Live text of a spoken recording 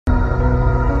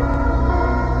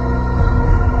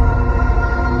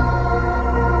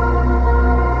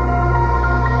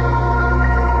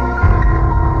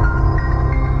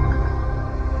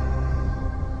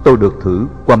tôi được thử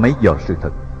qua máy dò sự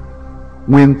thật.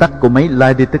 Nguyên tắc của máy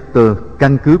lie detector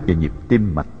căn cứ vào nhịp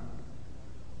tim mạch.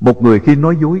 Một người khi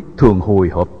nói dối thường hồi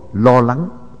hộp, lo lắng,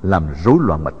 làm rối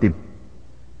loạn mạch tim.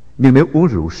 Nhưng nếu uống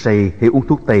rượu say hay uống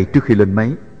thuốc tây trước khi lên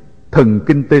máy, thần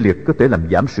kinh tê liệt có thể làm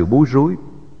giảm sự bối rối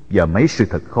và máy sự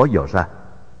thật khó dò ra.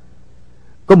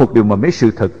 Có một điều mà máy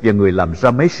sự thật và người làm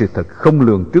ra máy sự thật không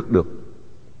lường trước được,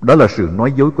 đó là sự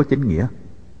nói dối có chánh nghĩa.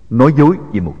 Nói dối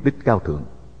vì mục đích cao thượng,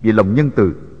 vì lòng nhân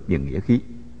từ, vì nghĩa khí.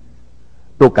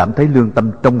 Tôi cảm thấy lương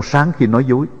tâm trong sáng khi nói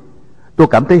dối. Tôi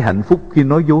cảm thấy hạnh phúc khi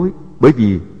nói dối, bởi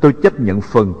vì tôi chấp nhận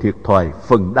phần thiệt thòi,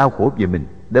 phần đau khổ về mình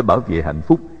để bảo vệ hạnh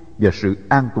phúc và sự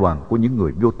an toàn của những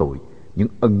người vô tội, những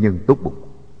ân nhân tốt bụng.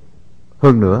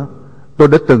 Hơn nữa, tôi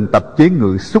đã từng tập chế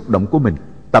ngự xúc động của mình,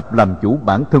 tập làm chủ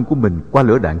bản thân của mình qua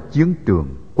lửa đạn chiến trường,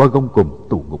 qua gông cùm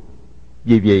tù ngục.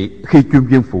 Vì vậy, khi chuyên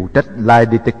viên phụ trách lie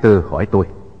detector hỏi tôi: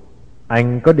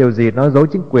 Anh có điều gì nói dối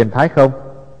chính quyền Thái không?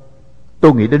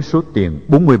 Tôi nghĩ đến số tiền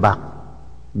 40 bạc,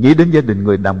 nghĩ đến gia đình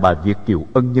người đàn bà Việt kiều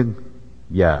ân nhân,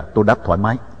 và tôi đáp thoải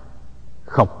mái: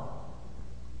 không.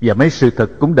 Và mấy sự thật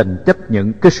cũng đành chấp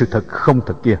nhận cái sự thật không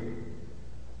thật kia.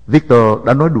 Victor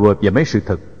đã nói đùa về mấy sự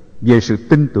thật, về sự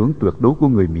tin tưởng tuyệt đối của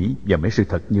người Mỹ và mấy sự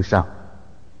thật như sau.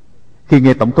 Khi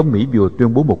nghe Tổng thống Mỹ vừa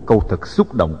tuyên bố một câu thật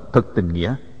xúc động, thật tình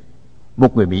nghĩa,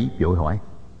 một người Mỹ vội hỏi: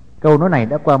 Câu nói này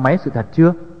đã qua máy sự thật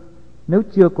chưa? Nếu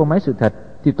chưa qua máy sự thật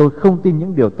thì tôi không tin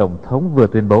những điều Tổng thống vừa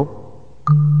tuyên bố.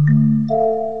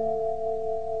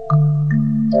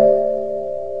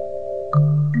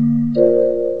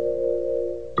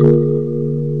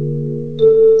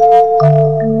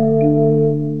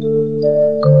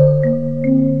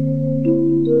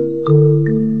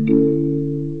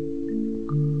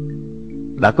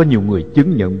 Đã có nhiều người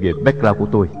chứng nhận về background của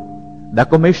tôi. Đã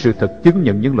có mấy sự thật chứng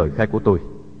nhận những lời khai của tôi.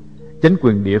 Chính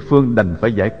quyền địa phương đành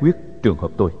phải giải quyết trường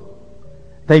hợp tôi.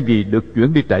 Thay vì được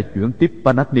chuyển đi trại chuyển tiếp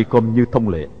Panathinaikon như thông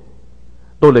lệ,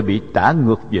 tôi lại bị trả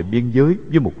ngược về biên giới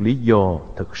với một lý do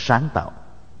thật sáng tạo.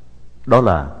 Đó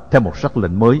là theo một sắc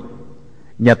lệnh mới,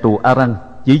 nhà tù Arang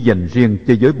chỉ dành riêng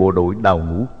cho giới bộ đội đào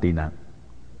ngũ tị nạn.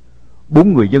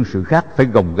 4 người dân sự khác phải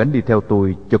gồng gánh đi theo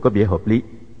tôi cho có vẻ hợp lý.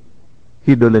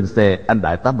 Khi đưa lên xe, anh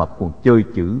đại tá mập còn chơi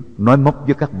chữ, nói móc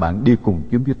với các bạn đi cùng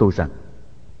chuyến với tôi rằng: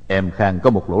 Em Khang có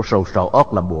một lỗ sâu sau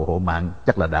ót làm bùa hộ mạng,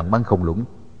 chắc là đạn bắn không lũng.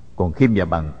 Còn Khiêm và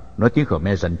Bằng nói tiếng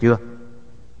Khmer rành chưa?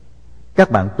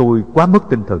 Các bạn tôi quá mất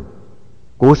tinh thần,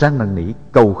 cố ráng năn nỉ,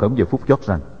 cầu khẩn vào phút chót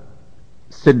rằng: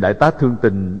 Xin đại tá thương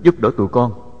tình giúp đỡ tụi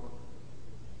con.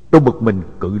 Tôi bực mình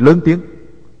cự lớn tiếng: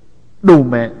 Đù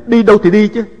mẹ, đi đâu thì đi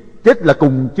chứ, chết là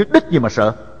cùng chứ đích gì mà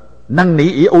sợ. Năn nỉ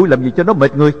ỉ ôi làm gì cho nó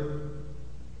mệt người.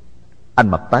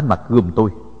 Anh Mập tái mặt gườm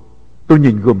tôi. Tôi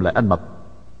nhìn gườm lại anh Mập,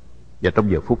 và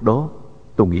trong giờ phút đó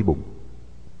tôi nghĩ bụng: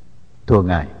 Thưa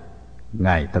Ngài,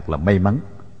 Ngài thật là may mắn.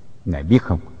 Ngài biết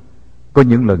không, có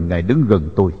những lần Ngài đứng gần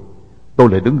tôi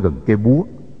lại đứng gần cây búa.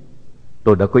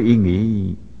 Tôi đã có ý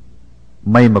nghĩ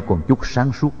may mà còn chút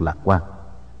sáng suốt lạc quan,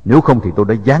 nếu không thì tôi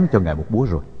đã giáng cho Ngài một búa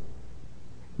rồi.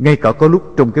 Ngay cả có lúc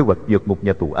trong kế hoạch vượt một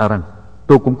nhà tù Arang,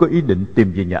 tôi cũng có ý định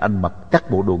tìm về nhà anh Mập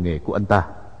cắt bộ đồ nghề của anh ta,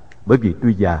 bởi vì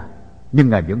tuy già nhưng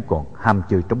Ngài vẫn còn ham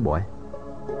chơi trống bỏi.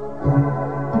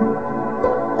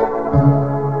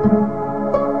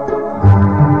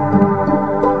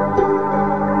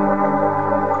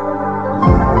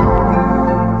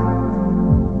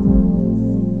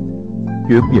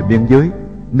 Chuyển về biên giới,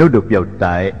 nếu được vào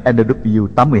trại NW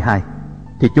 82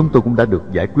 thì chúng tôi cũng đã được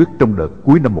giải quyết trong đợt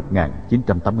cuối năm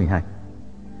 1982.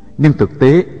 Nhưng thực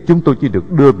tế chúng tôi chỉ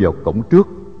được đưa vào cổng trước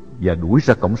và đuổi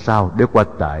ra cổng sau để qua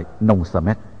trại Nông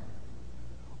Samet.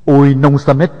 Ôi, Nông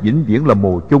Samet vĩnh viễn là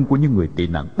mồ chôn của những người tị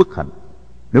nạn bất hạnh.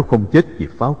 Nếu không chết vì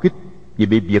pháo kích, vì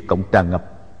bị Việt Cộng tràn ngập,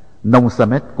 Nông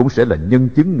Samet cũng sẽ là nhân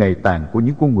chứng ngày tàn của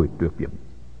những con người tuyệt vọng.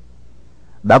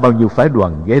 Đã bao nhiêu phái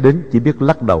đoàn ghé đến chỉ biết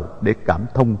lắc đầu để cảm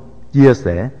thông, chia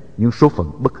sẻ những số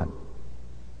phận bất hạnh.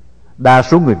 Đa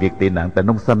số người Việt tị nạn tại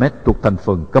Nông Samet thuộc thành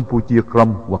phần Campuchia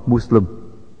Krom hoặc Muslim.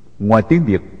 Ngoài tiếng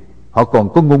Việt, họ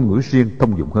còn có ngôn ngữ riêng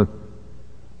thông dụng hơn.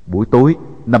 Buổi tối,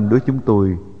 5 đứa chúng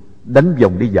tôi đánh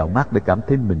vòng đi dạo mát để cảm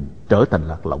thấy mình trở thành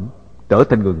lạc lõng, trở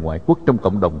thành người ngoại quốc trong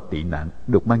cộng đồng tị nạn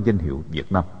được mang danh hiệu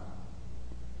Việt Nam.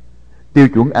 Tiêu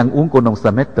chuẩn ăn uống của Nông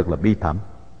Samet thật là bi thảm.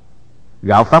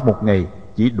 Gạo phát một ngày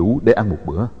chỉ đủ để ăn một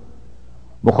bữa.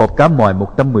 Một hộp cá mòi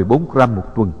 114 gram một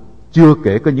tuần, chưa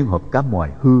kể có những hộp cá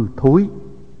mòi hư thối,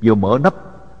 vừa mở nắp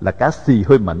là cá xì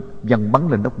hơi mạnh văng bắn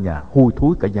lên nóc nhà, hôi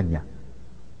thối cả gian nhà.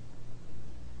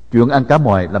 Chuyện ăn cá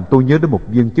mòi làm tôi nhớ đến một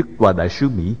viên chức tòa đại sứ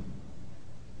Mỹ.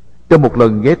 Trong một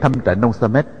lần ghé thăm trại Nông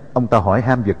Samet, ông ta hỏi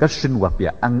han về cách sinh hoạt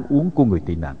và ăn uống của người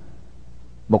tị nạn.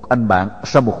 Một anh bạn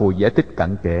sau một hồi giải thích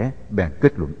cặn kẽ bèn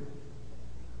kết luận: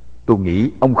 Tôi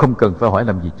nghĩ ông không cần phải hỏi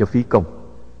làm gì cho phí công.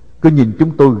 Cứ nhìn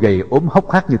chúng tôi gầy ốm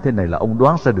hốc hác như thế này là ông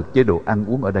đoán ra được chế độ ăn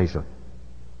uống ở đây rồi.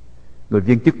 Người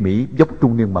viên chức Mỹ dốc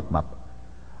trung niên mập mập.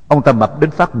 Ông ta mập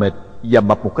đến phát mệt và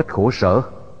mập một cách khổ sở.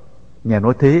 Nghe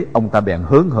nói thế, ông ta bèn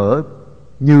hớn hở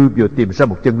như vừa tìm ra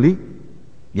một chân lý.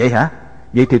 Vậy hả?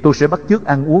 Vậy thì tôi sẽ bắt chước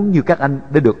ăn uống như các anh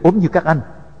để được ốm như các anh.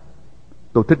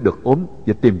 Tôi thích được ốm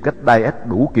và tìm cách diet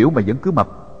đủ kiểu mà vẫn cứ mập.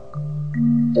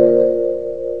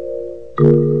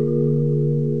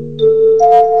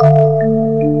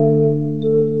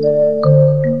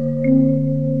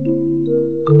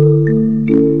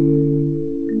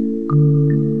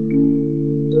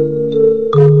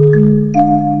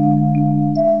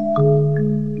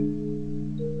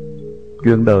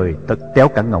 Chuyện đời thật kéo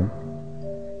cả ngỗng.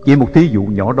 Chỉ một thí dụ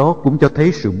nhỏ đó cũng cho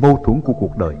thấy sự mâu thuẫn của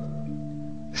cuộc đời,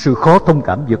 sự khó thông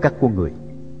cảm giữa các con người.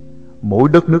 Mỗi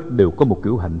đất nước đều có một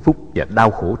kiểu hạnh phúc và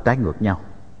đau khổ trái ngược nhau.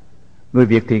 Người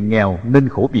Việt thì nghèo nên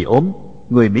khổ vì ốm,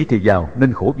 người Mỹ thì giàu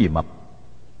nên khổ vì mập.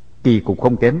 Kỳ cục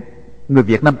không kém, người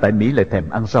Việt Nam tại Mỹ lại thèm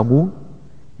ăn rau muống,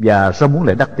 và rau muống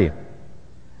lại đắt tiền.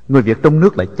 Người Việt trong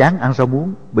nước lại chán ăn rau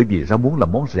muống, bởi vì rau muống là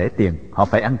món rẻ tiền, họ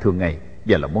phải ăn thường ngày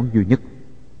và là món duy nhất.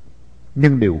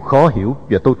 Nhưng điều khó hiểu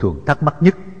và tôi thường thắc mắc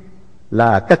nhất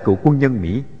là các cựu quân nhân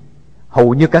Mỹ.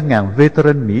 Hầu như cả ngàn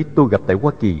veteran Mỹ tôi gặp tại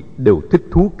Hoa Kỳ đều thích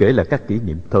thú kể lại các kỷ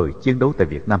niệm thời chiến đấu tại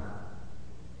Việt Nam.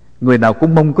 Người nào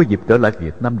cũng mong có dịp trở lại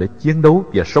Việt Nam để chiến đấu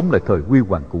và sống lại thời huy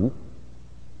hoàng cũ.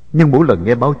 Nhưng mỗi lần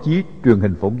nghe báo chí, truyền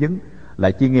hình phỏng vấn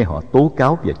lại chỉ nghe họ tố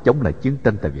cáo và chống lại chiến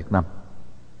tranh tại Việt Nam.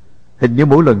 Hình như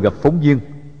mỗi lần gặp phóng viên,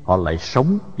 họ lại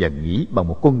sống và nghĩ bằng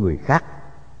một con người khác.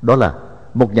 Đó là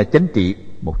một nhà chính trị,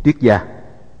 một triết gia.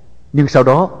 Nhưng sau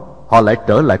đó họ lại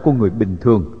trở lại con người bình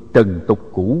thường, trần tục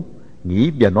cũ,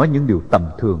 nghĩ và nói những điều tầm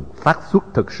thường phát xuất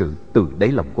thực sự từ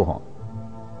đáy lòng của họ.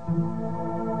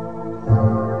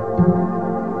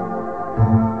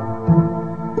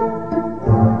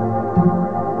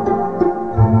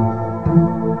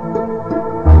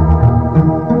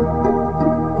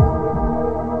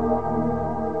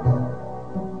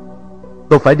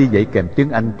 Tôi phải đi dạy kèm tiếng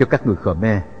Anh cho các người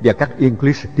Khmer và các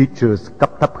English teachers cấp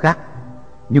thấp khác,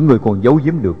 những người còn giấu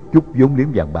giếm được chút vốn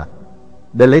liếng vàng bạc,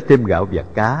 để lấy thêm gạo và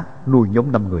cá nuôi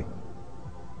nhóm 5 người.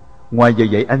 Ngoài giờ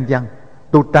dạy Anh văn,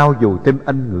 tôi trau dồi thêm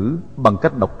Anh ngữ bằng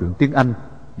cách đọc truyện tiếng Anh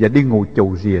và đi ngồi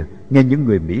chầu rìa nghe những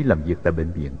người Mỹ làm việc tại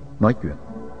bệnh viện nói chuyện.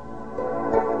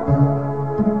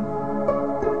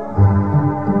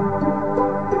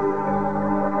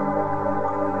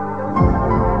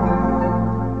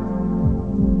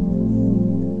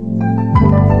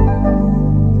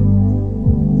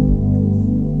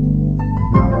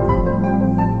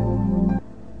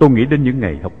 Tôi nghĩ đến những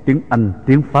ngày học tiếng Anh,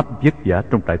 tiếng Pháp vất vả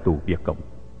trong trại tù Việt Cộng.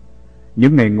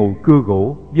 Những ngày ngồi cưa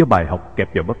gỗ với bài học kẹp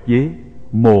vào bắp dế,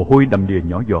 mồ hôi đầm đìa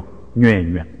nhỏ giọt, nhòe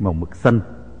nhoẹt màu mực xanh.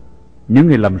 Những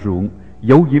ngày làm ruộng,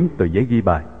 giấu giếm tờ giấy ghi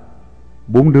bài.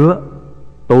 4 đứa,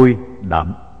 tôi,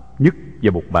 Đạm, Nhất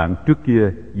và một bạn trước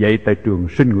kia dạy tại trường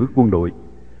sinh ngữ quân đội,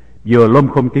 vừa lom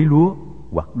khom cấy lúa,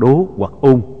 hoặc đố, hoặc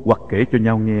ôn, hoặc kể cho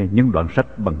nhau nghe những đoạn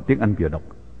sách bằng tiếng Anh vừa đọc.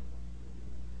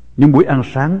 Những buổi ăn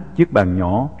sáng, chiếc bàn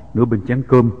nhỏ, nửa bên chén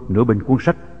cơm, nửa bên cuốn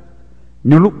sách.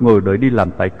 Những lúc ngồi đợi đi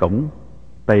làm tại cổng,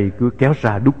 tay cứ kéo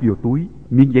ra đút vô túi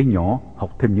miếng giấy nhỏ, học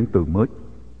thêm những từ mới.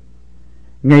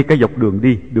 Ngay cả dọc đường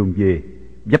đi, đường về,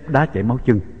 vấp đá chảy máu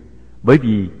chân, bởi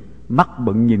vì mắt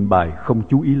bận nhìn bài không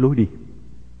chú ý lối đi.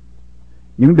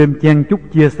 Những đêm chen chúc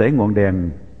chia sẻ ngọn đèn,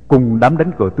 cùng đám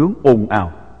đánh cờ tướng ồn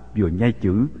ào, vừa nhai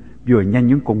chữ, vừa nhai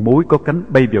những con mối có cánh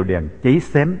bay vào đèn cháy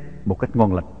xém một cách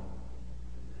ngon lành.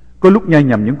 Có lúc nhai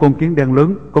nhầm những con kiến đen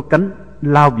lớn có cánh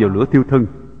lao vào lửa thiêu thân,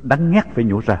 đắng ngắt phải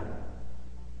nhổ ra.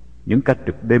 Những ca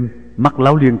trực đêm, mắt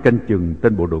láo liên canh chừng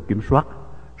tên bộ đội kiểm soát,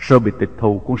 sợ bị tịch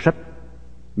thu cuốn sách.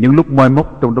 Những lúc moi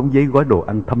móc trong đống giấy gói đồ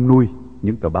ăn thăm nuôi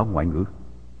những tờ báo ngoại ngữ.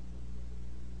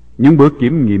 Những bữa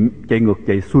kiểm nghiệm chạy ngược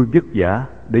chạy xuôi vất vả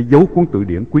để giấu cuốn từ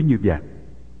điển quý như vàng.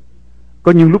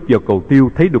 Có những lúc vào cầu tiêu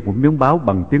thấy được một miếng báo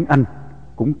bằng tiếng Anh,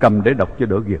 cũng cầm để đọc cho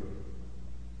đỡ việc.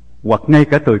 Hoặc ngay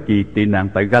cả thời kỳ tị nạn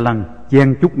tại Ga Lăng,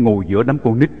 chen chúc ngồi giữa đám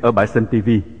con nít ở bãi xem TV,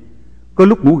 có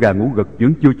lúc ngủ gà ngủ gật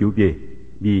vẫn chưa chịu về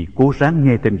vì cố ráng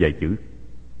nghe thêm vài chữ.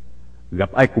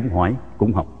 Gặp ai cũng hỏi,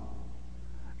 cũng học.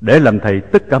 Để làm thầy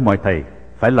tất cả mọi thầy,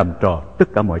 phải làm trò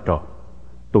tất cả mọi trò.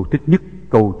 Tôi thích nhất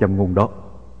câu châm ngôn đó.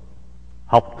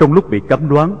 Học trong lúc bị cấm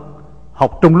đoán,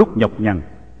 học trong lúc nhọc nhằn,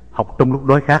 học trong lúc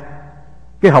đói khát.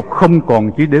 Cái học không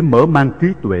còn chỉ để mở mang trí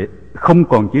tuệ, không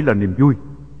còn chỉ là niềm vui,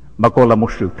 mà còn là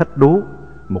một sự thách đố,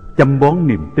 một chăm bón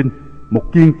niềm tin, một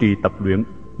kiên trì tập luyện,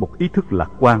 một ý thức lạc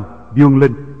quan, vươn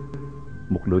lên,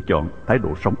 một lựa chọn thái độ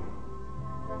sống.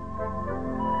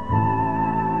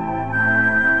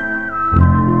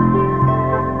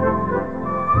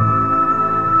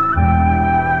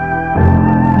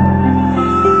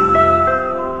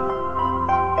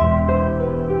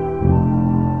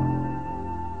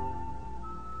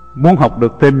 Muốn học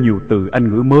được thêm nhiều từ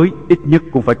Anh ngữ mới, ít nhất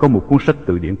cũng phải có một cuốn sách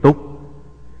từ điển tốt.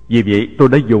 Vì vậy tôi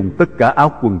đã dùng tất cả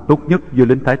áo quần tốt nhất vua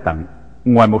lính Thái tặng,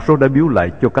 ngoài một số đã biếu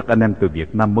lại cho các anh em từ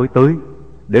Việt Nam mới tới,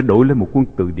 để đổi lấy một cuốn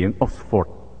từ điển Oxford.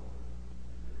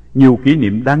 Nhiều kỷ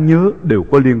niệm đáng nhớ đều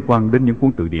có liên quan đến những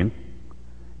cuốn từ điển.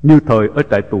 Như thời ở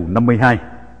trại tù 52,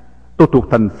 tôi thuộc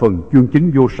thành phần chuyên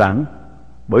chính vô sản,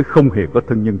 bởi không hề có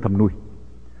thân nhân thăm nuôi.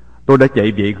 Tôi đã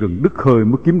chạy vậy gần đứt hơi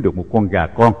mới kiếm được một con gà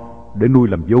con để nuôi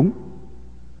làm vốn.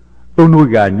 Tôi nuôi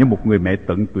gà như một người mẹ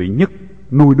tận tụy nhất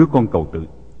nuôi đứa con cầu tự.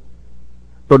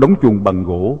 Tôi đóng chuồng bằng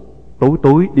gỗ, tối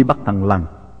tối đi bắt thằn lằn,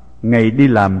 ngày đi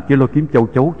làm chỉ lo kiếm châu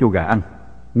chấu cho gà ăn.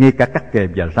 Ngay cả cắt kè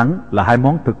và rắn là hai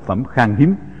món thực phẩm khan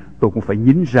hiếm, tôi cũng phải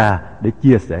nhín ra để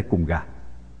chia sẻ cùng gà.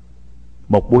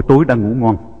 Một buổi tối đang ngủ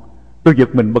ngon, tôi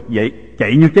giật mình bật dậy,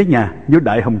 chạy như cháy nhà, như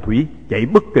đại hồng thủy, chạy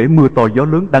bất kể mưa to gió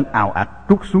lớn đang ào ạt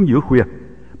trút xuống giữa khuya,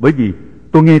 bởi vì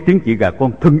tôi nghe tiếng chị gà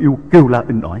con thân yêu kêu la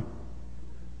inh ỏi.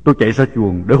 Tôi chạy ra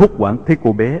chuồng để hốt hoảng thấy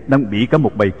cô bé đang bị cả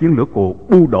một bầy kiến lửa cổ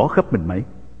bu đỏ khắp mình mẩy.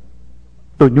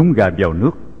 Tôi nhúng gà vào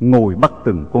nước, ngồi bắt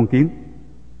từng con kiến.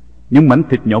 Những mảnh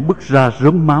thịt nhỏ bứt ra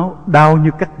rớm máu, đau như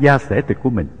cắt da xẻ thịt của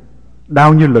mình,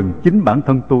 đau như lần chính bản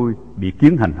thân tôi bị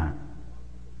kiến hành hạ.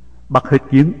 Bắt hết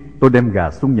kiến, tôi đem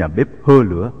gà xuống nhà bếp hơ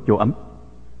lửa cho ấm.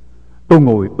 Tôi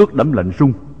ngồi ướt đẫm lạnh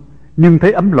run, nhưng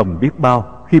thấy ấm lòng biết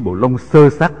bao khi bộ lông xơ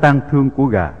xác tang thương của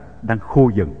gà đang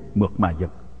khô dần, mượt mà dần.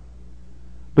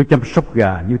 Tôi chăm sóc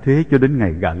gà như thế cho đến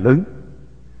ngày gà lớn.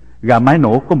 Gà mái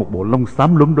nổ có một bộ lông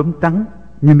xám lốm đốm trắng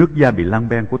như nước da bị lang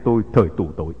ben của tôi thời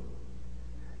tù tội.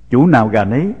 Chủ nào gà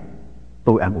nấy,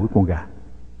 tôi an ủi con gà.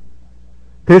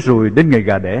 Thế rồi đến ngày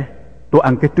gà đẻ, tôi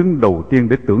ăn cái trứng đầu tiên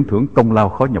để tưởng thưởng công lao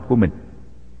khó nhọc của mình.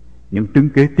 Những trứng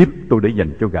kế tiếp tôi để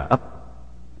dành cho gà ấp.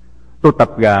 Tôi tập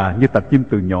gà như tập chim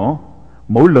từ nhỏ.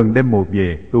 Mỗi lần đem mồi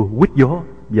về, tôi huýt gió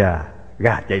và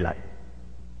gà chạy lại.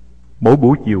 Mỗi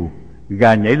buổi chiều,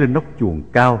 gà nhảy lên nóc chuồng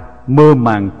cao, mơ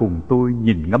màng cùng tôi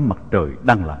nhìn ngắm mặt trời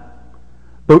đang lặn.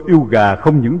 Tôi yêu gà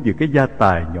không những vì cái gia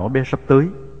tài nhỏ bé sắp tới,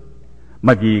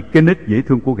 mà vì cái nết dễ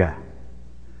thương của gà.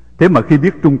 Thế mà khi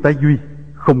biết Trung tá Duy,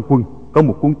 không quân, có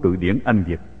một cuốn từ điển Anh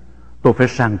Việt, tôi phải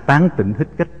sang tán tỉnh hết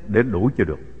cách để đổi cho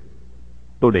được.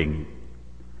 Tôi đề nghị: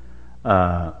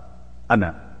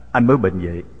 anh mới bệnh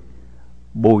vậy,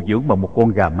 bồi dưỡng bằng một con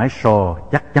gà mái so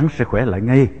chắc chắn sẽ khỏe lại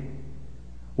ngay.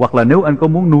 Hoặc là nếu anh có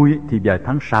muốn nuôi thì vài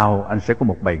tháng sau anh sẽ có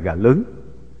một bầy gà lớn.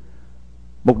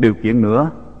 Một điều kiện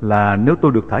nữa là nếu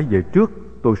tôi được thả về trước,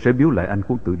 tôi sẽ biếu lại anh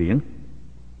cuốn từ điển.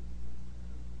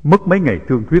 Mất mấy ngày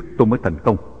thương thuyết tôi mới thành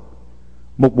công.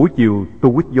 Một buổi chiều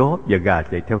tôi huýt gió và gà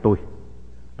chạy theo tôi.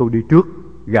 Tôi đi trước,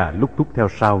 gà lúc thúc theo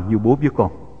sau như bố với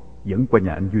con, dẫn qua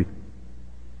nhà anh Duy.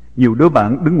 Nhiều đứa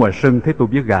bạn đứng ngoài sân thấy tôi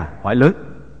với gà hỏi lớn: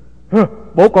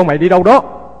 Bố con mày đi đâu đó?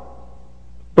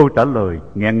 Tôi trả lời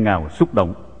nghẹn ngào xúc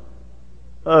động: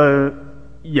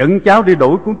 Dẫn cháu đi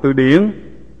đổi cuốn từ điển.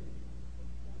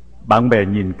 Bạn bè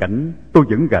nhìn cảnh tôi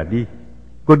dẫn gà đi,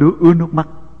 có đứa ứa nước mắt.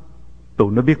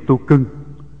 Tụi nó biết tôi cưng,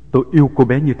 tôi yêu cô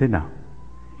bé như thế nào,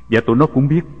 và tụi nó cũng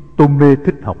biết tôi mê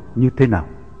thích học như thế nào.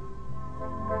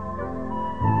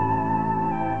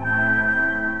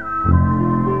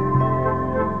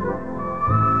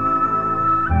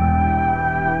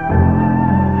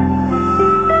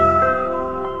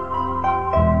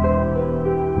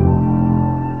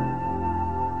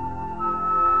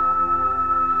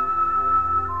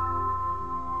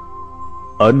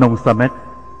 Ở Nông Samet,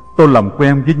 tôi làm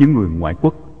quen với những người ngoại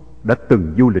quốc đã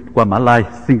từng du lịch qua Mã Lai,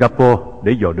 Singapore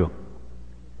để dò đường.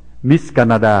 Miss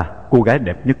Canada, cô gái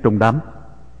đẹp nhất trong đám,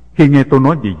 khi nghe tôi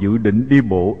nói về dự định đi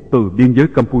bộ từ biên giới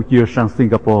Campuchia sang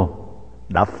Singapore,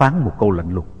 đã phán một câu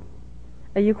lạnh lùng: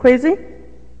 Are you crazy?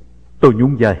 Tôi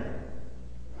nhún vai: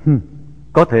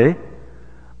 Có thể,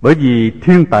 bởi vì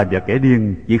thiên tài và kẻ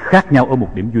điên chỉ khác nhau ở một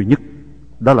điểm duy nhất,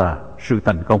 đó là sự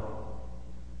thành công.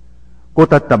 Cô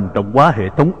ta trầm trọng quá hệ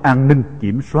thống an ninh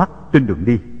kiểm soát trên đường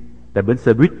đi, tại bến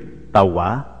xe buýt, tàu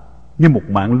hỏa, như một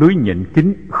mạng lưới nhện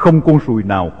kín, không con ruồi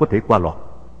nào có thể qua lọt.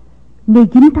 Nơi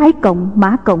dính Thái Cộng,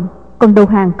 Mã Cộng, còn đầu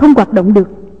hàng không hoạt động được.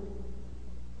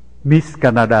 Miss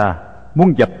Canada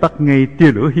muốn dập tắt ngay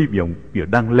tia lửa hy vọng vừa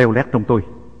đang leo lét trong tôi.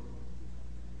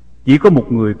 Chỉ có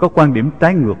một người có quan điểm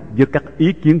trái ngược với các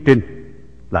ý kiến trên,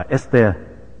 là Esther,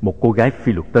 một cô gái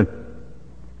phi luật tân.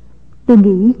 Tôi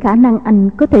nghĩ khả năng anh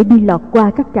có thể đi lọt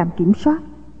qua các trạm kiểm soát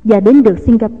và đến được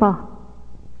Singapore.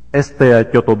 Esther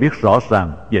cho tôi biết rõ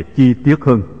ràng và chi tiết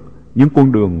hơn những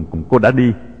con đường cô đã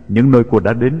đi, những nơi cô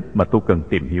đã đến mà tôi cần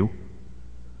tìm hiểu.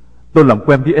 Tôi làm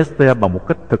quen với Esther bằng một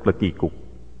cách thật là kỳ cục.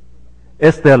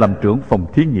 Esther làm trưởng phòng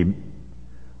thí nghiệm.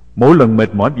 Mỗi lần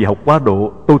mệt mỏi vì học quá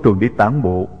độ, tôi thường đi tản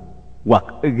bộ hoặc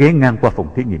ghé ngang qua phòng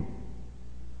thí nghiệm.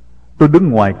 Tôi đứng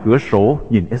ngoài cửa sổ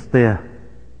nhìn Esther.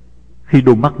 Khi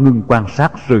đôi mắt ngưng quan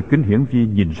sát rơi kính hiển vi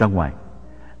nhìn ra ngoài,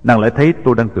 nàng lại thấy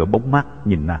tôi đang tựa bóng mát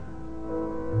nhìn nàng.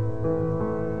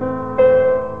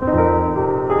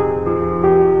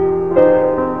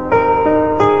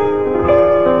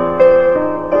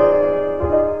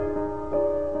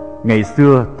 Ngày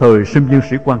xưa, thời sinh viên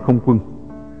sĩ quan không quân,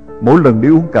 mỗi lần đi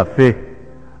uống cà phê,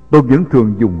 tôi vẫn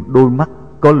thường dùng đôi mắt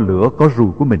có lửa có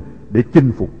ruồi của mình để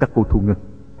chinh phục các cô thu ngân.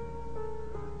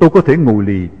 Tôi có thể ngồi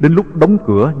lì đến lúc đóng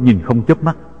cửa nhìn không chớp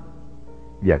mắt,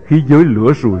 và khí giới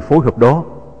lửa ruồi phối hợp đó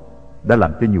đã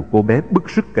làm cho nhiều cô bé bức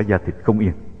sức cả da thịt không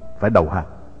yên, phải đầu hàng.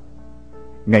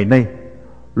 Ngày nay,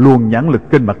 luồng nhãn lực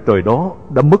trên mặt trời đó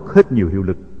đã mất hết nhiều hiệu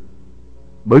lực,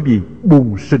 bởi vì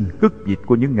buồn sinh cất dịch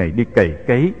của những ngày đi cày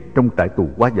cấy trong trại tù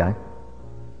quá giải.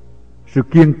 Sự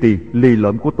kiên trì lì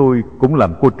lợm của tôi cũng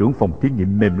làm cô trưởng phòng thí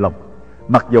nghiệm mềm lòng,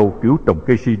 mặc dầu kiểu trồng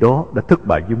cây si đó đã thất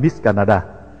bại với Miss Canada,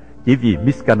 chỉ vì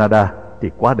Miss Canada thì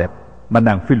quá đẹp, mà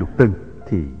nàng Phi Lục Tân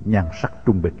thì nhan sắc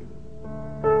trung bình.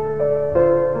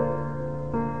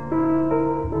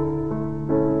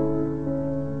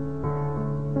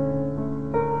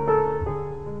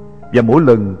 Và mỗi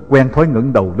lần quen thói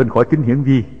ngẩng đầu lên khỏi kính hiển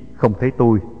vi, không thấy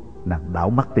tôi, nàng đảo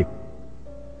mắt đi.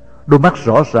 Đôi mắt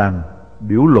rõ ràng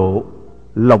biểu lộ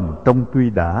lòng trong tuy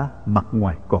đã, mặt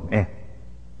ngoài còn e.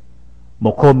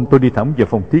 Một hôm tôi đi thẳng vào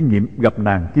phòng thí nghiệm, gặp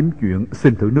nàng kiếm chuyện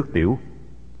xin thử nước tiểu.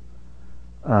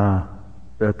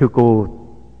 Thưa cô,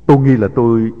 tôi nghi là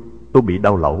tôi bị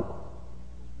đau lậu.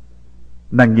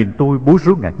 Nàng nhìn tôi bối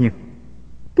rối ngạc nhiên.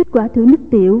 Kết quả thử nước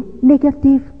tiểu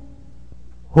negative.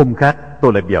 Hôm khác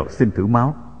tôi lại vào xin thử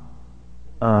máu.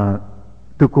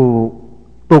 Thưa cô,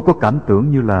 tôi có cảm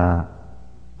tưởng như là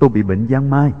tôi bị bệnh giang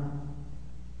mai.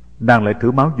 Nàng lại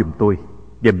thử máu giùm tôi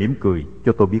và mỉm cười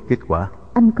cho tôi biết kết quả.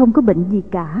 Anh không có bệnh gì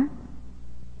cả.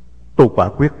 Tôi quả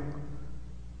quyết.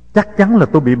 Chắc chắn là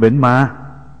tôi bị bệnh mà.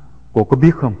 Cô có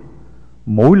biết không,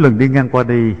 mỗi lần đi ngang qua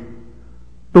đây,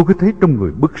 tôi cứ thấy trong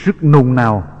người bứt rứt nôn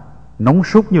nao, nóng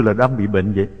sốt như là đang bị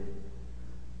bệnh vậy.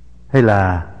 Hay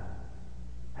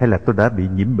là tôi đã bị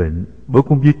nhiễm bệnh bởi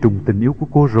con vi trùng tình yêu của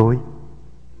cô rồi?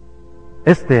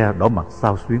 Esther đỏ mặt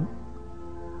xao xuyến.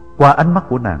 Qua ánh mắt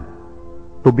của nàng,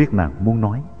 tôi biết nàng muốn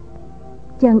nói.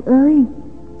 Chàng ơi,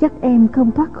 chắc em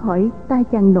không thoát khỏi tay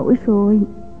chàng nổi rồi.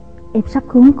 Em sắp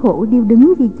khốn khổ điêu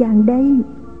đứng vì chàng đây.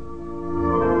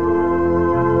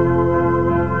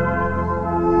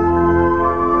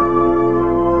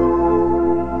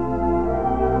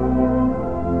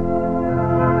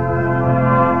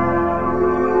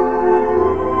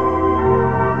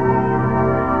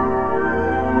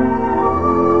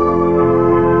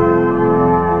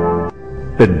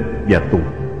 Tình và tù.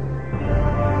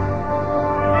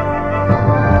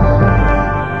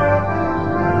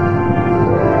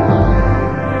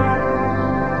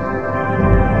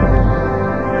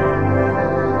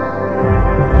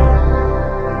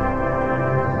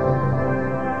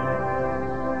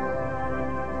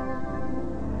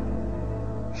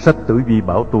 Sách tử vi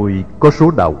bảo tôi có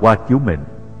số đào hoa chiếu mệnh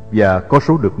và có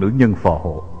số được nữ nhân phò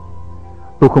hộ.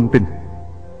 Tôi không tin,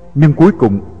 nhưng cuối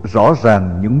cùng rõ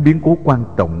ràng những biến cố quan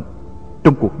trọng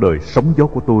trong cuộc đời sóng gió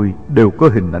của tôi đều có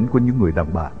hình ảnh của những người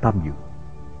đàn bà tham dự.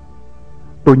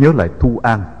 Tôi nhớ lại Thu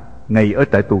An ngày ở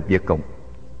trại tù Việt Cộng.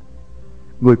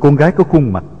 Người con gái có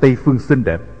khuôn mặt Tây phương xinh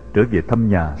đẹp trở về thăm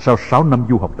nhà sau 6 năm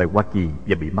du học tại Hoa Kỳ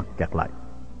và bị mắc kẹt lại.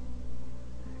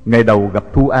 Ngày đầu gặp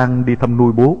Thu An đi thăm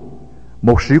nuôi bố,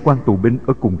 một sĩ quan tù binh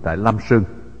ở cùng tại Lam Sơn.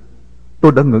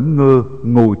 Tôi đã ngẩn ngơ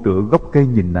ngồi tựa gốc cây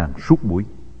nhìn nàng suốt buổi.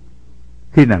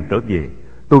 Khi nàng trở về,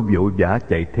 tôi vội vã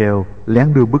chạy theo,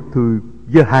 lén đưa bức thư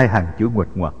với 2 hàng chữ nguệch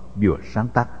ngoạc vừa sáng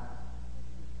tác.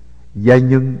 Giai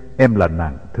nhân em là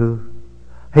nàng thơ,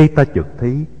 hay ta chợt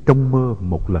thấy trong mơ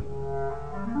một lần.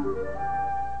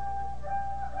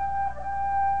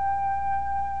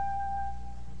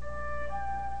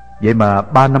 Vậy mà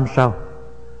 3 năm sau,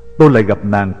 tôi lại gặp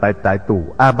nàng tại trại tù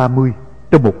A30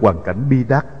 trong một hoàn cảnh bi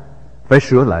đát, phải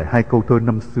sửa lại 2 câu thơ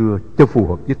năm xưa cho phù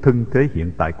hợp với thân thế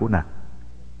hiện tại của nàng.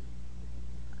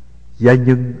 Giai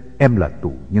nhân em là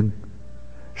tù nhân,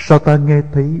 sao ta nghe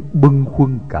thấy bâng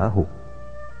khuâng cả hồn.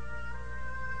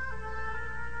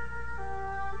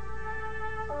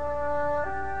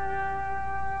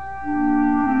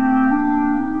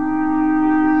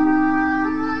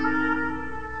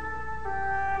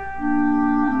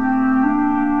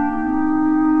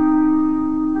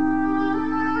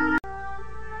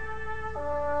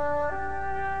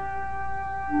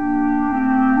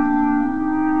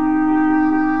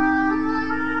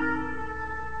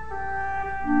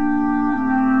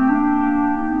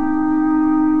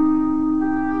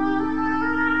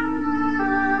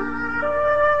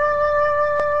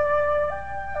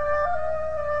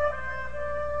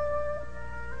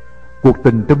 Cuộc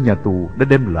tình trong nhà tù đã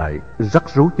đem lại rắc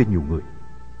rối cho nhiều người.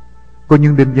 Có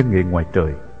những đêm văn nghệ ngoài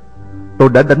trời, tôi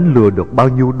đã đánh lừa được bao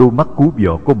nhiêu đôi mắt cú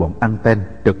vọ của bọn anten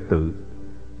trật tự,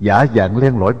 giả dạng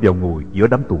len lỏi vào ngồi giữa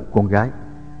đám tù con gái.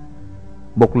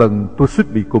 Một lần tôi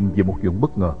suýt bị cùng về một chuyện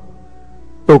bất ngờ.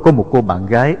 Tôi có một cô bạn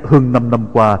gái hơn 5 năm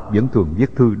qua vẫn thường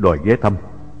viết thư đòi ghé thăm,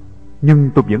 nhưng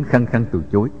tôi vẫn khăng khăng từ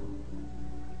chối.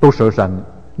 Tôi sợ rằng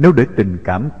nếu để tình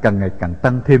cảm càng ngày càng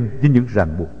tăng thêm với những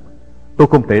ràng buộc, tôi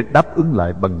không thể đáp ứng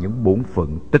lại bằng những bổn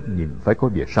phận trách nhiệm phải có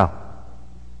về sau.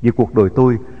 Vì cuộc đời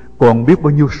tôi còn biết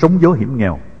bao nhiêu sóng gió hiểm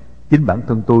nghèo, chính bản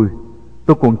thân tôi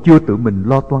còn chưa tự mình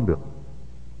lo toan được.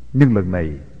 Nhưng lần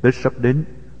này Tết sắp đến,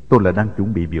 tôi lại đang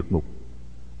chuẩn bị vượt ngục.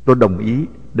 Tôi đồng ý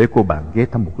để cô bạn ghé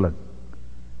thăm một lần.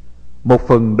 Một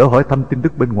phần để hỏi thăm tin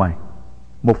tức bên ngoài,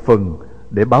 một phần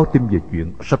để báo tin về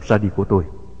chuyện sắp ra đi của tôi,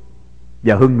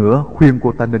 và hơn nữa khuyên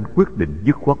cô ta nên quyết định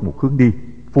dứt khoát một hướng đi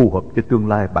phù hợp cho tương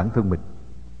lai bản thân mình.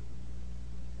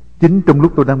 Chính trong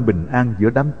lúc tôi đang bình an giữa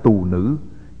đám tù nữ,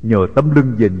 nhờ tấm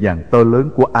lưng vền vàng tơ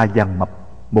lớn của A Giang Mập,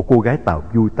 một cô gái Tàu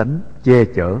vui tánh che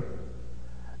chở,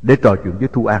 để trò chuyện với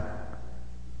Thu An,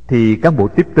 thì cán bộ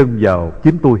tiếp tân vào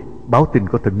kiếm tôi báo tin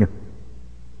có thân nhân.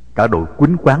 Cả đội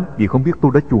quýnh quáng vì không biết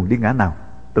tôi đã chuồn đi ngã nào,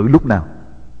 từ lúc nào.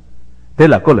 Thế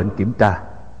là có lệnh kiểm tra.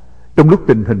 Trong lúc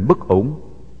tình hình bất ổn,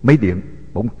 máy điện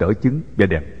bỗng trở chứng và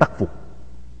đèn tắt phục.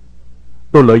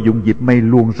 Tôi lợi dụng dịp may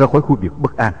luồn ra khỏi khu vực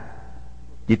bất an.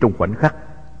 Chỉ trong khoảnh khắc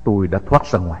tôi đã thoát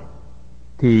ra ngoài,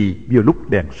 thì vừa lúc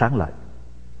đèn sáng lại.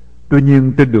 Tuy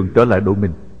nhiên trên đường trở lại đội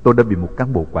mình, tôi đã bị một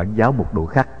cán bộ quản giáo một đội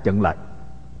khác chặn lại.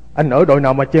 Anh ở đội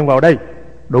nào mà chen vào đây?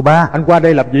 Đội 3. Anh qua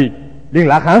đây làm gì? Liên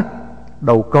lạc hả?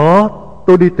 Đâu có,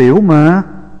 tôi đi tiểu mà.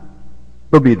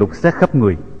 Tôi bị đục xét khắp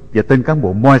người, và tên cán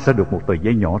bộ moi ra được một tờ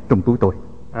giấy nhỏ trong túi tôi.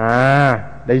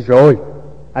 À, đây rồi.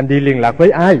 Anh đi liên lạc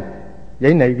với ai?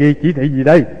 Giấy này ghi chỉ thị gì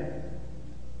đây?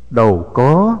 Đâu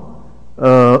có,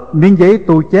 miếng giấy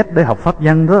tôi chép để học pháp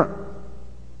văn đó.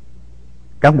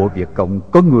 Cán bộ Việt Cộng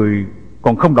có người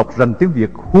còn không đọc rành tiếng Việt,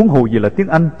 huống hồ gì là tiếng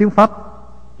Anh, tiếng Pháp.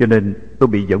 Cho nên tôi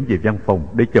bị dẫn về văn phòng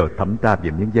để chờ thẩm tra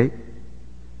về miếng giấy.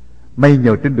 May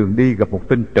nhờ trên đường đi gặp một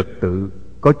tên trật tự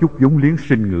có chút vốn liếng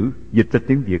sinh ngữ, dịch ra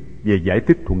tiếng Việt về giải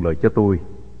thích thuận lợi cho tôi,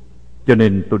 cho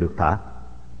nên tôi được thả.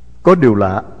 Có điều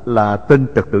lạ là tên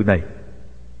trật tự này,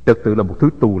 trật tự là một thứ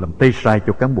tù làm tay sai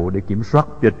cho cán bộ để kiểm soát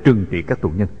và trừng trị các tù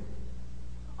nhân.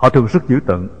 Họ thường rất dữ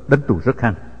tợn, đánh tù rất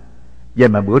hăng. Vậy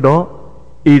mà bữa đó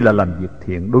y là làm việc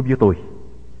thiện đối với tôi.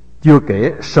 Chưa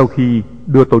kể sau khi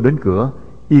đưa tôi đến cửa,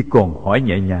 y còn hỏi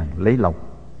nhẹ nhàng lấy lòng.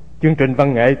 Chương trình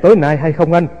văn nghệ tối nay hay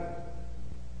không anh?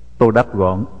 Tôi đáp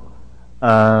gọn,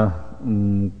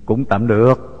 cũng tạm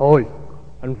được. Thôi,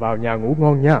 anh vào nhà ngủ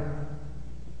ngon nha.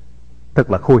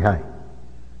 Thật là khôi hài.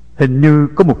 Hình như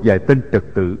có một vài tên trật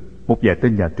tự, một vài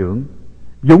tên nhà trưởng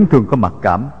vốn thường có mặc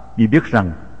cảm vì biết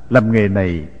rằng làm nghề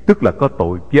này tức là có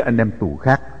tội với anh em tù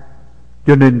khác,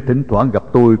 cho nên thỉnh thoảng gặp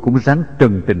tôi cũng ráng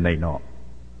trần tình này nọ.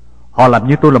 Họ làm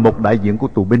như tôi là một đại diện của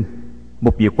tù binh,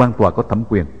 một vị quan tòa có thẩm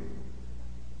quyền.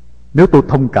 Nếu tôi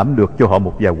thông cảm được cho họ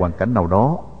một vài hoàn cảnh nào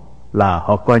đó, là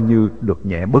họ coi như được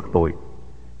nhẹ bớt tội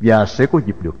và sẽ có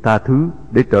dịp được tha thứ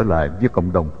để trở lại với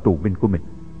cộng đồng tù binh của mình.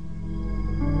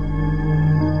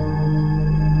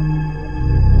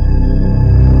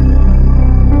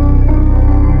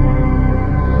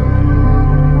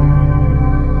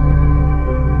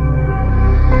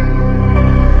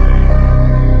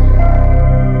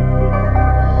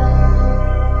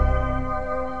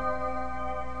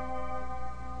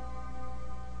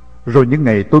 Rồi những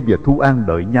ngày tôi và Thu An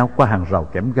đợi nhau qua hàng rào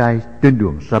kẽm gai trên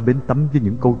đường ra bến tắm với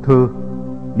những câu thơ,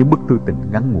 những bức thư tình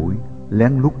ngắn ngủi,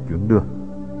 lén lút chuyển đưa.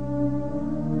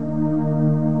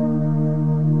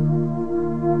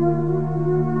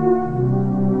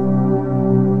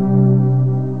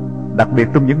 Đặc biệt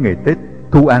trong những ngày Tết,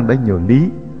 Thu An đã nhờ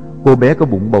Lý, cô bé có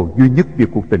bụng bầu duy nhất vì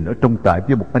cuộc tình ở trong trại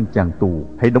với một anh chàng tù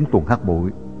hay đóng tuần hát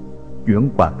bội, chuyển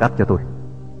quà cáp cho tôi.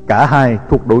 Cả hai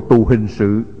thuộc đội tù hình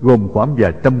sự gồm khoảng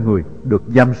vài trăm người được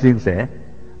giam riêng rẽ,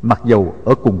 mặc dầu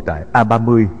ở cùng trại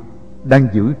A30 đang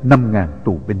giữ 5.000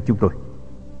 tù binh chúng tôi.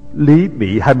 Lý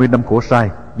bị 20 năm khổ sai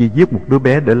vì giết một đứa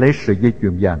bé để lấy sợi dây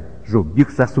chuyền vàng rồi vứt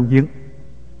xác xuống giếng.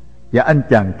 Và anh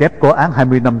chàng kép có án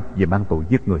 20 năm về mang tội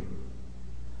giết người.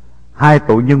 Hai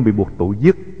tội nhân bị buộc tội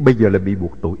giết bây giờ là bị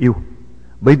buộc tội yêu,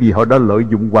 bởi vì họ đã lợi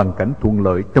dụng hoàn cảnh thuận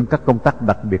lợi trong các công tác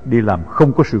đặc biệt đi làm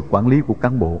không có sự quản lý của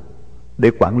cán bộ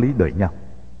để quản lý đời nhau.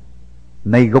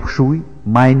 Nay gốc suối,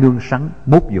 mai nương sắn,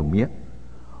 mốt vườn mía.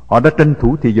 Họ đã tranh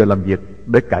thủ thì giờ làm việc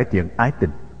để cải thiện ái tình.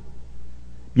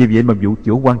 Vì vậy mà vụ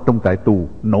chữa quan trong trại tù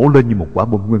nổ lên như một quả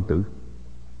bom nguyên tử.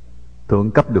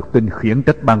 Thượng cấp được tin khiển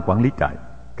trách ban quản lý trại.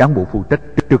 Cán bộ phụ trách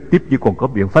trực tiếp chỉ còn có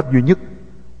biện pháp duy nhất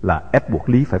là ép buộc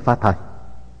Lý phải phá thai.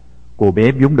 Cô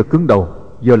bé vốn đã cứng đầu,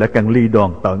 giờ lại càng ly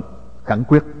đòn tợn, khẳng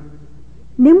quyết: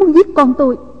 Nếu muốn giết con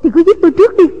tôi thì cứ giết tôi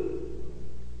trước đi.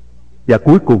 Và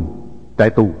cuối cùng trại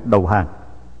tù đầu hàng,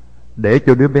 để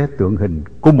cho đứa bé tượng hình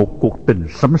có một cuộc tình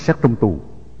sấm sét trong tù,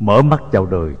 mở mắt chào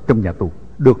đời trong nhà tù,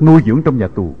 được nuôi dưỡng trong nhà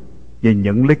tù và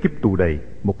nhận lấy kiếp tù đầy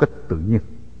một cách tự nhiên.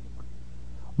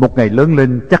 Một ngày lớn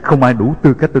lên chắc không ai đủ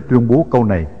tư cách để tuyên bố câu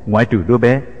này ngoại trừ đứa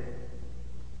bé.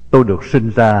 Tôi được sinh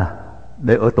ra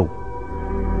để ở tù.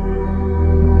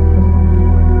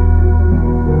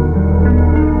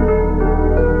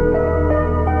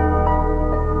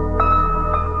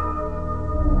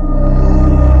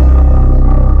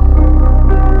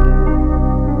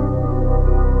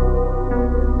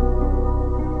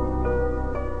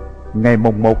 Ngày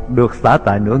mồng 1 được xả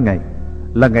tại nửa ngày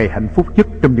là ngày hạnh phúc nhất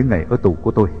trong những ngày ở tù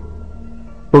của tôi.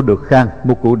 Tôi được khang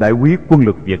một cựu đại úy quân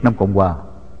lực Việt Nam Cộng Hòa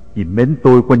vì mến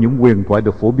tôi qua những huyền thoại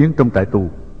được phổ biến trong trại tù,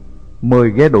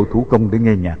 mời ghé đội thủ công để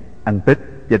nghe nhạc, ăn Tết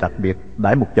và đặc biệt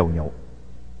đãi một chầu nhậu.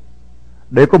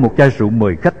 Để có một chai rượu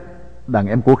mời khách, đàn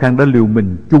em của Khang đã liều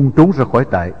mình chung trốn ra khỏi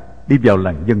trại, đi vào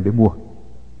làng dân để mua.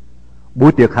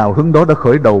 Buổi tiệc hào hứng đó đã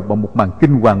khởi đầu bằng một màn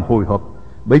kinh hoàng hồi hộp,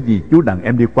 bởi vì chú đàn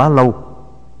em đi quá lâu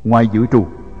ngoài giữ trù,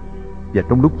 và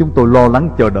trong lúc chúng tôi lo lắng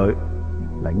chờ đợi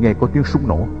lại nghe có tiếng súng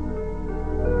nổ.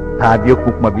 Thà vượt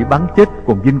ngục mà bị bắn chết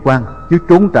còn vinh quang, chứ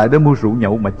trốn trại để mua rượu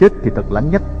nhậu mà chết thì thật lãng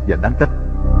nhách và đáng trách.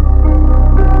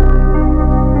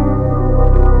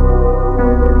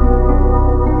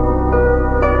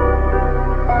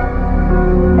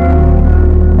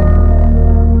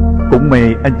 Cũng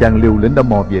may anh chàng liều lĩnh đã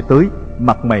mò về tới,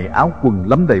 mặt mày áo quần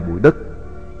lấm đầy bụi đất.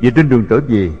 Vì trên đường trở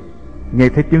về nghe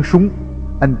thấy tiếng súng,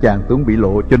 anh chàng tưởng bị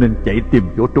lộ cho nên chạy tìm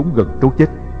chỗ trốn gần trốn chết.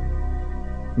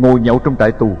 Ngồi nhậu trong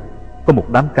trại tù, có một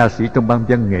đám ca sĩ trong ban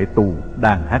văn nghệ tù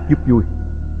đàn hát giúp vui,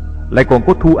 lại còn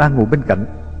có Thu An ngồi bên cạnh,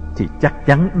 thì chắc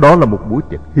chắn đó là một buổi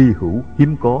tiệc hy hữu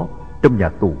hiếm có trong nhà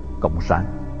tù cộng sản.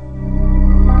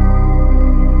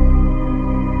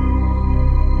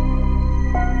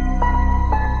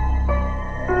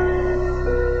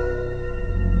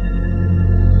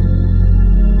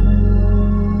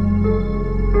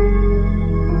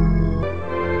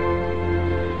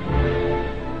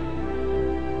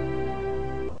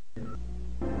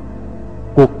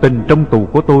 Cuộc tình trong tù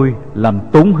của tôi làm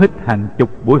tốn hết hàng chục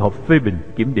buổi họp phê bình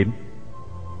kiểm điểm.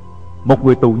 Một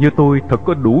người tù như tôi thật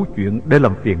có đủ chuyện để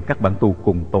làm phiền các bạn tù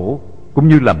cùng tổ, cũng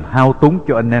như làm hao tốn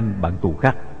cho anh em bạn tù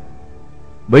khác.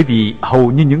 Bởi vì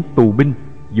hầu như những tù binh,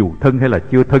 dù thân hay là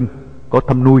chưa thân, có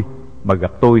thăm nuôi mà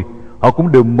gặp tôi, họ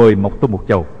cũng đều mời mọc tôi một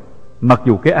chầu, mặc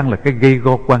dù cái ăn là cái gây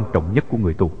go quan trọng nhất của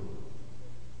người tù.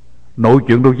 Nội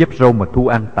chuyện đôi dép râu mà Thu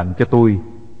An tặng cho tôi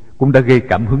cũng đã gây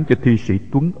cảm hứng cho thi sĩ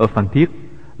Tuấn ở Phan Thiết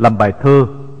làm bài thơ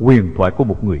huyền thoại của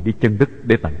một người đi chân đất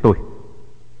để tặng tôi.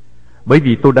 Bởi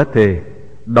vì tôi đã thề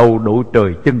đầu độ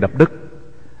trời chân đạp đất,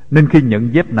 nên khi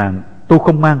nhận dép nàng tôi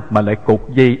không mang mà lại cột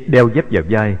dây đeo dép vào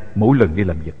vai mỗi lần đi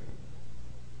làm việc.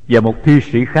 Và một thi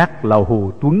sĩ khác là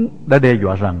Hồ Tuấn đã đe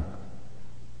dọa rằng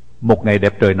một ngày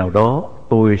đẹp trời nào đó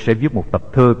tôi sẽ viết một tập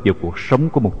thơ về cuộc sống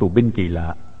của một tù binh kỳ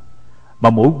lạ, mà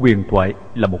mỗi huyền thoại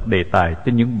là một đề tài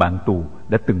cho những bạn tù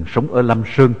đã từng sống ở Lam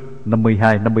Sơn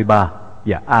 52, 53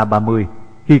 và A30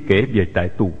 khi kể về trại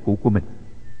tù cũ của mình.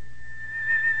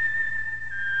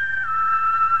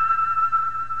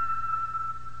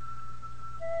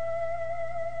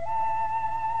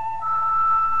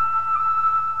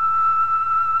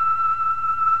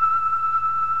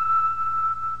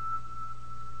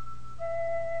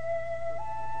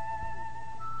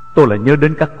 Tôi lại nhớ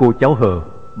đến các cô cháu Hờ,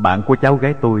 bạn của cháu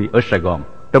gái tôi ở Sài Gòn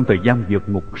trong thời gian vượt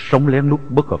ngục sống lén lút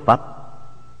bất hợp pháp.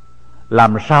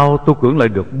 Làm sao tôi cưỡng lại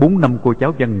được 4 năm cô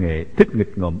cháu văn nghệ thích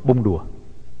nghịch ngợm bông đùa.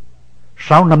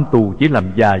 6 năm tù chỉ làm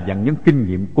già dặn những kinh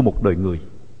nghiệm của một đời người,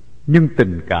 nhưng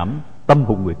tình cảm, tâm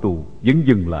hồn người tù vẫn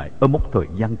dừng lại ở mốc thời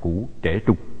gian cũ trẻ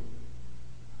trung.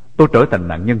 Tôi trở thành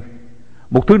nạn nhân,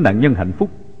 một thứ nạn nhân hạnh phúc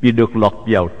vì được lọt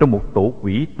vào trong một tổ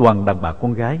quỷ toàn đàn bà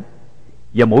con gái,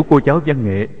 và mỗi cô cháu văn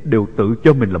nghệ đều tự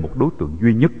cho mình là một đối tượng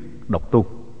duy nhất, độc tôn.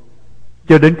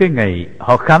 Cho đến cái ngày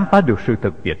họ khám phá được sự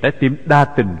thật về trái tim đa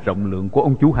tình rộng lượng của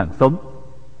ông chú hàng xóm,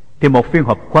 thì một phiên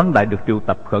họp khoáng đại được triệu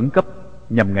tập khẩn cấp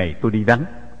nhằm ngày tôi đi vắng.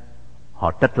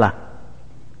 Họ trách la: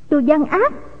 Tụi gian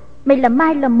ác, mày làm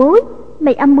mai làm mối,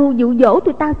 mày âm mưu dụ dỗ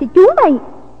tụi tao thì chú mày.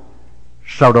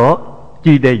 Sau đó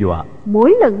Chi đe dọa: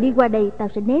 Mỗi lần đi qua đây tao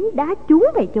sẽ ném đá chú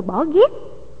mày cho bỏ ghét.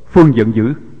 Phương giận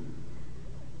dữ: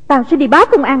 Tao sẽ đi báo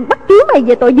công an bắt chú mày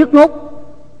về tội vượt ngục.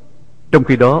 Trong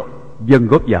khi đó Dân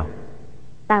góp vào: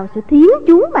 Tao sẽ thiến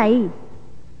chú mày.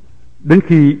 Đến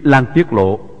khi Lan tiết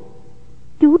lộ: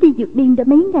 Chú đi vượt biên đã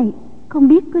mấy ngày, không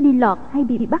biết có đi lọt hay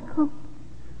bị bắt không?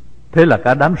 Thế là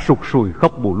cả đám sụt sùi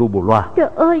khóc bù lu bù loa. Trời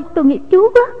ơi, tội nghiệp chú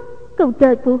quá. Cầu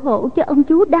trời phù hộ cho ông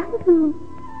chú đáng thương.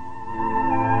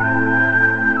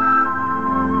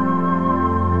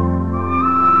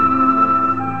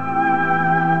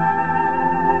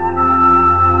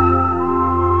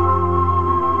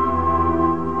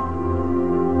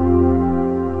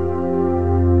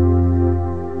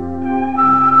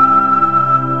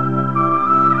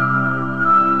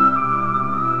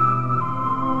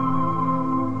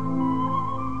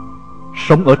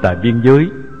 Sống ở tại biên giới,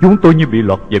 chúng tôi như bị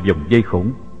lọt vào vòng dây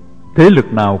khủng. Thế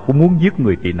lực nào cũng muốn giết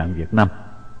người tị nạn Việt Nam.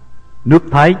 Nước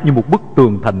Thái như một bức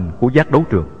tường thành của giác đấu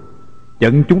trường,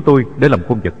 chặn chúng tôi để làm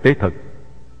con vật tế thần.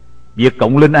 Việt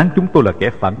Cộng lên án chúng tôi là kẻ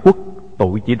phản quốc,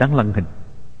 tội chỉ đáng lăng hình.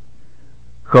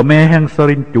 Khmer Hang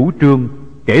Sarin chủ trương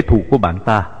kẻ thù của bạn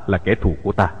ta là kẻ thù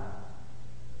của ta.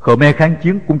 Khmer kháng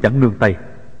chiến cũng chẳng nương tay.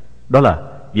 Đó là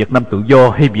Việt Nam tự do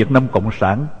hay Việt Nam Cộng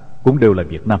sản cũng đều là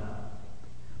Việt Nam,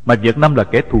 mà Việt Nam là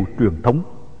kẻ thù truyền thống.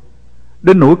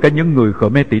 Đến nỗi cả những người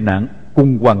Khmer tị nạn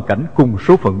cùng hoàn cảnh, cùng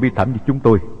số phận bi thảm như chúng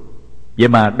tôi, vậy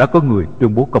mà đã có người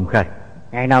tuyên bố công khai: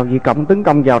 ngày nào Việt Cộng tấn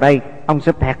công vào đây, ông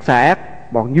sẽ phạt xà ác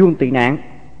bọn dương tị nạn.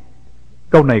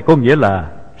 Câu này có nghĩa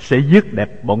là sẽ giết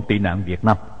đẹp bọn tị nạn Việt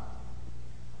Nam.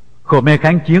 Khmer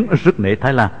kháng chiến rất nể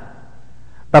Thái Lan.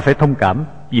 Ta phải thông cảm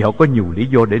vì họ có nhiều lý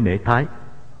do để nể Thái.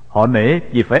 Họ nể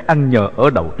vì phải ăn nhờ ở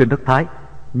đậu trên đất Thái,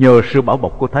 nhờ sự bảo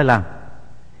bọc của Thái Lan,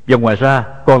 và ngoài ra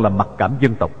còn là mặc cảm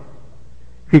dân tộc.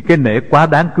 Khi cái nể quá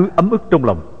đáng cứ ấm ức trong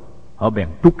lòng, họ bèn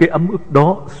trút cái ấm ức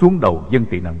đó xuống đầu dân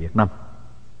tị nạn Việt Nam.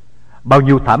 Bao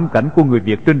nhiêu thảm cảnh của người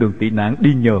Việt trên đường tị nạn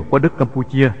đi nhờ qua đất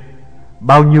Campuchia,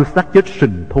 bao nhiêu xác chết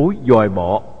sình thối dòi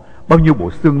bọ, bao nhiêu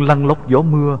bộ xương lăn lóc gió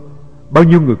mưa, bao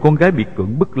nhiêu người con gái bị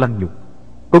cưỡng bức lăng nhục.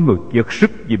 Có người kiệt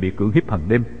sức vì bị cưỡng hiếp hàng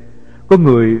đêm, có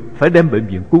người phải đem bệnh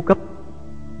viện cứu cấp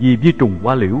vì vi trùng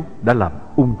hoa liễu đã làm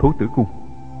ung thối tử cung.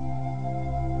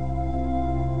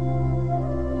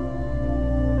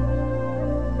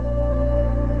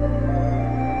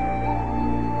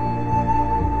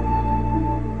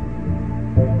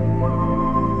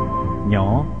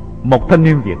 Nhỏ, một thanh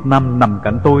niên Việt Nam nằm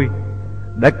cạnh tôi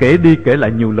đã kể đi kể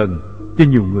lại nhiều lần cho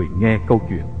nhiều người nghe câu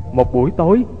chuyện. Một buổi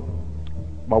tối,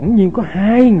 bỗng nhiên có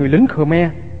 2 người lính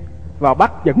Khmer vào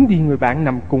bắt dẫn đi người bạn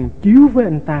nằm cùng chiếu với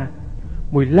anh ta.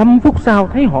 15 phút sau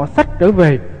thấy họ xách trở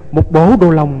về một bộ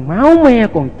đồ lòng máu me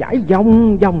còn chảy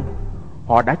dong dong.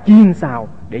 Họ đã chiên xào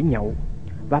để nhậu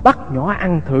và bắt nhỏ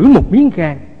ăn thử một miếng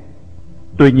gan.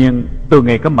 Tuy nhiên, từ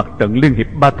ngày có mặt trận Liên hiệp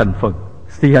 3 thành phần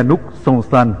Sihanouk,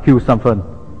 Songsan, Kyusamphon,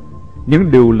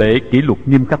 những điều lệ kỷ luật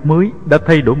nghiêm khắc mới đã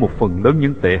thay đổi một phần lớn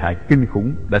những tệ hại kinh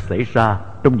khủng đã xảy ra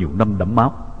trong nhiều năm đẫm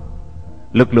máu.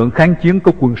 Lực lượng kháng chiến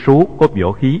có quân số, có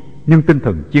võ khí, nhưng tinh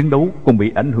thần chiến đấu cũng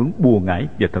bị ảnh hưởng bùa ngải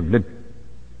và thần linh.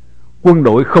 Quân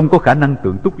đội không có khả năng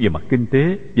tự túc về mặt kinh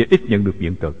tế và ít nhận được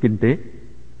viện trợ kinh tế.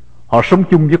 Họ sống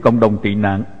chung với cộng đồng tị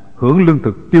nạn, hưởng lương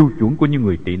thực tiêu chuẩn của những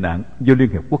người tị nạn do Liên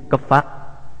Hiệp Quốc cấp phát,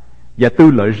 và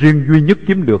tư lợi riêng duy nhất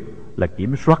kiếm được là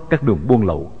kiểm soát các đường buôn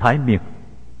lậu Thái Miên.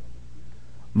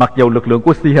 Mặc dầu lực lượng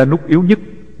của Sihanouk yếu nhất,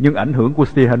 nhưng ảnh hưởng của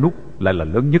Sihanouk lại là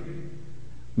lớn nhất.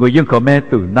 Người dân Khmer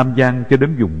từ Nam Giang cho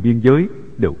đến vùng biên giới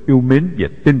đều yêu mến và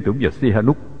tin tưởng vào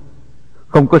Sihanouk.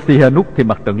 Không có Sihanouk thì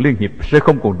mặt trận Liên hiệp sẽ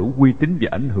không còn đủ uy tín và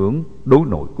ảnh hưởng đối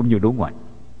nội cũng như đối ngoại.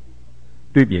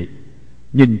 Tuy vậy,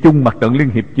 nhìn chung mặt trận Liên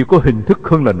hiệp chỉ có hình thức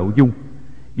hơn là nội dung,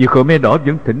 vì Khmer Đỏ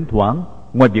vẫn thỉnh thoảng,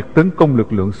 ngoài việc tấn công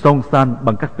lực lượng Songsan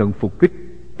bằng các trận phục kích,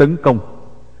 tấn công,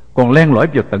 còn len lỏi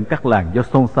vào tận các làng do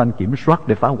Songsan kiểm soát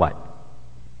để phá hoại.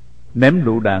 Ném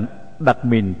lựu đạn, đặt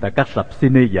mìn tại các sạp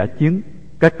cine giả chiến,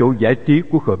 các chỗ giải trí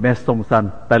của Khmer Songsan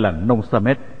tại làng Nong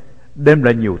Samet đem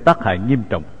lại nhiều tác hại nghiêm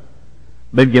trọng.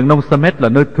 Bệnh viện Nong Samet là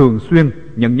nơi thường xuyên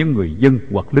nhận những người dân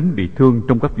hoặc lính bị thương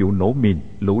trong các vụ nổ mìn,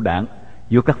 lựu đạn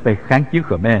giữa các phe kháng chiến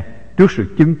Khmer trước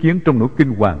sự chứng kiến trong nỗi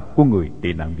kinh hoàng của người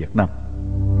tị nạn Việt Nam.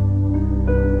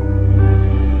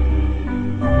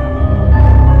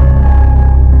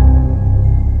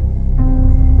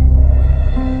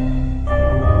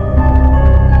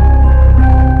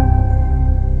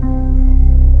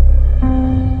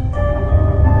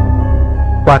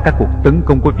 Qua các cuộc tấn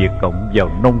công của Việt Cộng vào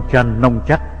Nong Chan, Nong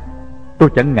Chak, tôi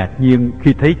chẳng ngạc nhiên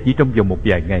khi thấy chỉ trong vòng một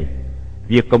vài ngày,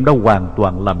 Việt Cộng đã hoàn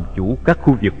toàn làm chủ các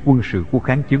khu vực quân sự của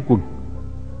kháng chiến quân.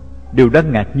 Điều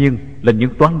đáng ngạc nhiên là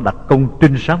những toán đặc công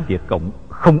trinh sát Việt Cộng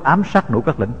không ám sát nổi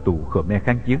các lãnh tụ Khmer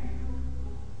kháng chiến.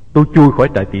 Tôi chui khỏi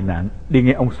trại tị nạn, đi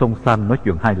nghe ông Song San nói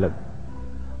chuyện 2 lần.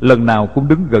 Lần nào cũng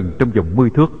đứng gần trong vòng 10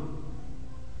 thước.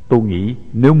 Tôi nghĩ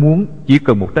nếu muốn chỉ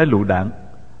cần một trái lựu đạn,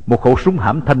 một khẩu súng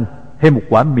hãm thanh hay một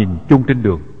quả mìn chôn trên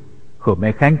đường,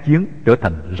 Khmer kháng chiến trở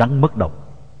thành rắn mất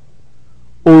độc.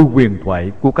 Ôi huyền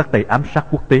thoại của các tay ám sát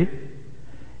quốc tế!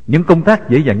 Những công tác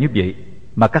dễ dàng như vậy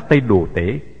mà các tay đồ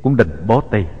tể cũng đành bó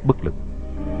tay bất lực.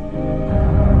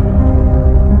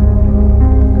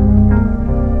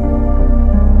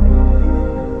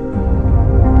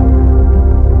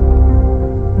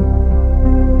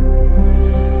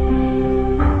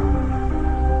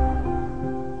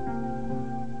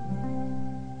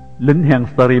 Lính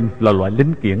Hangstarim là loại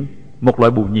lính kiển, một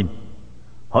loại bù nhìn.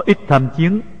 Họ ít tham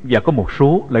chiến và có một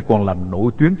số lại còn làm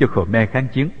nội tuyến cho Khmer kháng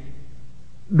chiến.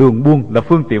 Đường buôn là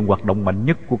phương tiện hoạt động mạnh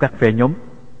nhất của các phe nhóm.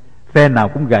 Phe nào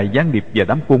cũng gài gián điệp và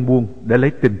đám côn buôn để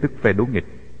lấy tin tức phe đối nghịch.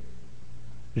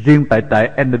 Riêng tại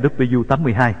trại NW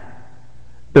 82,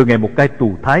 từ ngày một cai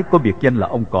tù Thái có biệt danh là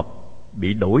ông Cọp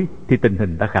bị đổi thì tình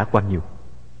hình đã khả quan nhiều.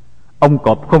 Ông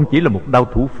Cọp không chỉ là một đao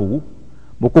thủ phủ,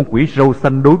 một con quỷ râu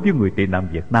xanh đối với người tị nạn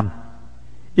Việt Nam,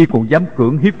 y còn dám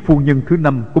cưỡng hiếp phu nhân thứ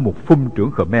 5 của một phum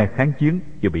trưởng Khmer kháng chiến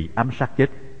vừa bị ám sát chết.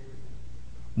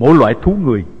 Mỗi loại thú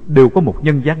người đều có một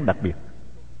nhân dáng đặc biệt.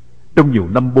 Trong nhiều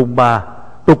năm bôn ba,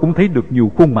 tôi cũng thấy được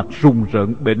nhiều khuôn mặt rùng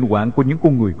rợn bệnh hoạn của những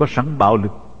con người có sẵn bạo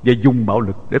lực và dùng bạo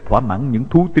lực để thỏa mãn những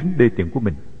thú tính đê tiện của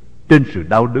mình trên sự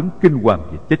đau đớn kinh hoàng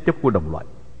và chết chóc của đồng loại.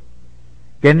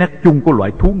 Cái nét chung của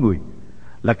loại thú người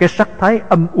là cái sắc thái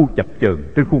âm u chập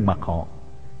chờn trên khuôn mặt họ,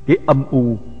 cái âm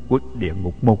u của địa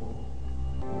ngục môn.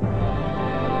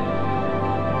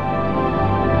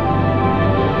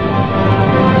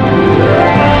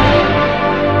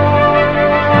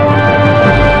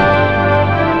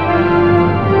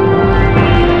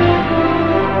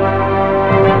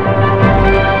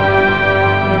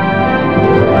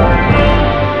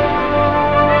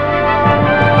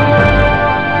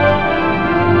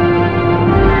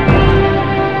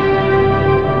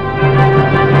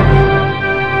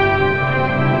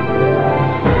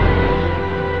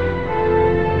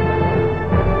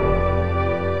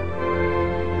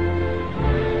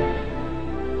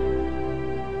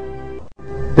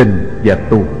 Tình và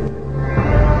tù.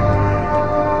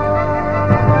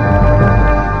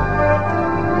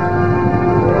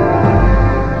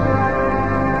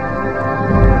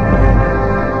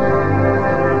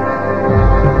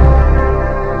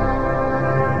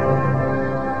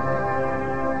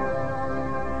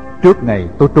 Trước ngày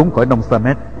tôi trốn khỏi Nông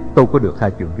Samet, tôi có được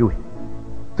hai chuyện vui.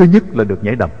 Thứ nhất là được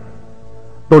nhảy đầm.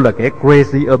 Tôi là kẻ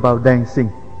crazy about dancing,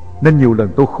 nên nhiều lần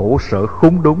tôi khổ sở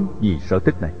khốn đốn vì sở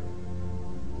thích này.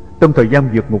 Trong thời gian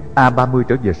vượt ngục A30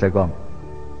 trở về Sài Gòn,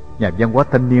 nhà văn hóa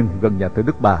thanh niên gần nhà thờ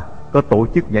Đức Bà có tổ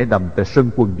chức nhảy đầm tại sân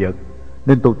quần vợt,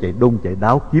 nên tôi chạy đôn chạy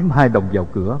đáo kiếm 2 đồng vào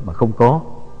cửa mà không có.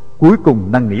 Cuối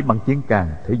cùng năn nỉ băng chiến càng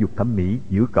thể dục thẩm mỹ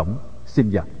giữa cổng xin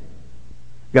vào.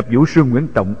 Gặp vũ sư Nguyễn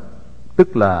Trọng,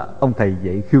 tức là ông thầy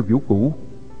dạy khiêu vũ cũ,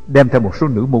 đem theo một số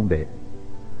nữ môn đệ.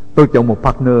 Tôi chọn một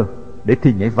partner để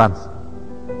thi nhảy vals.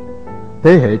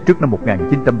 Thế hệ trước năm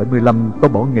 1975 có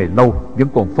bỏ nghề lâu vẫn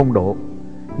còn phong độ.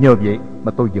 Nhờ vậy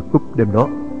mà tôi giật cúp đêm đó.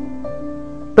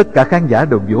 Tất cả khán giả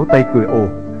đều vỗ tay cười ồ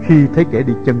khi thấy kẻ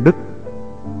đi chân đất,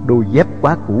 đôi dép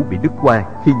quá cũ bị đứt qua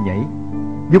khi nhảy,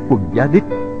 với quần giá đít,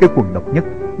 cái quần độc nhất,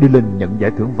 đi lên nhận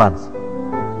giải thưởng Vans.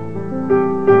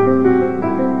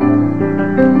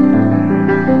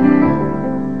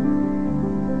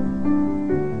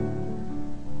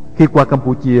 Khi qua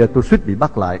Campuchia, tôi suýt bị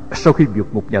bắt lại sau khi vượt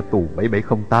ngục nhà tù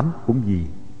 7708 cũng vì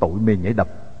tội mê nhảy đập.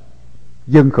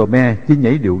 Dân Khmer chỉ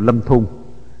nhảy điệu lâm thôn,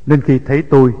 nên khi thấy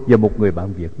tôi và một người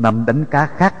bạn Việt Nam đánh cá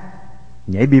khác,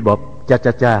 nhảy bebop cha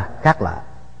cha cha khác lạ,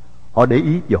 họ để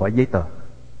ý và hỏi giấy tờ.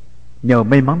 Nhờ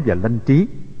may mắn và lanh trí,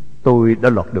 tôi đã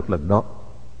lọt được lần đó.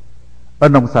 Ở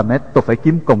Nông Samet, tôi phải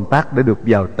kiếm công tác để được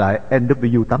vào trại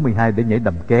NW82 để nhảy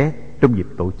đầm ké trong dịp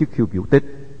tổ chức khiêu vũ Tết.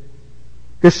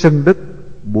 Cái sân đất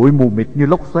bụi mù mịt như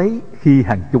lốc xoáy khi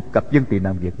hàng chục cặp dân tị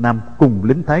nạn Việt Nam cùng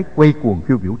lính Thái quay cuồng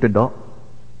khiêu vũ trên đó.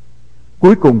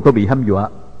 Cuối cùng tôi bị hăm dọa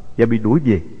và bị đuổi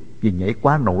về vì nhảy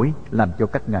quá nổi, làm cho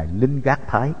các ngài lính gác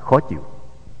Thái khó chịu.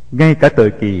 Ngay cả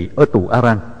thời kỳ ở tù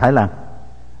Arang, Thái Lan,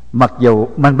 mặc dầu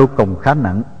mang đôi còng khá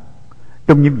nặng,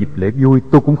 trong những dịp lễ vui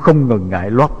tôi cũng không ngần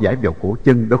ngại lót vải vào cổ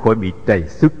chân để khỏi bị trầy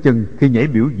xước chân khi nhảy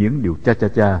biểu diễn điệu cha cha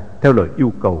cha theo lời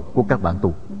yêu cầu của các bạn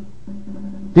tù.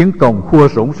 Tiếng còng khua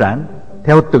rỗn rãng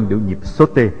theo từng điệu nhịp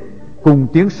sauté cùng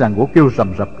tiếng sàn gỗ kêu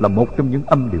rầm rập là một trong những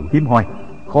âm điệu hiếm hoi,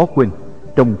 khó quên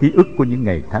trong ký ức của những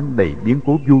ngày tháng đầy biến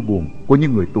cố vui buồn của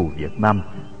những người tù Việt Nam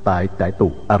tại trại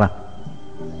tù Arang.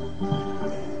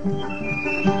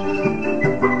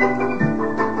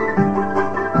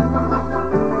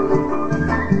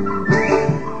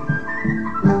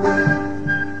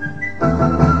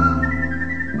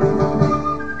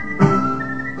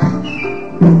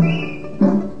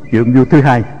 Chuyện vui thứ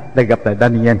hai đã gặp lại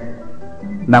Daniel.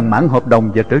 Nàng mãn hợp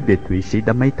đồng và trở về Thụy Sĩ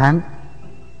đã mấy tháng.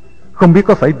 Không biết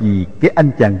có phải vì cái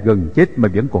anh chàng gần chết mà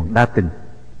vẫn còn đa tình,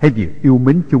 hay vì yêu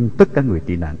mến chung tất cả người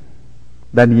tị nạn,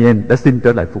 Daniel đã xin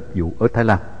trở lại phục vụ ở Thái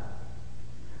Lan.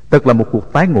 Thật là một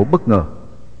cuộc phái ngộ bất ngờ,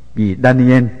 vì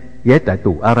Daniel ghé trại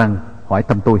tù Aran hỏi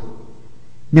thăm tôi,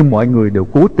 nhưng mọi người đều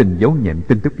cố tình giấu nhẹm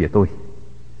tin tức về tôi.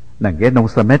 Nàng ghé Nông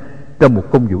Samet trong một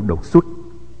công vụ đột xuất.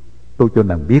 Tôi cho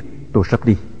nàng biết tôi sắp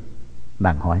đi.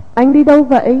 Nàng hỏi: Anh đi đâu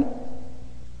vậy?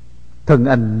 Thân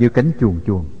anh như cánh chuồn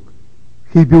chuồn,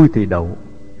 khi vui thì đậu,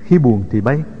 khi buồn thì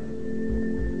bay.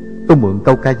 Tôi mượn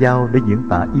câu ca dao để diễn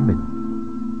tả ý mình.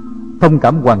 Thông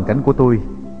cảm hoàn cảnh của tôi,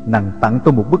 nàng tặng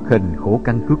tôi một bức hình khổ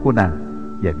căn cước của nàng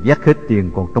và vác hết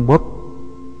tiền còn trong bóp,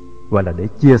 gọi là để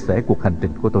chia sẻ cuộc hành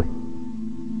trình của tôi.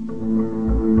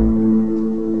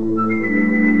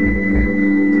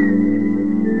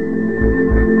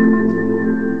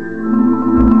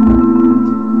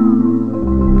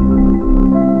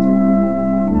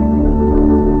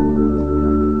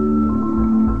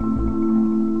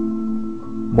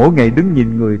 Mỗi ngày đứng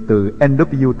nhìn người từ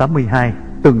NW82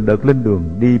 từng đợt lên đường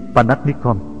đi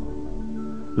Panatnikom,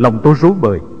 lòng tôi rối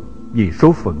bời vì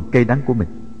số phận cay đắng của mình.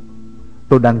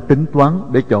 Tôi đang tính toán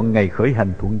để chọn ngày khởi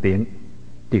hành thuận tiện,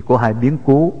 thì có hai biến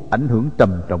cố ảnh hưởng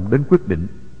trầm trọng đến quyết định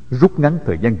rút ngắn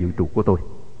thời gian dự trù của tôi.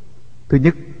 Thứ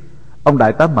nhất, ông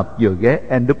đại tá Mập vừa ghé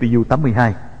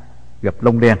NW82 gặp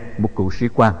Lông Đen, một cựu sĩ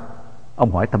quan.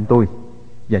 Ông hỏi thăm tôi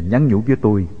và nhắn nhủ với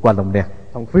tôi qua Lông Đen: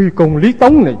 Thằng phi công Lý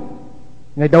Tống này,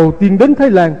 ngày đầu tiên đến Thái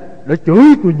Lan đã chửi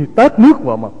tôi như tát nước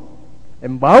vào mặt.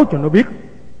 Em báo cho nó biết,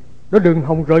 nó đừng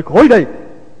hòng rời khỏi đây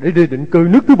để đi định cư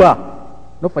nước thứ ba.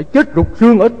 Nó phải chết rụt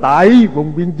xương ở tại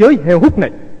vùng biên giới heo hút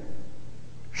này.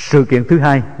 Sự kiện thứ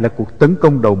hai là cuộc tấn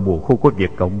công đầu mùa khô của Việt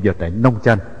Cộng vào trại Nông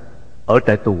Chanh. Ở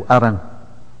trại tù Aran,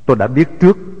 tôi đã biết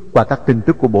trước qua các tin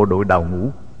tức của bộ đội đào ngũ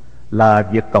là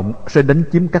Việt Cộng sẽ đánh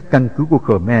chiếm các căn cứ của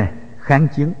Khmer kháng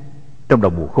chiến trong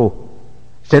đầu mùa khô,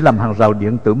 sẽ làm hàng rào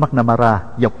điện tử McNamara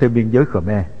dọc theo biên giới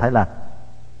Khmer, Thái Lan.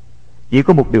 Chỉ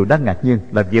có một điều đáng ngạc nhiên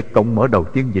là Việt Cộng mở đầu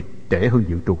chiến dịch trễ hơn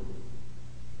dự trù.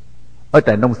 Ở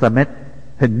trại Nông Samet,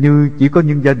 hình như chỉ có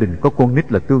những gia đình có con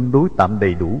nít là tương đối tạm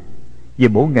đầy đủ, vì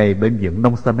mỗi ngày bệnh viện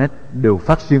Nông Samet đều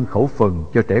phát riêng khẩu phần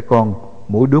cho trẻ con,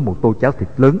 mỗi đứa một tô cháo thịt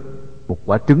lớn, một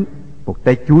quả trứng, một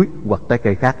trái chuối hoặc trái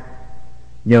cây khác.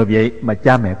 Nhờ vậy mà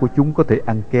cha mẹ của chúng có thể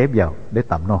ăn ké vào để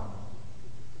tạm no.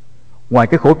 Ngoài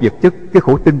cái khổ vật chất, cái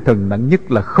khổ tinh thần nặng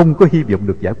nhất là không có hy vọng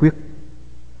được giải quyết.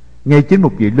 Ngay chính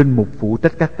một vị linh mục phụ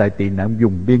trách các trại tị nạn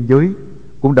vùng biên giới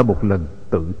cũng đã một lần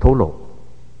tự thổ lộ: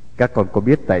 Các con có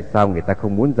biết tại sao người ta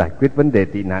không muốn giải quyết vấn đề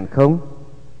tị nạn không?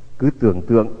 Cứ tưởng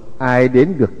tượng ai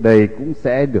đến được đây cũng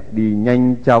sẽ được đi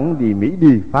nhanh chóng, đi Mỹ,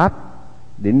 đi Pháp.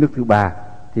 Đến nước thứ ba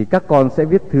thì các con sẽ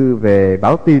viết thư về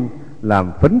báo tin,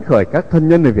 làm phấn khởi các thân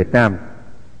nhân ở Việt Nam.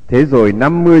 Thế rồi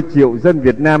 50 triệu dân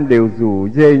Việt Nam đều rủ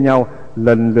rê nhau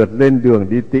lần lượt lên đường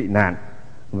đi tị nạn.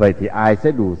 Vậy thì ai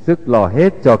sẽ đủ sức lo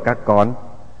hết cho các con?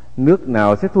 Nước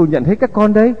nào sẽ thu nhận hết các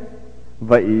con đấy?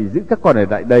 Vậy giữ các con ở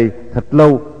lại đây thật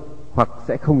lâu hoặc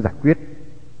sẽ không giải quyết.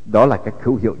 Đó là cách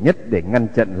hữu hiệu nhất để ngăn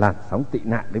chặn làn sóng tị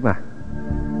nạn đấy mà.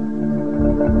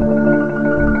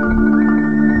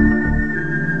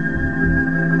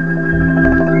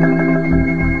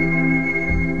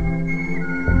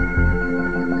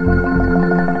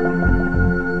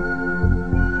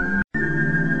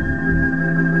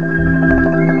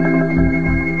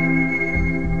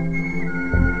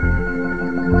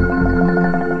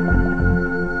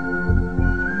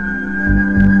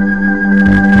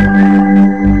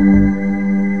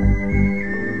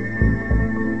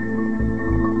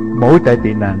 Mỗi trại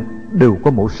tị nạn đều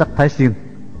có mỗi sắc thái riêng,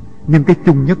 nhưng cái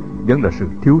chung nhất vẫn là sự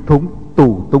thiếu thốn,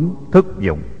 tù túng, thất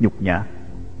vọng, nhục nhã.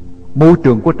 Môi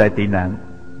trường của trại tị nạn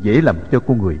dễ làm cho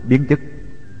con người biến chất.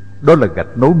 Đó là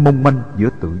gạch nối mong manh giữa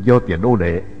tự do và nô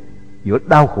lệ, giữa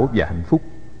đau khổ và hạnh phúc,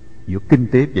 giữa kinh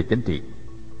tế và chính trị.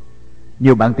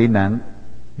 Nhiều bạn tị nạn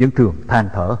vẫn thường than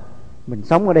thở: Mình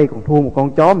sống ở đây còn thua một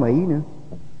con chó Mỹ nữa.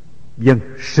 Vâng,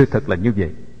 sự thật là như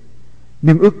vậy.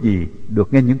 Nhưng ước gì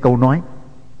được nghe những câu nói: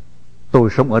 Tôi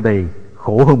sống ở đây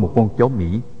khổ hơn một con chó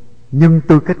Mỹ, nhưng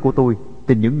tư cách của tôi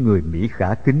thì những người Mỹ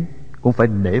khả kính cũng phải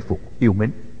nể phục yêu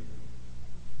mến.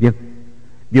 Vâng,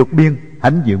 vượt biên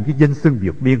hãnh diện với danh xưng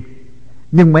vượt biên,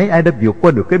 nhưng mấy ai đã vượt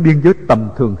qua được cái biên giới tầm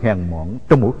thường hèn mọn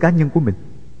trong mỗi cá nhân của mình?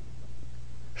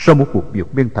 Sau một cuộc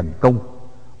vượt biên thành công,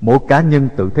 mỗi cá nhân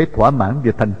tự thấy thỏa mãn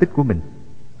về thành tích của mình,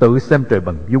 tự xem trời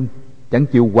bằng dung, chẳng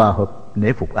chịu hòa hợp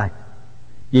nể phục ai.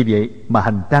 Vì vậy mà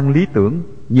hành trang lý tưởng,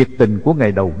 nhiệt tình của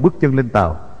ngày đầu bước chân lên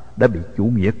tàu đã bị chủ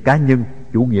nghĩa cá nhân,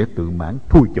 chủ nghĩa tự mãn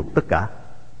thui chục tất cả.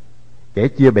 Kẻ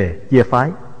chia bè, chia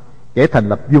phái, kẻ thành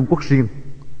lập vương quốc riêng,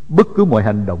 bất cứ mọi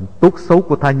hành động tốt xấu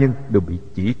của tha nhân đều bị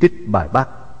chỉ trích bài bác.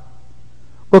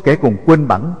 Có kẻ còn quên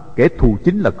bẵng kẻ thù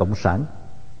chính là cộng sản,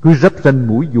 cứ rắp ranh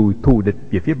mũi dùi thù địch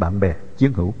về phía bạn bè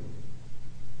chiến hữu.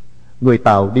 Người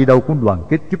Tàu đi đâu cũng đoàn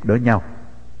kết giúp đỡ nhau.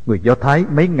 Người Do Thái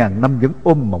mấy ngàn năm vẫn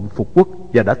ôm mộng phục quốc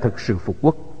và đã thực sự phục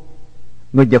quốc.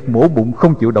 Người Nhật mổ bụng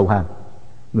không chịu đầu hàng.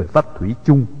 Người Pháp thủy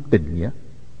chung tình nghĩa.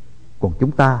 Còn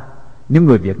chúng ta, những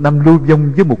người Việt Nam lưu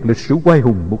vong với một lịch sử oai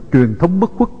hùng, một truyền thống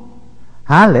bất khuất,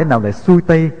 há lẽ nào lại xuôi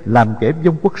tay làm kẻ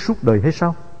vong quốc suốt đời hay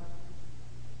sao?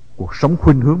 Cuộc sống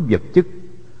khuynh hướng vật chất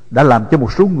đã làm cho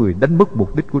một số người đánh mất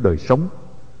mục đích của đời sống.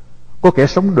 Có kẻ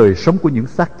sống đời sống của những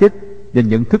xác chết và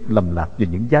nhận thức lầm lạc về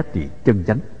những giá trị chân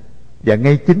chánh. Và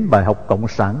ngay chính bài học cộng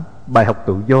sản, bài học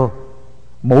tự do,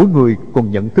 mỗi người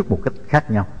còn nhận thức một cách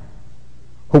khác nhau.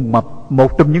 Hùng Mập,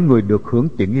 một trong những người được hưởng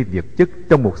tiện nghi vật chất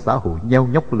trong một xã hội nheo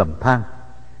nhóc lầm than,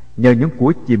 nhờ những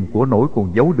của chìm của nổi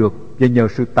còn giấu được và nhờ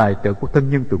sự tài trợ của thân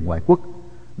nhân từ ngoại quốc,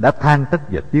 đã than trách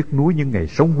và tiếc nuối những ngày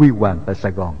sống huy hoàng tại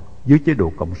Sài Gòn dưới chế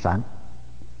độ cộng sản.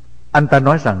 Anh ta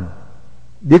nói rằng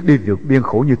biết đi vượt biên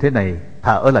khổ như thế này,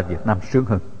 thà ở lại Việt Nam sướng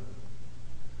hơn.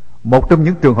 Một trong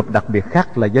những trường hợp đặc biệt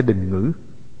khác là gia đình Ngữ.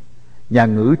 Nhà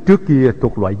Ngữ trước kia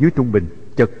thuộc loại dưới trung bình,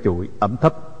 chật chội, ẩm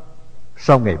thấp.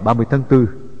 Sau ngày 30 tháng 4,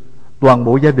 toàn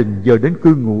bộ gia đình dời đến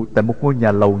cư ngụ tại một ngôi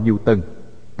nhà lầu nhiều tầng,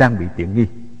 trang bị tiện nghi.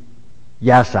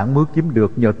 Gia sản mới kiếm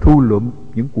được nhờ thu lượm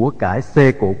những của cải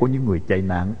xe cộ của những người chạy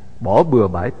nạn bỏ bừa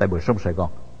bãi tại bờ sông Sài Gòn.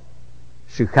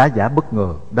 Sự khá giả bất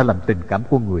ngờ đã làm tình cảm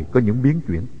của người có những biến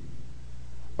chuyển.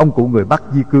 Ông cụ người Bắc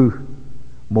di cư,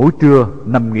 mỗi trưa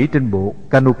nằm nghỉ trên bộ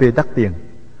canopy đắt tiền,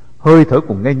 hơi thở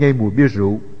còn ngây ngây mùi bia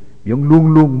rượu, vẫn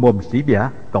luôn luôn mồm xỉ vả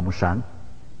cộng sản.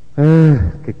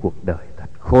 Cái cuộc đời thật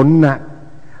khốn nạn.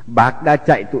 Bác đã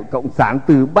chạy tụi cộng sản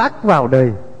từ Bác vào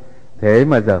đây, thế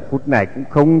mà giờ phút này cũng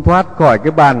không thoát khỏi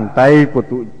cái bàn tay của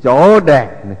tụi chó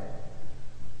đẻ này.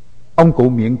 Ông cụ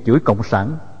miệng chửi cộng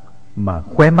sản mà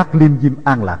khóe mắt liêm diêm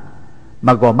an lạc,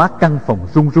 mà gò má căn phòng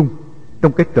run run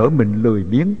trong cái trở mình lười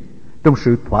biếng, trong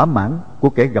sự thỏa mãn của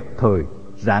kẻ gặp thời,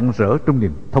 rạng rỡ trong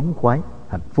niềm thống khoái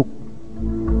hạnh phúc.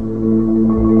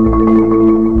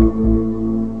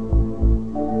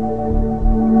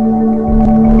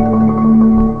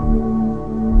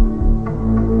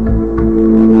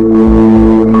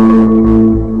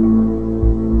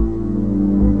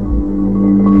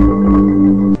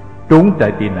 Trốn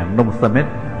trại tị nạn Nông Sa-mét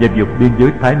và vượt biên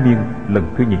giới Thái Miên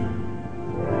lần thứ nhì.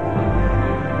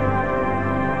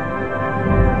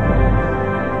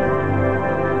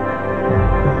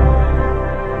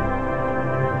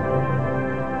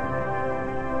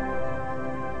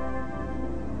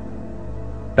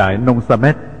 Trại Nông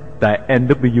Sa-mét, trại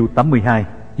NW82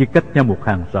 chỉ cách nhau một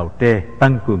hàng rào tre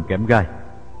tăng cường kẽm gai.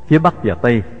 Phía bắc và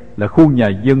tây là khu nhà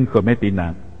dân Khmer tị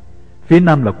nạn. Phía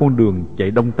nam là con đường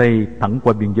chạy đông tây thẳng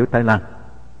qua biên giới Thái Lan.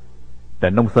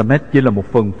 Trại Nông Sa-mét chỉ là một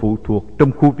phần phụ thuộc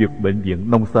trong khu vực bệnh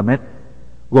viện Nông Sa-mét,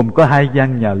 gồm có 2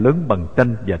 gian nhà lớn bằng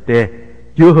tranh và tre,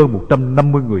 chứa hơn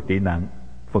 150 người tị nạn,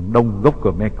 phần đông gốc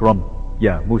Khmer Krom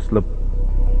và Muslim.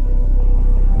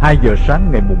 2 giờ sáng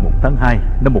ngày 1 tháng 2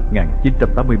 năm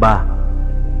 1983,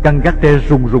 căn gác tre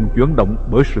rùng rùng chuyển động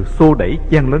bởi sự xô đẩy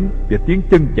chen lấn và tiếng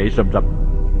chân chạy rầm rập.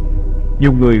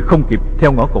 Nhiều người không kịp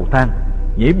theo ngõ cầu thang,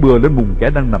 nhảy bừa lên mùng kẻ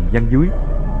đang nằm giăng dưới.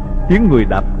 Tiếng người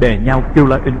đạp đè nhau kêu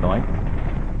la inh ỏi.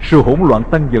 Sự hỗn loạn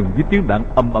tăng dần với tiếng đạn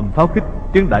ầm ầm pháo kích,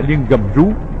 tiếng đại liên gầm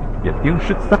rú và tiếng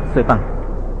xích sắt xe tăng.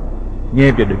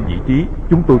 Nghe về định vị trí,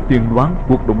 chúng tôi tiên đoán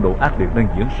cuộc đụng độ ác liệt đang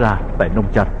diễn ra tại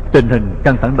Nông Chạch. Tình hình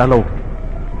căng thẳng đã lâu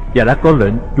và đã có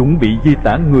lệnh chuẩn bị di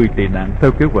tản người tị nạn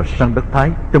theo kế hoạch sang đất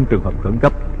Thái trong trường hợp khẩn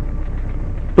cấp.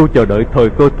 Tôi chờ đợi thời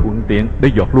cơ thuận tiện để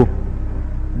dọt luôn.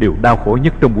 Điều đau khổ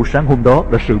nhất trong buổi sáng hôm đó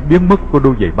là sự biến mất của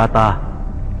đôi giày bata.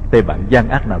 Tay bạn gian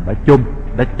ác nào đã chôm,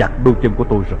 đã chặt đôi chân của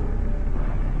tôi rồi.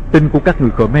 Tin của các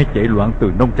người Khmer chạy loạn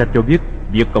từ Nông Chạch cho biết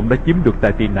Việt Cộng đã chiếm được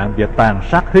trại tị nạn và tàn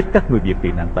sát hết các người Việt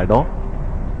tị nạn tại đó.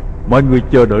 Mọi người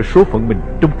chờ đợi số phận mình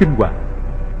trong kinh hoàng.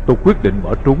 Tôi quyết định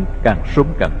bỏ trốn càng sớm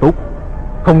càng tốt,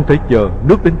 không thể chờ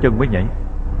nước đến chân mới nhảy.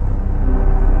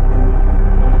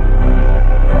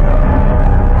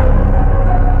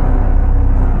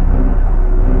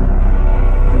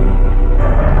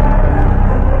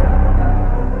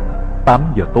 Tám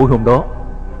giờ tối hôm đó,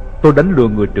 tôi đánh lừa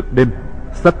người trực đêm,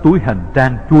 xách túi hành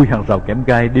trang chui hàng rào kẽm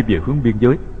gai đi về hướng biên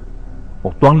giới.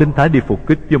 Một toán lính Thái đi phục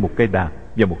kích với một cây đàn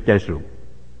và một chai rượu.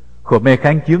 Khmer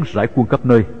kháng chiến rải quân khắp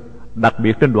nơi, đặc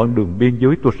biệt trên đoạn đường biên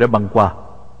giới tôi sẽ băng qua.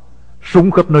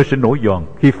 Súng khắp nơi sẽ nổi giòn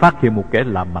khi phát hiện một kẻ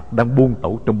lạ mặt đang buôn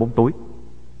tẩu trong bóng tối.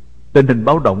 Tình hình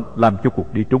báo động làm cho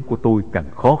cuộc đi trốn của tôi càng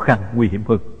khó khăn, nguy hiểm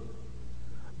hơn.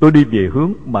 Tôi đi về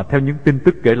hướng mà theo những tin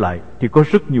tức kể lại thì có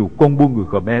rất nhiều con buôn người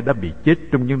Khmer đã bị chết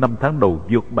trong những năm tháng đầu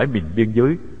vượt bãi miền biên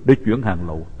giới để chuyển hàng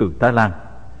lậu từ Thái Lan,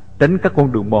 tránh các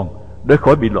con đường mòn để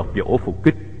khỏi bị lọt vào ổ phục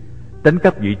kích. tránh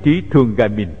các vị trí thường gài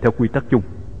mìn theo quy tắc chung.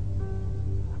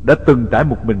 Đã từng trải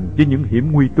một mình với những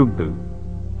hiểm nguy tương tự,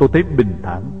 tôi thấy bình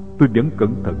thản, tôi vẫn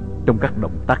cẩn thận trong các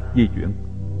động tác di chuyển.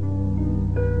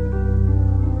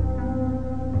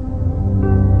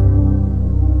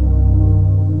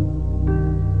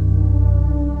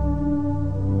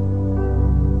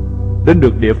 Đến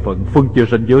được địa phận phân chia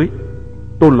ranh giới,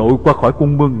 tôi lội qua khỏi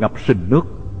con mương ngập sình nước.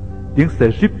 Tiếng xe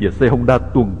Jeep và xe Honda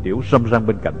tuần tiễu râm ran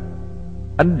bên cạnh.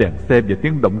 Ánh đèn xe và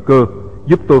tiếng động cơ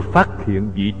giúp tôi phát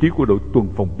hiện vị trí của đội tuần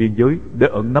phòng biên giới để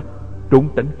ẩn nấp, trốn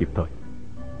tránh kịp thời.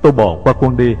 Tôi bò qua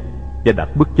con đê và đặt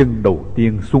bước chân đầu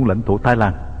tiên xuống lãnh thổ Thái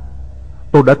Lan.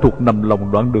 Tôi đã thuộc nằm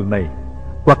lòng đoạn đường này,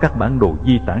 qua các bản đồ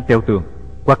di tản treo tường,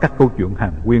 qua các câu chuyện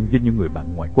hàn huyên với những người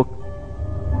bạn ngoại quốc.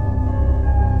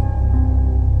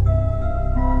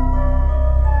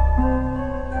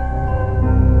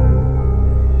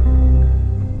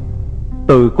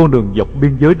 Từ con đường dọc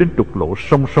biên giới đến trục lộ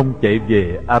song song chạy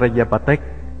về Arayapatek,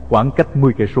 khoảng cách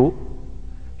 10 cây số.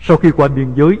 Sau khi qua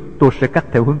biên giới, tôi sẽ cắt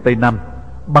theo hướng Tây Nam,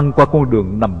 băng qua con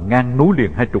đường nằm ngang nối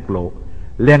liền hai trục lộ,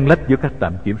 len lách giữa các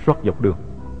trạm kiểm soát dọc đường.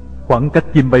 Khoảng cách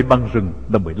chim bay băng rừng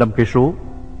là 15 cây số,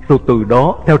 rồi từ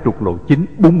đó theo trục lộ chính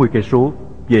 40 cây số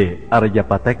về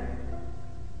Arayapatek.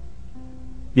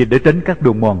 Vì để tránh các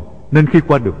đường mòn nên khi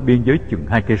qua được biên giới chừng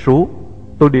 2 cây số,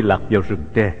 tôi đi lạc vào rừng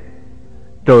tre.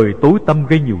 Trời tối tăm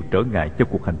gây nhiều trở ngại cho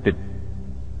cuộc hành trình.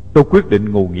 Tôi quyết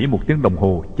định ngủ nghỉ 1 tiếng đồng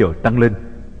hồ chờ trăng lên,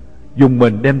 dùng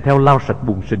mình đem theo lau sạch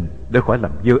bùn sình để khỏi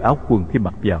làm dơ áo quần khi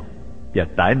mặc vào, và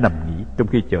trải nằm nghỉ trong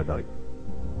khi chờ đợi.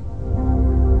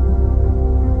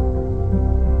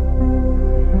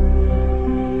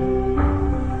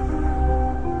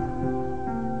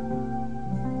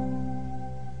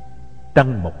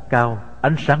 Trăng mọc cao,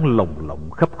 ánh sáng lồng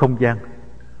lộng khắp không gian.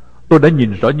 Tôi đã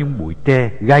nhìn rõ những bụi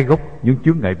tre, gai góc, những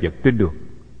chướng ngại vật trên đường.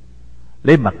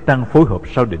 Lấy mặt trăng phối hợp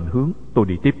sau định hướng, tôi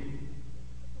đi tiếp.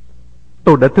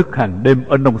 Tôi đã thức hàng đêm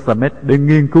ở Nông Samet để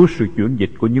nghiên cứu sự chuyển dịch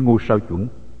của những ngôi sao chuẩn.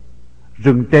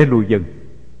 Rừng tre lùi dần,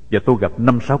 và tôi gặp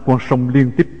 5-6 con sông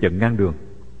liên tiếp chặn ngang đường.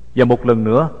 Và một lần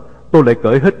nữa, tôi lại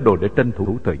cởi hết đồ để tranh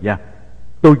thủ thời gian.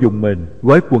 Tôi dùng mền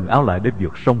gói quần áo lại để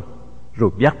vượt sông, rồi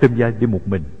vác trên vai đi một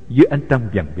mình dưới ánh trăng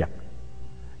vằn vặt.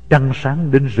 Trăng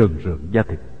sáng đến rờn rợn da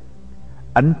thịt.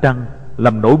 Ánh trăng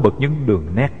làm nổi bật những đường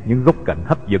nét, những góc cạnh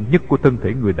hấp dẫn nhất của thân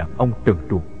thể người đàn ông trần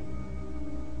truồng.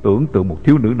 Tưởng tượng một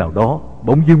thiếu nữ nào đó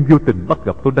bỗng dưng vô tình bắt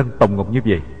gặp tôi đang tòng ngọc như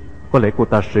vậy, có lẽ cô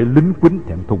ta sẽ lính quýnh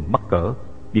thẹn thùng mắc cỡ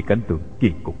vì cảnh tượng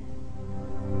kỳ cục.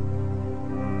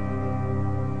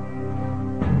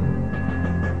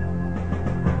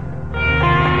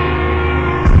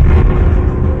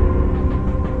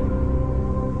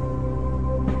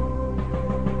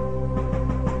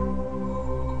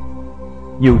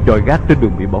 Nhiều chòi gác trên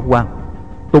đường bị bỏ hoang.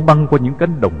 Tôi băng qua những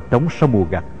cánh đồng trống sau mùa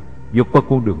gặt, vượt qua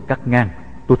con đường cắt ngang.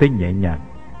 Tôi thấy nhẹ nhàng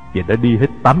và đã đi hết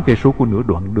 8 cây số của nửa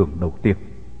đoạn đường đầu tiên.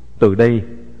 Từ đây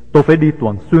tôi phải đi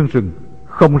toàn xuyên rừng,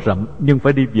 không rậm nhưng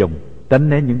phải đi vòng, tránh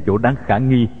né những chỗ đáng khả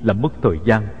nghi làm mất thời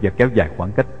gian và kéo dài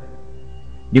khoảng cách.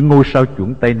 Những ngôi sao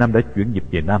chuẩn Tây Nam đã chuyển nhịp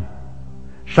về Nam.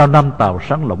 Sao Nam Tàu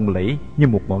sáng lộng lẫy như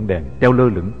một ngọn đèn treo lơ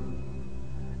lửng.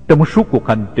 Trong suốt cuộc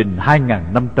hành trình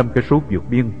 2.500 cây số vượt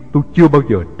biên, tôi chưa bao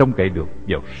giờ trông cậy được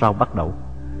vào sao Bắc Đẩu.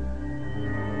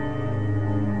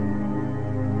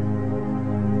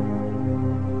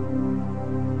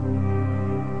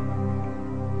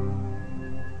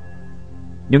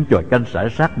 Những chòi canh rải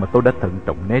rác mà tôi đã thận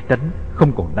trọng né tránh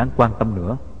không còn đáng quan tâm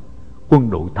nữa. Quân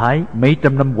đội Thái mấy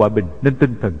trăm năm hòa bình nên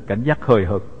tinh thần cảnh giác hời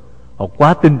hợt. Họ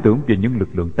quá tin tưởng về những lực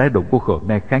lượng tái độ của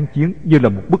Khmer kháng chiến như là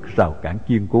một bức rào cản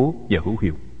kiên cố và hữu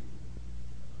hiệu.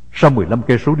 Sau 15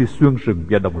 cây số đi xuyên rừng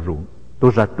và đồng ruộng,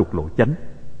 tôi ra trục lộ chánh,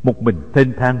 một mình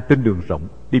thênh thang trên đường rộng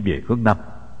đi về hướng Nam.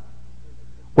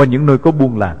 Qua những nơi có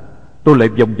buôn làng, tôi lại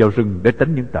vòng vào rừng để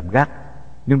tránh những trạm gác,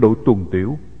 những đội tuần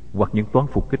tiễu hoặc những toán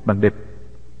phục kích ban đêm.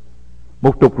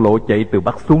 Một trục lộ chạy từ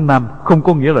Bắc xuống Nam không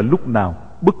có nghĩa là lúc nào,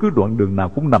 bất cứ đoạn đường nào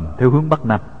cũng nằm theo hướng Bắc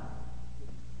Nam.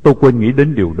 Tôi quên nghĩ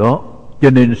đến điều đó, cho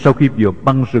nên sau khi vừa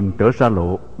băng rừng trở ra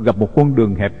lộ, gặp một con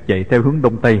đường hẹp chạy theo hướng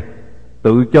Đông Tây,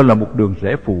 tự cho là một đường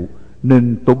rẽ phụ,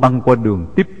 nên tôi băng qua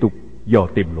đường tiếp tục dò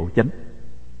tìm lộ chánh.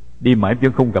 Đi mãi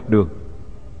vẫn không gặp đường,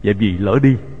 và vì lỡ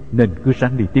đi nên cứ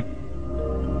ráng đi tiếp.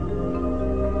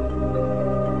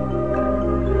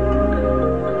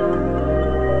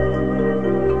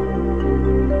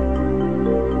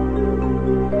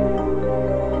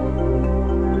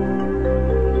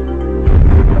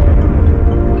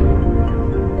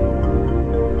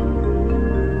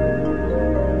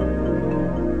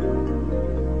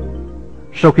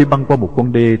 Sau khi băng qua một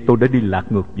con đê, tôi đã đi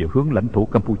lạc ngược về hướng lãnh thổ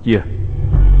Campuchia,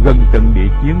 gần trận địa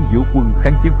chiến giữa quân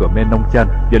kháng chiến Khmer Nông Chan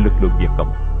và lực lượng Việt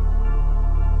Cộng.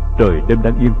 Trời đêm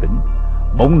đang yên tĩnh,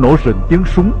 bỗng nổ rền tiếng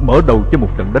súng mở đầu cho một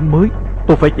trận đánh mới.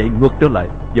 Tôi phải chạy ngược trở lại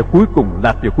và cuối cùng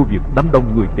lạc vào khu vực đám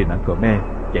đông người tị nạn Khmer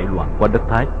chạy loạn qua đất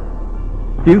Thái.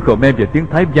 Tiếng Khmer và tiếng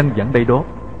Thái văng vẳng đây đó.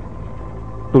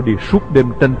 Tôi đi suốt đêm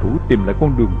tranh thủ tìm lại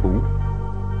con đường cũ.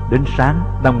 Đến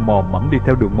sáng đang mò mẫm đi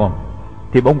theo đường mòn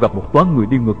thì bỗng gặp một toán người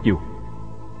đi ngược chiều.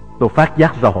 Tôi phát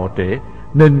giác ra họ trễ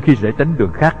nên khi rẽ tránh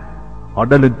đường khác, họ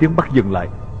đã lên tiếng bắt dừng lại.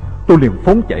 Tôi liền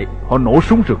phóng chạy, họ nổ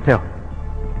súng rượt theo.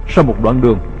 Sau một đoạn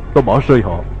đường, tôi bỏ rơi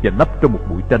họ và nấp trong một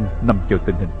bụi tranh nằm chờ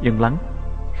tình hình yên lắng,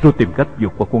 rồi tìm cách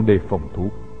vượt qua con đê phòng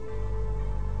thủ.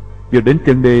 Vừa đến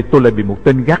chân đê, tôi lại bị một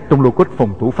tên gác trong lô cốt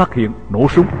phòng thủ phát hiện, nổ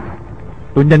súng.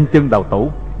 Tôi nhanh chân đào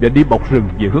tẩu và đi bọc rừng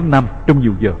về hướng nam trong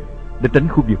nhiều giờ để tránh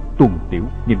khu vực tuần tiểu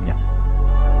nghiêm ngặt.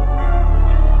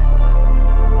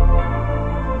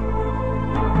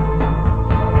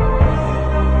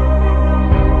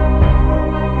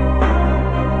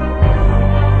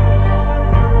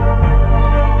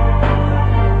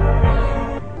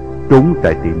 Trốn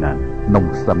trại tị nạn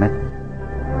Nông Samet.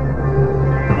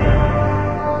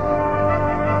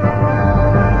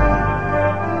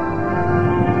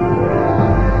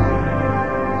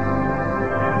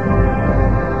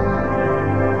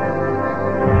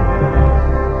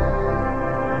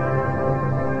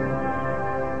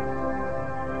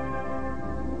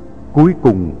 Cuối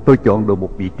cùng tôi chọn được một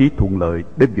vị trí thuận lợi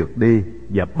để vượt đê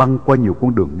và băng qua nhiều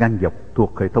con đường ngang dọc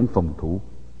thuộc hệ thống phòng thủ.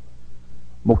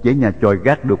 Một dãy nhà chòi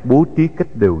gác được bố trí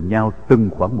cách đều nhau từng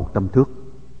khoảng 100 thước,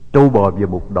 trâu bò vào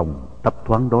một đồng thấp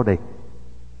thoáng đó đây.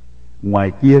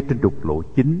 Ngoài kia trên trục lộ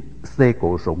chính, xe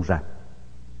cộ rộn ràng.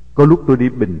 Có lúc tôi đi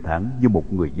bình thản như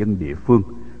một người dân địa phương,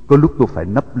 có lúc tôi phải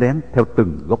nấp lén theo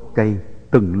từng gốc cây,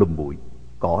 từng lùm bụi,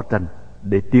 cỏ tranh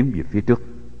để tiến về phía trước.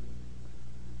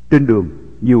 Trên đường,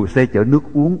 nhiều xe chở nước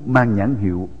uống mang nhãn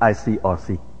hiệu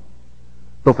ICRC.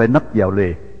 Tôi phải nấp vào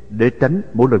lề để tránh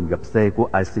mỗi lần gặp xe của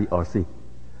ICRC,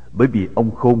 bởi vì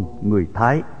ông Khôn, người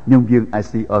Thái, nhân viên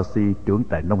ICRC trưởng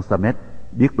trại Nông Samet,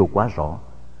 biết tôi quá rõ,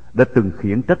 đã từng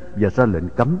khiển trách và ra lệnh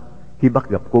cấm khi bắt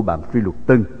gặp cô bạn Phi Luật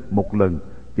Tân một lần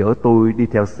chở tôi đi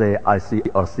theo xe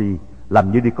ICRC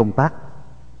làm như đi công tác,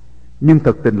 nhưng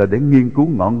thật tình là để nghiên cứu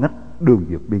ngõ ngách đường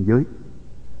vượt biên giới.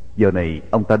 Giờ này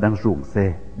ông ta đang ruồng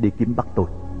xe đi kiếm bắt tôi.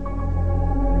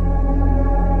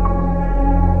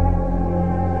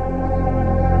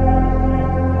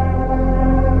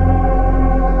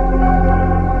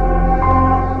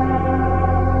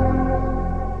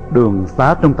 Đường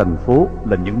xá trong thành phố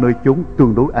là những nơi chốn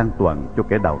tương đối an toàn cho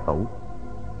kẻ đào tẩu.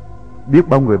 Biết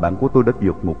bao người bạn của tôi đã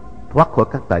vượt ngục, thoát khỏi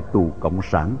các trại tù cộng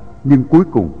sản, nhưng cuối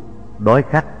cùng đói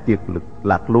khát kiệt lực,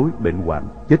 lạc lối, bệnh hoạn,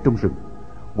 chết trong rừng,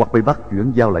 hoặc bị bắt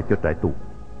chuyển giao lại cho trại tù,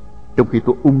 trong khi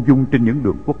tôi ung dung trên những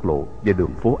đường quốc lộ và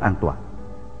đường phố an toàn.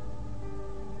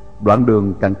 Đoạn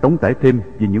đường càng trống trải thêm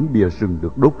vì những bìa rừng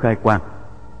được đốt khai quang,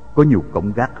 có nhiều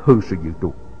cổng gác hơn sự dự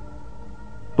trù.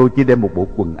 Tôi chỉ đem một bộ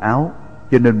quần áo,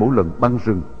 cho nên mỗi lần băng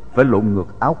rừng phải lộn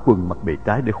ngược áo quần mặc bề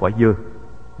trái để khỏi dơ,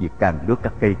 vì càng lướt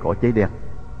các cây cỏ cháy đen.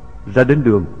 Ra đến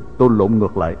đường, tôi lộn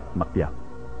ngược lại mặc vào.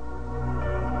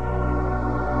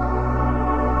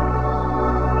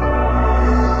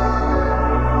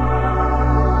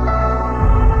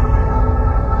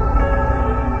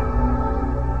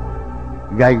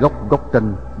 Gai góc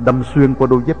tranh đâm xuyên qua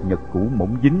đôi dép Nhật cũ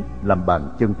mỏng dính, làm bàn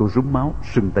chân tôi rúm máu,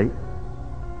 sưng tấy.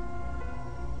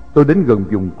 Tôi đến gần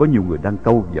vùng có nhiều người đang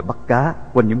câu và bắt cá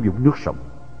quanh những vũng nước sông.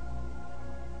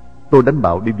 Tôi đánh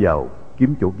bạo đi vào,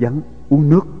 kiếm chỗ vắng, uống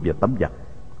nước và tắm giặt.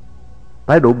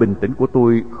 Thái độ bình tĩnh của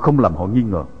tôi không làm họ nghi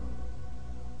ngờ.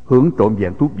 Hưởng trọn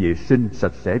vẹn thú vệ sinh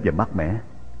sạch sẽ và mát mẻ,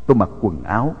 tôi mặc quần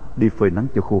áo đi phơi nắng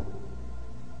cho khô.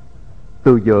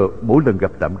 Từ giờ mỗi lần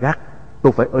gặp trạm gác,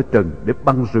 tôi phải ở trần để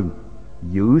băng rừng,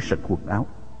 giữ sạch quần áo.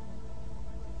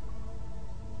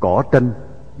 Cỏ tranh,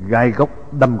 gai góc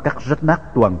đâm cắt rách nát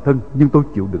toàn thân, nhưng tôi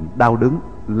chịu đựng đau đớn,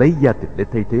 lấy da thịt để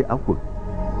thay thế áo quần.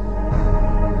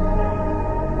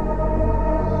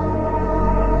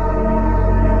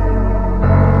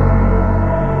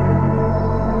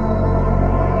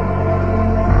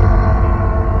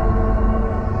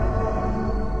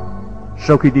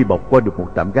 Sau khi đi bọc qua được một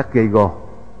trạm gác gay go,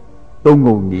 tôi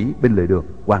ngồi nghỉ bên lề đường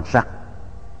quan sát.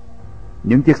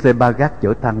 Những chiếc xe ba gác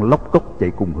chở than lóc cốc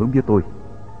chạy cùng hướng với tôi.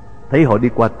 Thấy họ đi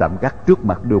qua trạm gác trước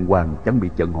mặt đường hoàng, chẳng bị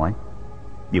chận hỏi.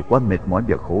 Vì quá mệt mỏi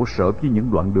và khổ sở với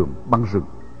những đoạn đường băng rừng,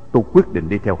 tôi quyết định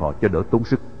đi theo họ cho đỡ tốn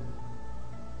sức.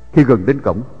 Khi gần đến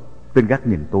cổng, tên gác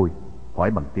nhìn tôi,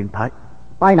 hỏi bằng tiếng Thái: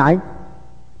 "Tay này?"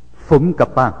 "Phum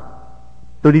Kappa,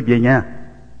 tôi đi về nhà."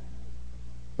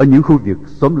 Ở những khu vực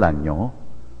xóm làng nhỏ,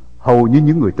 hầu như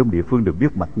những người trong địa phương đều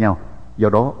biết mặt nhau, do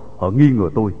đó họ nghi ngờ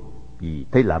tôi vì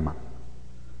thấy lạ mặt.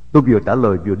 Tôi vừa trả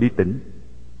lời vừa đi tỉnh.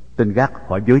 Tên gác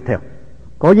hỏi với theo.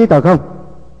 Có giấy tờ không?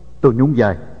 Tôi nhún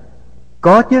vai.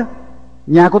 Có chứ,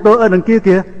 nhà của tôi ở đằng kia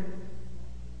kìa.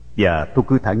 Và tôi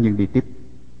cứ thản nhiên đi tiếp.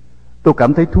 Tôi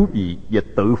cảm thấy thú vị và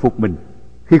tự phục mình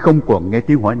khi không còn nghe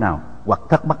tiếng hỏi nào hoặc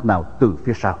thắc mắc nào từ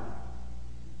phía sau.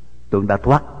 Tưởng đã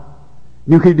thoát,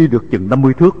 nhưng khi đi được chừng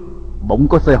 50 thước, bỗng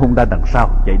có xe Honda đằng sau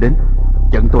chạy đến,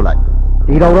 chặn tôi lại.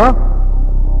 Đi đâu đó?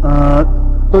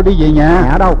 Tôi đi về nhà.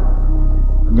 Nhà ở đâu?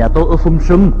 Nhà tôi ở Phum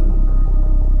Sum.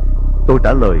 Tôi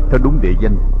trả lời theo đúng địa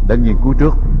danh đã nghiên cứu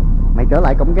trước. Mày trở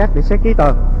lại cổng gác để xét giấy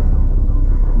tờ.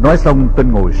 Nói xong,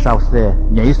 tên ngồi sau xe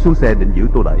nhảy xuống xe định giữ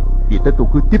tôi lại. Vì thế tôi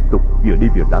cứ tiếp tục vừa đi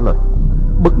vừa trả lời.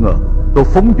 Bất ngờ tôi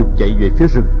phóng dục chạy về phía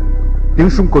rừng. Tiếng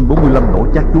súng côn 45 nổ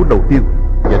chát chúa đầu tiên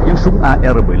và tiếng súng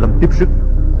AR-15 tiếp sức,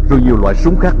 rồi nhiều loại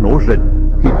súng khác nổ rền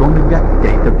khi toán lính gác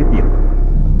chạy theo tiếp diện.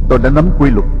 Tôi đã nắm quy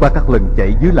luật qua các lần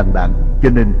chạy dưới làn đạn, cho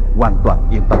nên hoàn toàn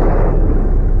yên tâm.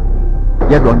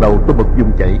 Giai đoạn đầu tôi bật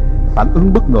dùng chạy, phản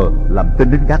ứng bất ngờ làm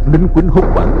tên lính gác lính quýnh hốt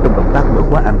hoảng trong động tác mở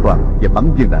khóa an toàn và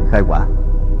bắn viên đạn khai hỏa.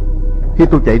 Khi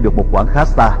tôi chạy được một quãng khá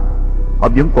xa, họ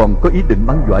vẫn còn có ý định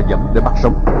bắn dọa dẫm để bắt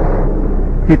sống.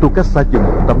 Khi tôi cách xa chừng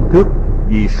 100 thước,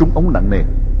 vì súng ống nặng nề,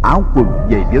 áo quần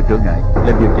dày đĩa trở ngại,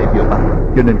 lại vừa chạy vừa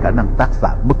bắn, cho nên khả năng tác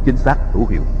xạ mất chính xác hữu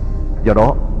hiệu. Do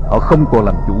đó họ không còn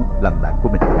làm chủ làn đạn của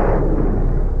mình.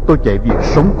 Tôi chạy vì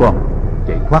sống còn,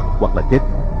 chạy thoát hoặc là chết.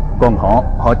 Còn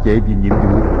họ chạy vì nhiệm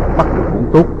vụ, bắt được cũng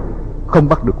tốt, không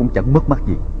bắt được cũng chẳng mất mát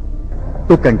gì.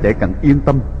 Tôi càng chạy càng yên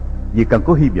tâm, vì càng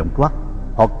có hy vọng thoát.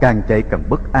 Họ càng chạy càng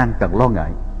bất an, càng lo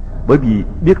ngại, bởi vì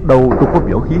biết đâu tôi có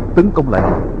võ khí tấn công lại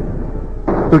họ.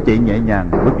 Tôi chạy nhẹ nhàng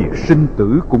bởi vì sinh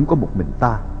tử cũng có một mình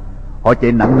ta. Họ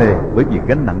chạy nặng nề bởi vì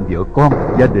gánh nặng vợ con,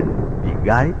 gia đình, vì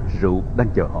gái, rượu đang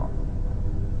chờ họ.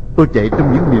 Tôi chạy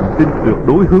trong những niềm tin tuyệt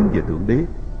đối hướng về Thượng Đế.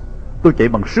 Tôi chạy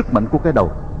bằng sức mạnh của cái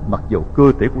đầu, mặc dầu cơ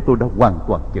thể của tôi đã hoàn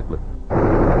toàn kiệt lực.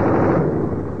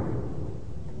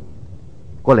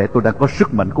 Có lẽ tôi đang có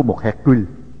sức mạnh của một Hercules,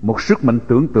 một sức mạnh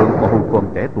tưởng tượng mà hồi còn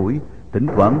trẻ tuổi. Thỉnh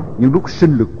thoảng những lúc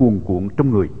sinh lực cuồn cuộn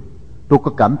trong người, tôi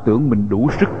có cảm tưởng mình đủ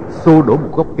sức xô đổ một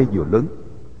gốc cây dừa lớn,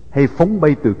 hay phóng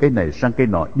bay từ cây này sang cây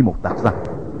nọ như một tạc xăng.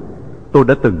 Tôi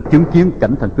đã từng chứng kiến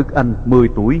cảnh thằng Tức Anh 10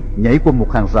 tuổi nhảy qua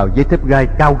một hàng rào dây thép gai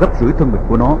cao gấp rưỡi thân mình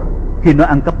của nó khi nó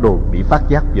ăn cắp đồ, bị phát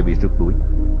giác và bị rượt đuổi.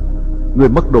 Người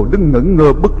mất đồ đứng ngẩn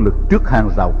ngơ bất lực trước hàng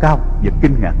rào cao và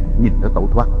kinh ngạc nhìn nó tẩu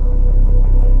thoát.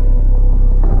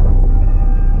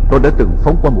 Tôi đã từng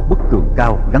phóng qua một bức tường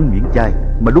cao gắn miệng chai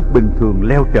mà lúc bình thường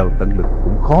leo trèo tận lực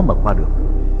cũng khó mà qua được,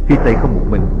 khi tay không một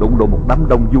mình đụng độ một đám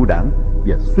đông du đảng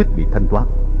và suýt bị thanh thoát.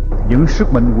 Những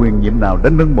sức mạnh huyền nhiệm nào đã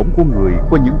nâng bổng của người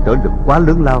có những trở lực quá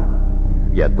lớn lao,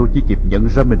 và tôi chỉ kịp nhận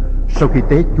ra mình sau khi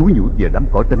té chúi nhủi về đám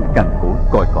cỏ tranh cằn cỗi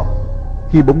còi cọc,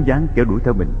 khi bóng dáng kẻ đuổi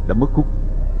theo mình đã mất hút.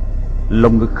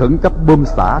 Lòng ngực khẩn cấp bơm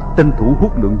xả, tranh thủ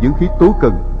hút lượng dưỡng khí tối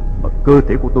cần mà cơ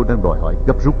thể của tôi đang đòi hỏi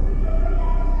gấp rút.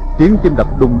 Tiếng tim đập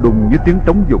đùng đùng như tiếng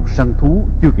trống dồn săn thú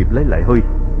chưa kịp lấy lại hơi,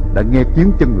 đã nghe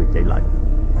tiếng chân người chạy lại.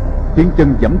 Tiếng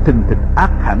chân giẫm thình thịch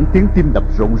ác hẳn tiếng tim đập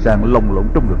rộn ràng lồng lộn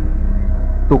trong ngực.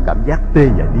 Tôi cảm giác tê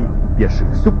dại đi và sự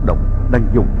xúc động đang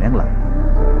dồn nén lại.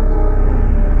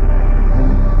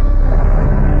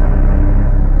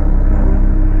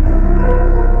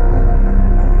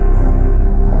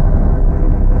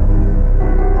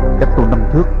 Cách tôi 5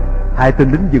 thước, hai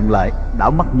tên lính dừng lại,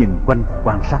 đảo mắt nhìn quanh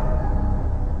quan sát.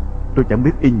 Tôi chẳng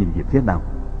biết y nhìn về phía nào,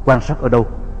 quan sát ở đâu,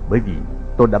 bởi vì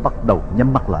tôi đã bắt đầu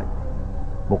nhắm mắt lại.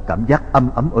 Một cảm giác âm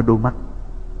ấm ở đôi mắt.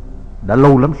 Đã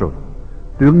lâu lắm rồi,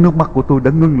 tuyến nước mắt của tôi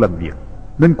đã ngưng làm việc,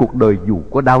 nên cuộc đời dù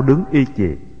có đau đớn ê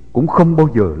chề cũng không bao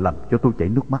giờ làm cho tôi chảy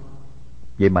nước mắt.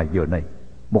 Vậy mà giờ này,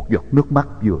 một giọt nước mắt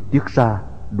vừa tiết ra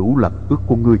đủ làm ướt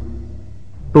con ngươi.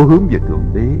 Tôi hướng về Thượng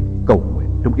Đế cầu nguyện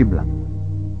trong im lặng.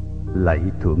 Lạy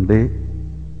Thượng Đế,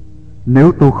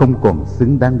 nếu tôi không còn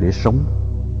xứng đáng để sống,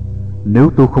 nếu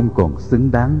tôi không còn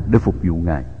xứng đáng để phục vụ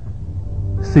Ngài,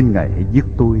 xin Ngài hãy giết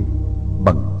tôi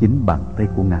bằng chính bàn tay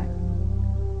của Ngài.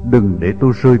 Đừng để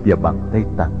tôi rơi vào bàn tay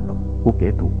tàn độc của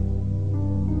kẻ thù.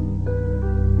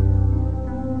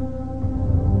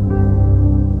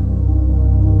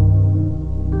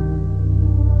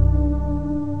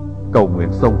 Cầu nguyện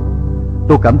xong,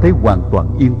 tôi cảm thấy hoàn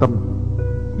toàn yên tâm,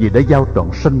 vì đã giao trọn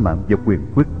sanh mạng và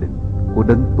quyền quyết định của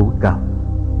Đấng tối cao.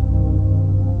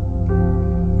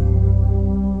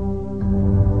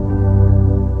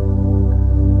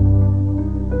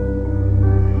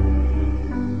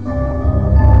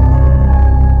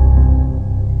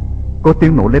 Có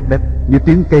tiếng nổ lép bép như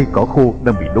tiếng cây cỏ khô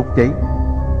đang bị đốt cháy.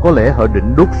 Có lẽ họ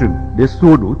định đốt rừng để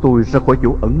xua đuổi tôi ra khỏi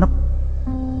chỗ ẩn nấp.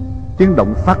 Tiếng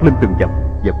động phát lên từng chập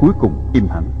và cuối cùng im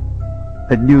hẳn.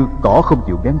 Hình như cỏ không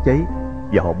chịu bén cháy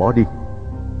và họ bỏ đi.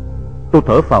 Tôi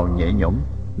thở phào nhẹ nhõm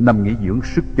nằm nghỉ dưỡng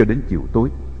sức cho đến chiều tối.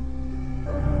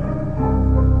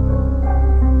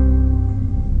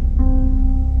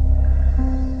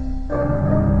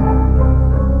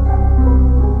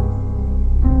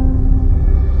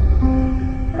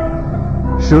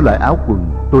 Sửa lại áo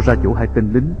quần, tôi ra chỗ hai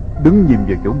tên lính đứng nhìn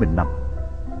vào chỗ mình nằm.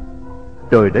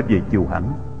 Trời đã về chiều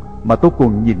hẳn, mà tôi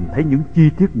còn nhìn thấy những chi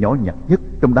tiết nhỏ nhặt nhất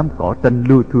trong đám cỏ tranh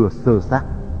lưa thưa xơ xác.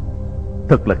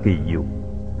 Thật là kỳ diệu,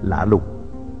 lạ lùng.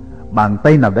 Bàn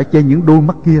tay nào đã che những đôi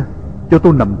mắt kia, cho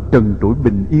tôi nằm trần trụi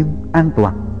bình yên, an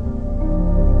toàn.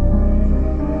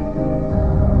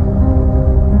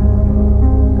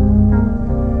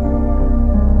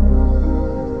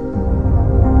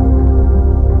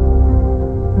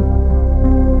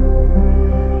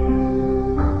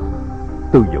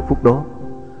 Từ giờ phút đó,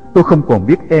 tôi không còn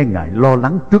biết e ngại lo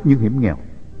lắng trước những hiểm nghèo.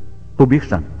 Tôi biết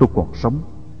rằng tôi còn sống,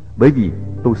 bởi vì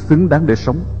tôi xứng đáng để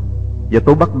sống. Và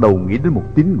tôi bắt đầu nghĩ đến một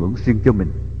tín ngưỡng riêng cho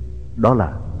mình, đó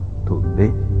là Thượng Đế.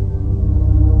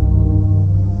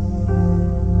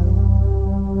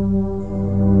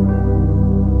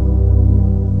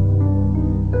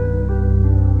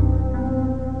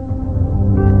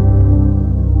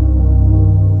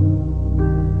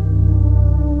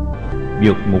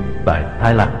 Vượt ngục tại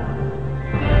Thái Lan.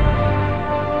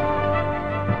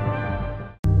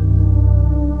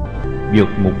 Vượt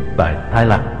ngục tại Thái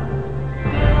Lan.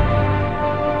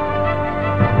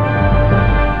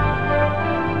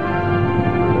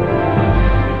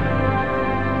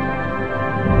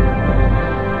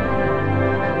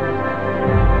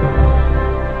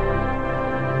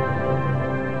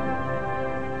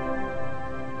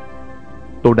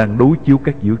 Tôi đang đối chiếu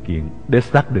các dữ kiện để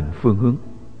xác định phương hướng.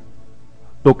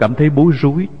 Tôi cảm thấy bối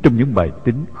rối trong những bài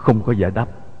tính không có giải đáp.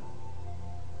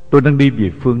 Tôi đang đi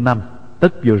về phương Nam,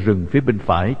 tấp vào rừng phía bên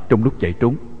phải trong lúc chạy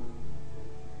trốn.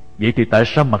 Vậy thì tại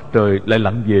sao mặt trời lại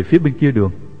lặn về phía bên kia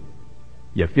đường?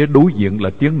 Và phía đối diện là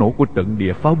tiếng nổ của trận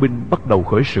địa pháo binh bắt đầu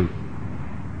khởi sự.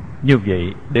 Như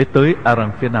vậy, để tới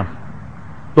Aran phía Nam,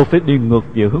 tôi phải đi ngược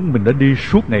về hướng mình đã đi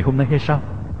suốt ngày hôm nay hay sao?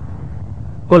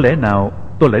 Có lẽ nào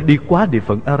tôi lại đi quá địa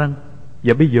phận Aran,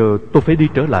 và bây giờ tôi phải đi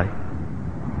trở lại?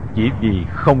 Chỉ vì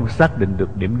không xác định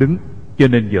được điểm đứng, cho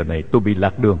nên giờ này tôi bị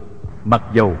lạc đường, mặc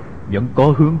dầu vẫn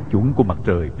có hướng chuẩn của mặt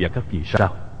trời và các vì sao.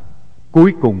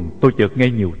 Cuối cùng tôi chợt nghe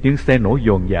nhiều tiếng xe nổ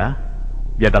dồn dã,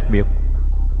 và đặc biệt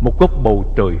một góc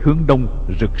bầu trời hướng đông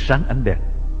rực sáng ánh đèn.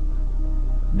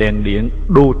 Đèn điện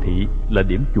đô thị là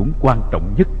điểm chuẩn quan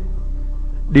trọng nhất.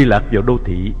 Đi lạc vào đô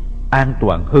thị an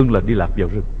toàn hơn là đi lạc vào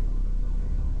rừng.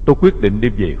 Tôi quyết định đi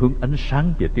về hướng ánh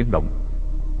sáng và tiếng động.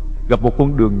 Gặp một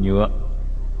con đường nhựa,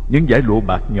 những dải lụa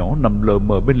bạc nhỏ nằm lờ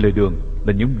mờ bên lề đường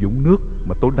là những vũng nước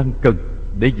mà tôi đang cần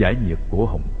để giải nhiệt cổ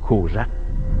họng khô rát.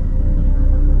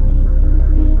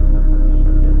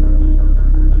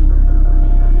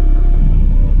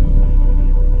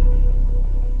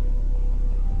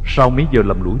 Sau mấy giờ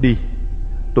lầm lũi đi,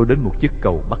 tôi đến một chiếc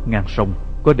cầu bắc ngang sông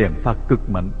có đèn pha cực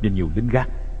mạnh và nhiều lính gác.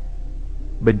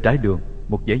 Bên trái đường,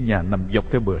 một dãy nhà nằm dọc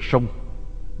theo bờ sông,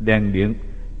 đèn điện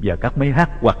và các máy hát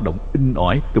hoạt động in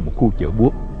ỏi từ một khu chợ búa.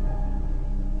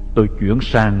 Tôi chuyển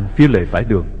sang phía lề phải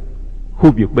đường.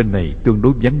 Khu vực bên này tương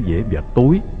đối vắng vẻ và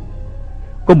tối.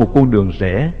 Có một con đường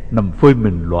rẽ nằm phơi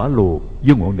mình lõa lồ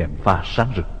dưới ngọn đèn pha sáng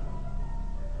rực.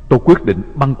 Tôi quyết định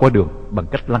băng qua đường bằng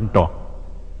cách lăn tròn.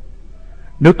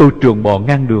 Nếu tôi trườn bò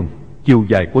ngang đường, chiều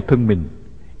dài của thân mình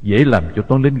dễ làm cho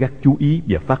toán lính gác chú ý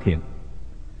và phát hiện.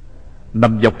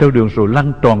 Nằm dọc theo đường rồi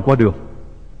lăn tròn qua đường,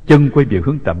 chân quay về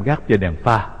hướng trạm gác và đèn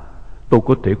pha, tôi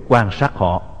có thể quan sát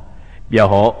họ, và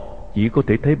họ chỉ có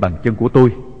thể thấy bàn chân của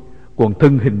tôi, còn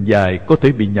thân hình dài có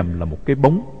thể bị nhầm là một cái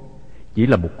bóng, chỉ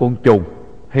là một con chồn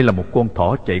hay là một con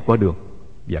thỏ chạy qua đường,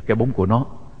 và cái bóng của nó.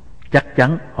 Chắc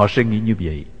chắn họ sẽ nghĩ như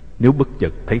vậy nếu bất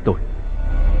chợt thấy tôi.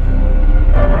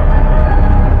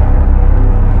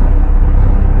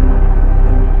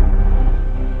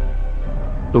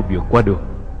 Tôi vượt qua đường,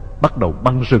 bắt đầu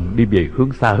băng rừng đi về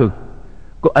hướng xa hơn.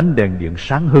 Có ánh đèn điện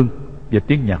sáng hơn, và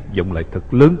tiếng nhạc vọng lại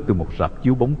thật lớn từ một rạp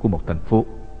chiếu bóng của một thành phố.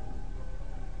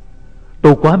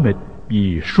 Tôi quá mệt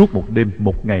vì suốt một đêm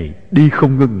một ngày đi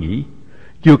không ngưng nghỉ,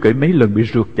 chưa kể mấy lần bị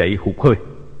rượt chạy hụt hơi.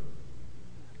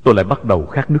 Tôi lại bắt đầu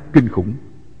khát nước kinh khủng.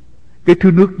 Cái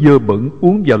thứ nước dơ bẩn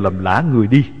uống vào làm lả người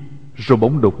đi, rồi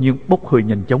bỗng đột nhiên bốc hơi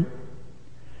nhanh chóng.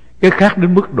 Cái khát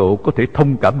đến mức độ có thể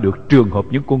thông cảm được trường hợp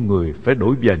những con người phải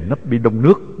đổi vài nắp bi đông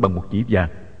nước bằng một chỉ vàng,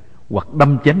 hoặc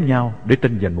đâm chém nhau để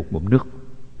tranh giành một ngụm nước.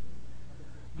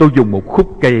 Tôi dùng một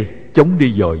khúc cây chống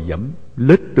đi dòi dẫm,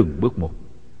 lết từng bước một.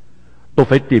 Tôi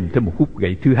phải tìm thêm một khúc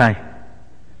gậy thứ hai,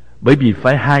 bởi vì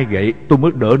phải hai gậy tôi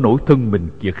mới đỡ nổi thân mình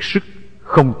kiệt sức,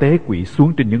 không té quỵ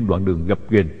xuống trên những đoạn đường gập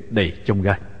ghềnh đầy chông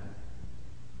gai.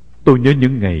 Tôi nhớ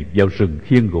những ngày vào rừng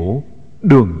khiêng gỗ,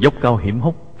 đường dốc cao hiểm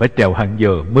hóc, phải trèo hàng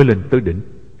giờ mới lên tới đỉnh.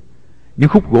 Những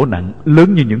khúc gỗ nặng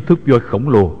lớn như những thước voi khổng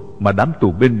lồ mà đám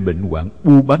tù binh bệnh hoạn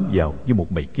bu bám vào như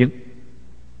một bầy kiến.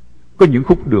 Có những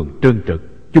khúc đường trơn trượt,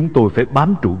 chúng tôi phải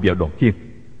bám trụ vào đòn khiêng,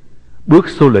 bước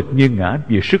xô lệch nghiêng ngã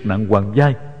vì sức nặng hoàng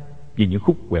vai, vì những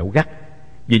khúc quẹo gắt,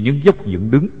 vì những dốc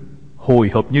dựng đứng hồi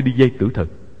hộp như đi dây tử thần,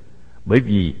 bởi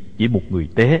vì chỉ một người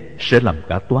té sẽ làm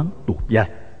cả toán tuột vai.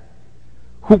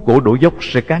 Khúc gỗ đổ dốc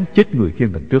sẽ cán chết người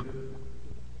khiêng đằng trước.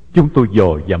 Chúng tôi dò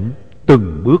dẫm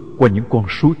từng bước qua những con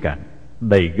suối cạn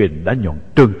đầy ghềnh đá nhọn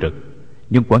trơn trượt,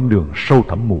 những quãng đường sâu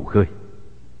thẳm mù khơi.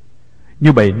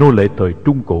 Như bầy nô lệ thời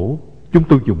Trung Cổ, chúng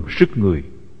tôi dùng sức người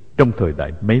trong thời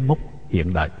đại máy móc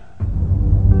hiện đại.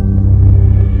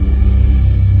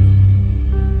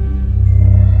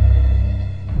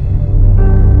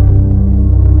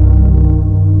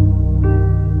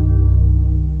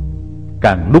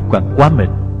 Càng lúc càng quá mệt,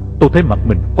 tôi thấy mặt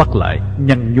mình quắt lại,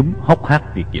 nhăn nhúm hốc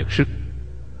hác vì kiệt sức.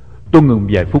 Tôi ngừng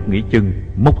vài phút nghỉ chân,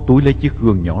 móc túi lấy chiếc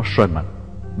gương nhỏ soi mặt,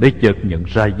 để chợt nhận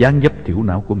ra dáng dấp thiểu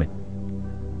não của mình.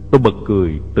 Tôi bật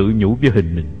cười tự nhủ với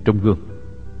hình mình trong gương.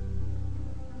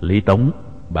 Lý Tống,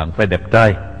 bạn phải đẹp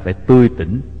trai, phải tươi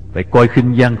tỉnh, phải coi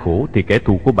khinh gian khổ, thì kẻ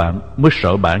thù của bạn mới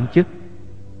sợ bạn chứ.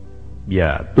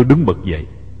 Và tôi đứng bật dậy,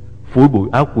 phủi bụi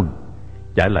áo quần,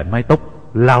 chải lại mái tóc,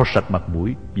 lau sạch mặt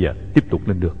mũi và tiếp tục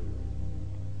lên đường.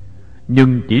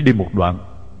 Nhưng chỉ đi một đoạn,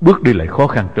 bước đi lại khó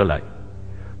khăn trở lại.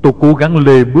 Tôi cố gắng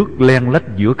lê bước len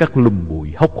lách giữa các lùm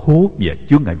bụi hốc hố và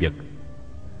chướng ngại vật.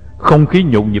 Không khí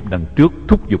nhộn nhịp đằng trước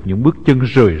thúc giục những bước chân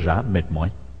rời rã mệt mỏi.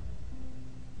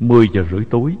 10 giờ rưỡi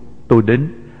tối, tôi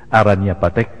đến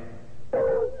Aranyapatech.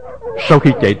 Sau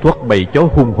khi chạy thoát bầy chó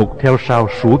hùng hục theo sau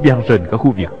sủa vang rền cả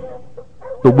khu vực,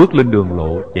 tôi bước lên đường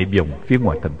lộ chạy vòng phía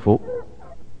ngoài thành phố.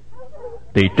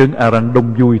 Thị trấn Aran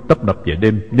đông vui tấp nập về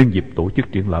đêm nhân dịp tổ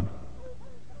chức triển lãm.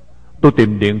 Tôi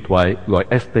tìm điện thoại gọi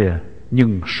Esther,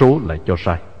 nhưng số lại cho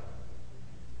sai.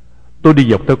 Tôi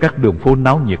đi dọc theo các đường phố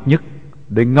náo nhiệt nhất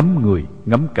để ngắm người,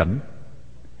 ngắm cảnh,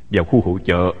 vào khu hội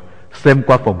chợ, xem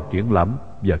qua phòng triển lãm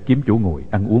và kiếm chỗ ngồi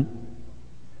ăn uống.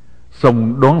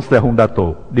 Xong đón xe Honda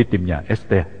Tổ đi tìm nhà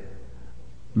Esther.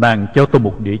 Nàng cho tôi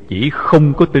một địa chỉ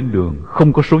không có tên đường,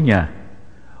 không có số nhà,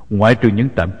 ngoại trừ những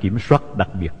trạm kiểm soát đặc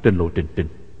biệt trên lộ trình trình.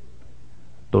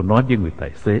 Tôi nói với người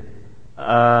tài xế: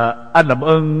 anh làm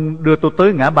ơn đưa tôi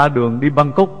tới ngã ba đường đi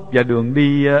Bangkok và đường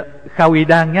đi Khao Y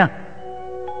Đan nha.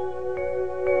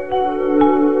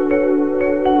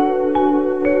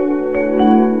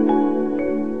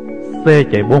 Xe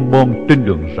chạy bon bon trên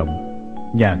đường rộng,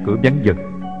 nhà cửa vắng dần.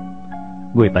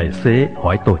 Người tài xế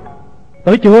hỏi tôi: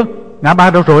 tới chưa? Ngã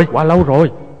ba đâu rồi? Quá lâu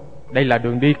rồi, đây là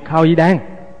đường đi Khao Y Đan.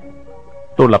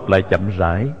 Tôi lặp lại chậm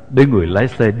rãi để người lái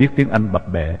xe biết tiếng Anh bập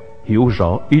bẹ, hiểu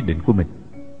rõ ý định của mình.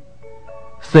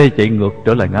 Xe chạy ngược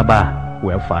trở lại ngã ba,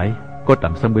 quẹo phải, có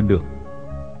trạm xăng bên đường.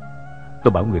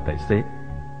 Tôi bảo người tài xế: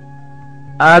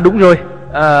 đúng rồi,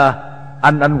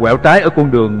 anh quẹo trái ở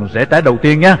con đường rẽ trái đầu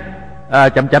tiên nhé.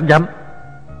 Chậm.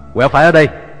 Quẹo phải ở đây.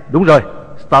 Đúng rồi,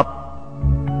 stop.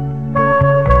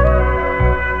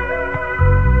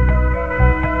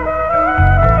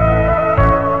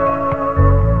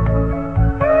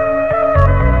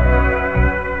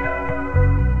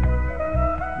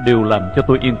 Điều làm cho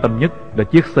tôi yên tâm nhất là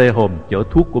chiếc xe hòm chở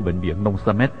thuốc của bệnh viện Nông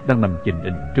Samet đang nằm chình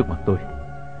ình trước mặt tôi.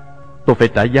 Tôi phải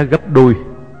trả giá gấp đôi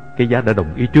cái giá đã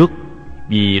đồng ý trước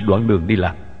vì đoạn đường đi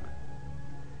lạc.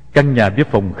 Căn nhà với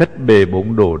phòng khách bề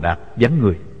bộn đồ đạc vắng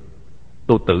người.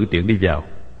 Tôi tự tiện đi vào,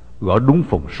 gõ đúng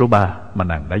phòng số 3 mà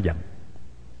nàng đã dặn.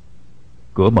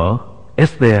 Cửa mở,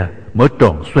 Esther mở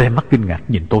tròn xoe mắt kinh ngạc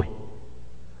nhìn tôi.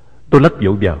 Tôi lách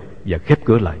vội vào và khép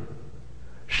cửa lại.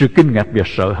 Sự kinh ngạc và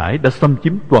sợ hãi đã xâm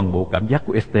chiếm toàn bộ cảm giác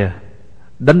của Esther,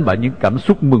 đánh bại những cảm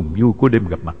xúc mừng vui của đêm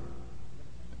gặp mặt.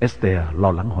 Esther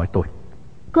lo lắng hỏi tôi: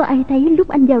 có ai thấy lúc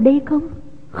anh vào đây không?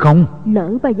 Không.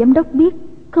 Lỡ bà giám đốc biết,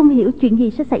 không hiểu chuyện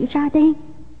gì sẽ xảy ra đây.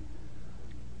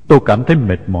 Tôi cảm thấy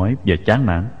mệt mỏi và chán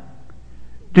nản.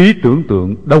 Trí tưởng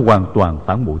tượng đã hoàn toàn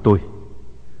phản bội tôi.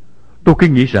 Tôi cứ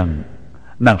nghĩ rằng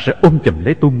nàng sẽ ôm chầm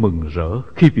lấy tôi mừng rỡ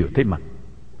khi vừa thấy mặt.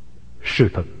 Sự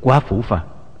thật quá phũ phàng.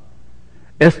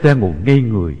 Esther ngồi ngây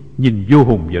người, nhìn vô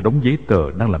hồn vào đống giấy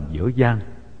tờ đang làm dở dang,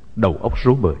 đầu óc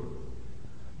rối bời.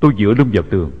 Tôi dựa lưng vào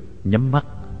tường, nhắm mắt,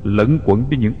 lẫn quẩn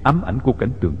với những ám ảnh của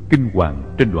cảnh tượng kinh hoàng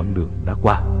trên đoạn đường đã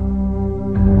qua.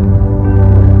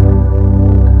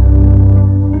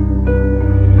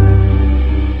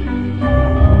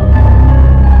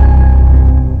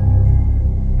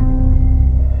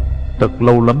 Thật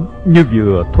lâu lắm như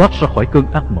vừa thoát ra khỏi cơn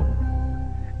ác mộng,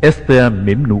 Esther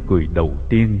mỉm nụ cười đầu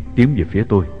tiên tiến về phía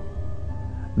tôi.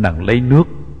 Nàng lấy nước,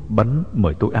 bánh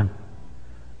mời tôi ăn.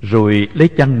 rồi lấy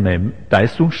chăn nệm trải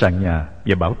xuống sàn nhà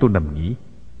và bảo tôi nằm nghỉ.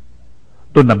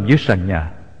 Tôi nằm dưới sàn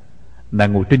nhà,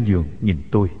 nàng ngồi trên giường nhìn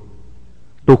tôi.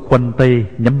 Tôi khoanh tay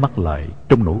nhắm mắt lại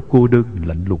trong nỗi cô đơn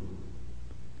lạnh lùng.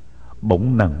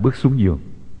 Bỗng nàng bước xuống giường,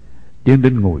 tiến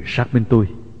đến ngồi sát bên tôi.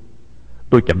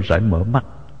 Tôi chậm rãi mở mắt,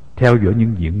 theo dõi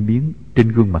những diễn biến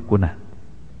trên gương mặt của nàng.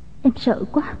 Em sợ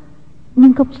quá,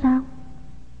 nhưng không sao.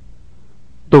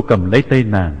 Tôi cầm lấy tay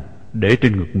nàng để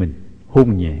trên ngực mình,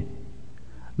 hôn nhẹ.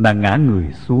 Nàng ngã người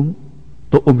xuống,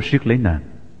 tôi ôm siết lấy nàng.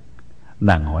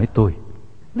 Nàng hỏi tôi,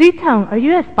 Lý Tống, are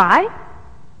you a spy?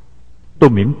 Tôi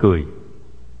mỉm cười.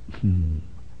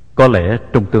 Có lẽ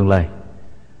trong tương lai,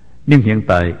 nhưng hiện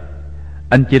tại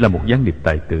anh chỉ là một gián điệp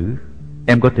tài tử.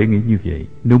 Em có thể nghĩ như vậy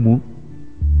nếu muốn.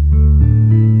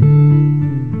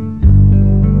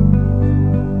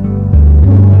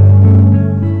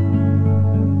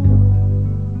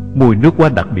 Mùi nước hoa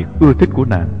đặc biệt ưa thích của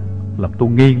nàng làm tôi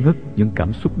ngây ngất những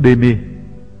cảm xúc đê mê.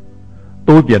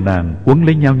 Tôi và nàng quấn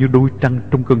lấy nhau như đôi trăng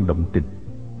trong cơn động tình.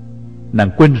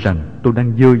 Nàng quên rằng tôi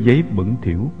đang dơ giấy bẩn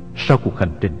thỉu sau cuộc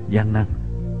hành trình gian nan.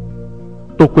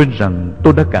 Tôi quên rằng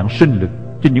tôi đã cạn sinh lực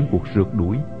cho những cuộc rượt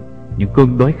đuổi, những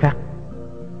cơn đói khát.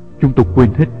 Chúng tôi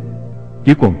quên hết,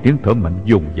 chỉ còn tiếng thở mạnh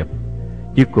dồn dập,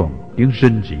 chỉ còn tiếng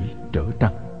rên rỉ trở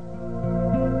trăng.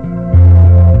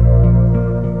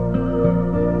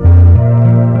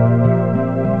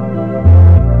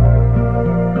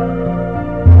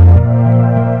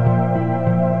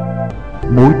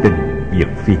 Mối tình Việt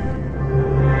Phi.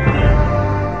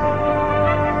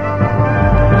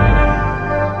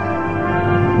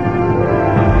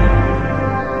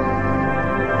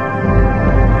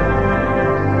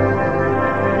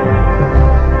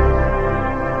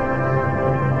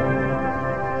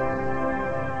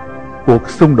 Cuộc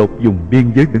xung đột vùng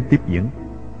biên giới vẫn tiếp diễn.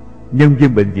 Nhân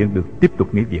viên bệnh viện được tiếp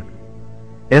tục nghỉ việc.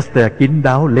 Esther kín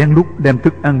đáo lén lút đem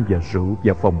thức ăn và rượu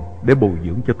vào phòng để bồi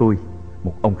dưỡng cho tôi,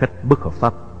 một ông khách bất hợp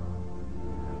pháp.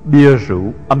 Bia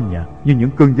rượu, âm nhạc như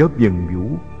những cơn gió viền vũ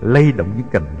lay động những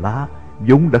cành lá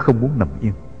vốn đã không muốn nằm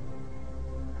yên.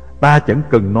 Ta chẳng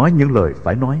cần nói những lời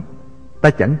phải nói, ta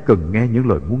chẳng cần nghe những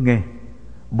lời muốn nghe,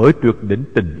 bởi tuyệt đỉnh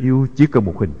tình yêu chỉ cần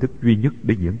một hình thức duy nhất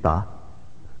để diễn tả.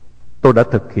 Tôi đã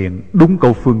thực hiện đúng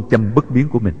câu phương châm bất biến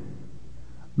của mình.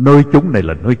 Nơi chốn này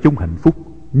là nơi chốn hạnh phúc,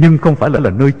 nhưng không phải là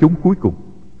nơi chốn cuối cùng.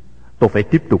 Tôi phải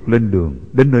tiếp tục lên đường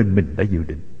đến nơi mình đã dự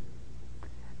định.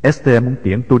 Esther muốn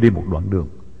tiễn tôi đi một đoạn đường,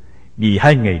 vì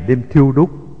 2 ngày đêm thiêu đốt,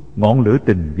 ngọn lửa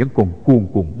tình vẫn còn cuồn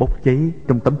cuộn bốc cháy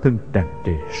trong tấm thân tràn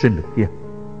trề sinh lực kia.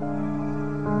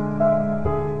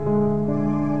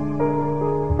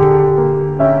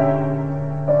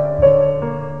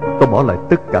 Tôi bỏ lại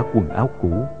tất cả quần áo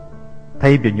cũ,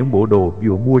 thay vào những bộ đồ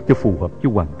vừa mua cho phù hợp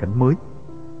với hoàn cảnh mới.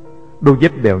 Đôi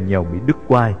dép đèo nhèo bị đứt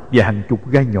quai và hàng chục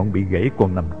gai nhọn bị gãy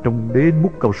còn nằm trong đế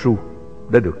mút cao su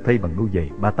đã được thay bằng đôi giày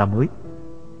bata mới.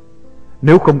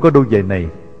 Nếu không có đôi giày này,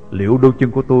 liệu đôi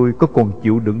chân của tôi có còn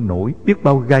chịu đựng nổi biết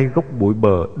bao gai góc bụi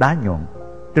bờ đá nhọn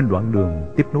trên đoạn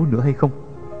đường tiếp nối nữa hay không?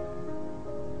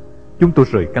 Chúng tôi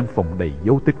rời căn phòng đầy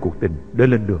dấu tích cuộc tình để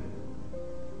lên đường.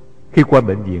 Khi qua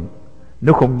bệnh viện,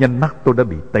 nếu không nhanh mắt tôi đã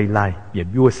bị Tây Lai và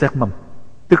vua Séc Mâm,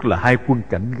 tức là 2 quân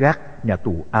cảnh gác nhà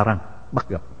tù Arang, bắt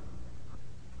gặp.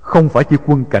 Không phải chỉ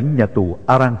quân cảnh nhà tù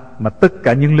Arang, mà tất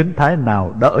cả những lính Thái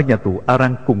nào đã ở nhà tù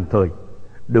Arang cùng thời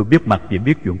đều biết mặt và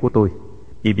biết chuyện của tôi.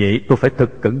 Vì vậy tôi phải thật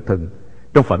cẩn thận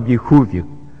trong phạm vi khu vực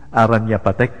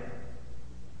Aranyapatek.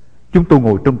 Chúng tôi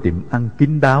ngồi trong tiệm ăn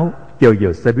kín đáo chờ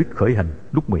giờ xe buýt khởi hành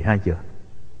lúc 12 giờ.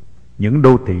 Những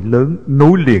đô thị lớn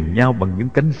nối liền nhau bằng những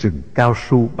cánh rừng cao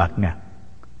su bạt ngàn.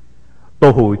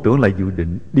 Tôi hồi tưởng lại dự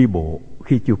định đi bộ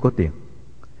khi chưa có tiền,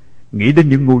 nghĩ đến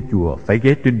những ngôi chùa phải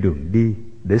ghé trên đường đi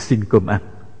để xin cơm ăn.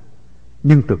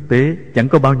 Nhưng thực tế chẳng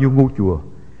có bao nhiêu ngôi chùa,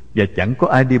 và chẳng có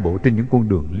ai đi bộ trên những con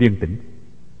đường liên tỉnh.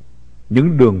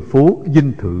 Những đường phố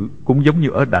dinh thự cũng giống như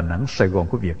ở Đà Nẵng, Sài Gòn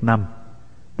của Việt Nam,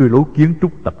 tuy lối kiến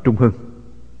trúc tập trung hơn.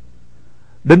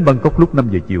 Đến Bangkok lúc 5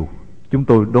 giờ chiều, chúng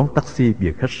tôi đón taxi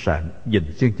về khách sạn dành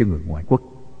riêng cho người ngoại quốc.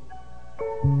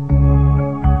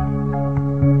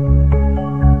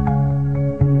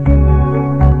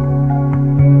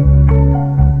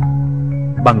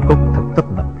 Bangkok thật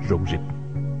tấp nập rộn rịp.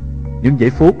 Những dãy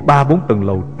phố 3-4 tầng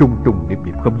lầu trùng trùng điệp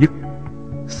điệp không dứt.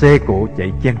 Xe cộ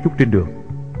chạy chen chúc trên đường.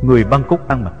 Người Bangkok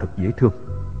ăn mặc thật dễ thương,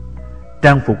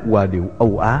 trang phục hòa điệu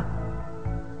Âu Á.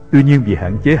 Tuy nhiên vì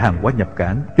hạn chế hàng hóa nhập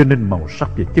cảng, cho nên màu sắc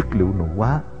và chất liệu nội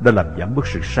hóa đã làm giảm bớt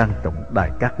sự sang trọng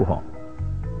đài cát của họ.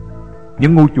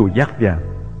 Những ngôi chùa dát vàng,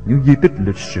 những di tích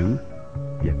lịch sử,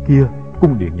 và kia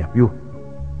cung điện nhà vua.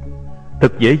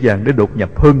 Thật dễ dàng để đột nhập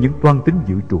hơn những toan tính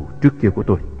dự trù trước kia của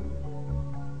tôi.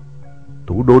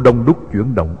 Thủ đô đông đúc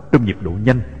chuyển động trong nhịp độ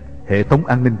nhanh, hệ thống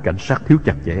an ninh cảnh sát thiếu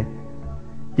chặt chẽ.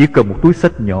 Chỉ cần một túi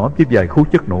xách nhỏ với vài khối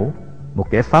chất nổ,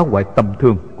 một kẻ phá hoại tầm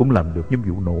thường cũng làm được những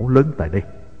vụ nổ lớn tại đây.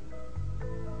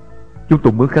 Chúng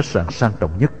tôi mướn khách sạn sang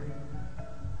trọng nhất,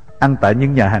 ăn tại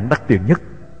những nhà hàng đắt tiền nhất.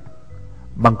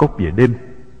 Bangkok về đêm,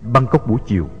 Bangkok buổi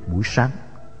chiều, buổi sáng.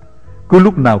 Cứ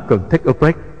lúc nào cần take a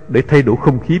break để thay đổi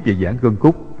không khí và giãn gân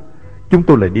cốt, chúng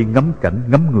tôi lại đi ngắm cảnh,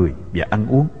 ngắm người và ăn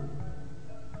uống.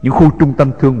 Những khu trung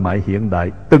tâm thương mại hiện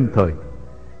đại, tân thời,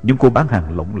 những cô bán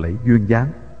hàng lộng lẫy duyên dáng.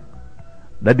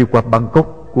 Đã đi qua Bangkok,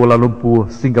 Kuala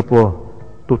Lumpur, Singapore,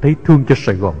 tôi thấy thương cho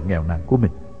Sài Gòn nghèo nàn của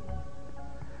mình.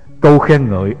 Câu khen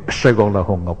ngợi Sài Gòn là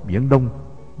hòn ngọc Viễn Đông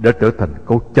đã trở thành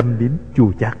câu châm biếm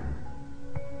chua chát.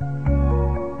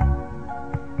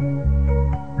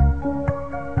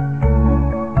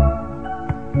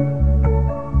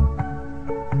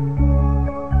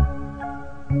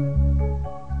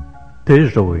 Thế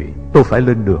rồi tôi phải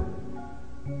lên đường.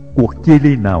 Cuộc chia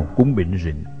ly nào cũng bệnh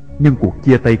rịnh, nhưng cuộc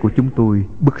chia tay của chúng tôi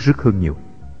bứt rứt hơn nhiều.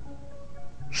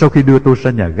 Sau khi đưa tôi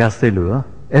ra nhà ga xe lửa,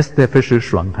 Esther phải sửa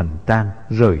soạn hành trang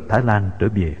rời Thái Lan trở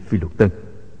về Phi Luật Tân.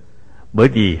 Bởi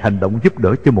vì hành động giúp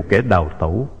đỡ cho một kẻ đào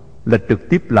tẩu là trực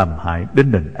tiếp làm hại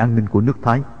đến nền an ninh của nước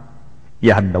Thái,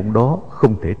 và hành động đó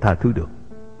không thể tha thứ được.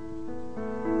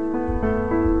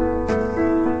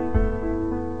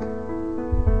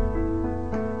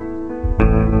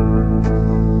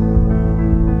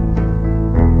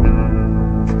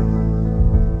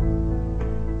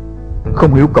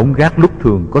 Không hiểu cổng gác lúc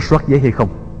thường có soát giấy hay không,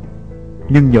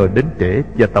 nhưng nhờ đến trễ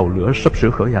và tàu lửa sắp sửa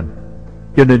khởi hành,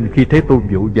 cho nên khi thấy tôi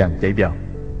vội vàng chạy vào,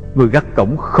 người gác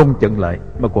cổng không chặn lại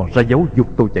mà còn ra dấu giục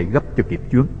tôi chạy gấp cho kịp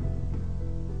chuyến.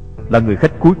 Là người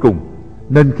khách cuối cùng,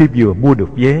 nên khi vừa mua được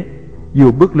vé,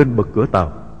 vừa bước lên bậc cửa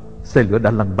tàu, xe lửa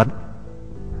đã lăn bánh.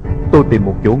 Tôi tìm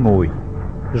một chỗ ngồi,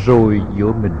 rồi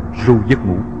dựa mình ru giấc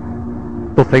ngủ.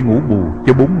 Tôi phải ngủ bù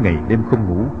cho 4 ngày đêm không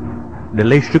ngủ, để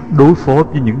lấy sức đối phó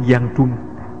với những gian truân,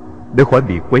 để khỏi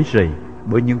bị quấy rầy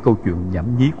bởi những câu chuyện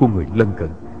nhảm nhí của người lân cận.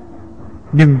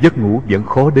 Nhưng giấc ngủ vẫn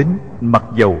khó đến, mặc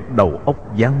dầu đầu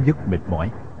óc dáng dứt mệt mỏi.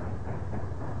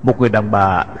 Một người đàn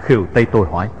bà khều tay tôi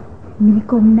hỏi: "Mỹ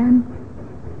còn đang?"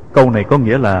 Câu này có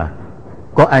nghĩa là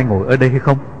có ai ngồi ở đây hay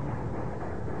không?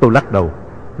 Tôi lắc đầu,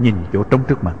 nhìn chỗ trống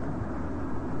trước mặt.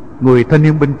 Người thanh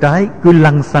niên bên trái cứ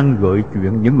lăng xăng gợi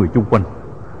chuyện những người chung quanh.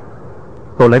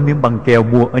 Tôi lấy miếng băng keo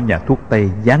mua ở nhà thuốc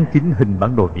Tây, dán kín hình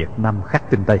bản đồ Việt Nam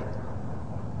khắc trên tay.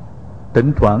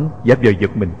 Thỉnh thoảng giả vờ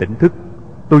giật mình tỉnh thức,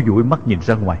 tôi dụi mắt nhìn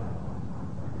ra ngoài,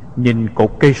 nhìn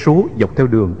cột cây số dọc theo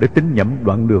đường để tính nhẩm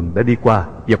đoạn đường đã đi qua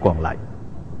và còn lại.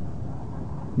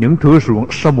 Những thửa ruộng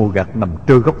sau mùa gặt nằm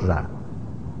trơ gốc rạ.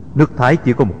 Nước Thái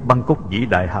chỉ có một Bangkok vĩ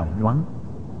đại hào nhoáng,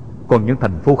 còn những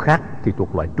thành phố khác thì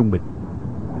thuộc loại trung bình.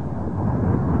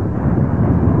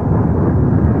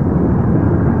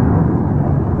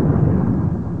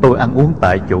 Tôi ăn uống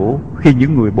tại chỗ khi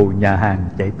những người bồi nhà hàng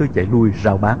chạy tới chạy lui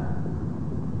rao bán.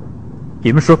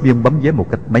 Kiểm soát viên bấm vé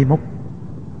một cách máy móc.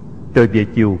 Trời về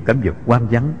chiều cảm vật hoang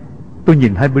vắng. Tôi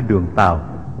nhìn hai bên đường tàu,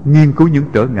 nghiên cứu những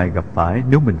trở ngại gặp phải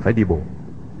nếu mình phải đi bộ,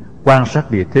 quan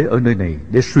sát địa thế ở nơi này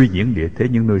để suy diễn địa thế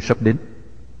những nơi sắp đến.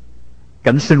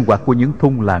 Cảnh sinh hoạt của những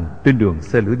thôn làng trên đường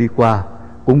xe lửa đi qua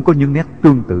cũng có những nét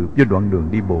tương tự với đoạn đường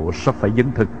đi bộ sắp phải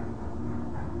dấn thân.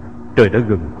 Trời đã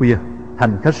gần khuya,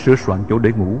 hành khách sửa soạn chỗ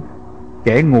để ngủ,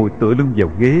 kẻ ngồi tựa lưng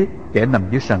vào ghế, kẻ nằm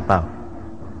dưới sàn tàu.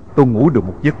 Tôi ngủ được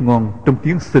một giấc ngon trong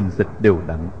tiếng xình xịch đều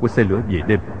đặn của xe lửa về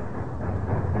đêm.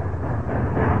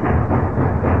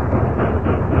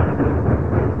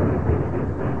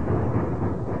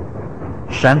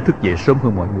 Sáng thức dậy sớm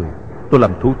hơn mọi người, tôi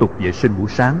làm thủ tục vệ sinh buổi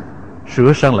sáng,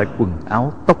 sửa sang lại quần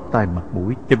áo, tóc tai mặt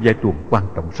mũi cho giai tuần quan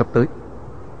trọng sắp tới.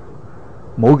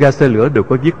 Mỗi ga xe lửa đều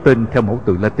có viết tên theo mẫu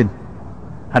từ Latin.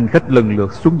 Hành khách lần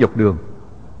lượt xuống dọc đường.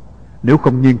 Nếu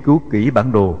không nghiên cứu kỹ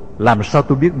bản đồ, làm sao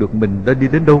tôi biết được mình đã đi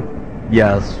đến đâu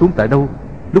và xuống tại đâu,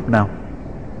 lúc nào?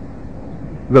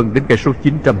 Gần đến cây số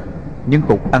 900, những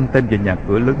cột anten và nhà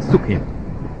cửa lớn xuất hiện.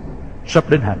 Sắp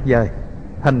đến Hạt Giai,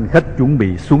 hành khách chuẩn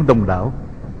bị xuống đông đảo.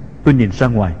 Tôi nhìn ra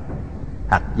ngoài,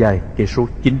 Hạt Giai cây số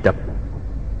 900.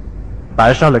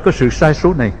 Tại sao lại có sự sai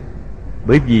số này?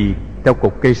 Bởi vì theo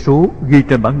cột cây số ghi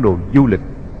trên bản đồ du lịch,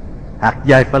 Hạt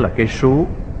Giai phải là cây số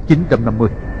 950.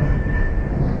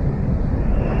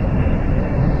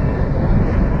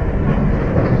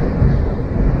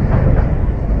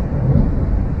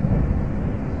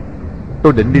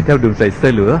 Tôi định đi theo đường ray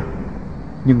xe lửa,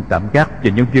 nhưng tạm gác và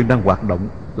nhân viên đang hoạt động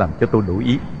làm cho tôi đổi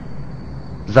ý.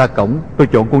 Ra cổng, tôi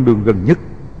chọn con đường gần nhất,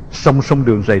 song song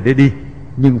đường ray để đi,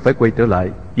 nhưng phải quay trở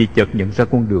lại vì chợt nhận ra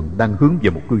con đường đang hướng về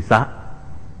một cư xá.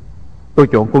 Tôi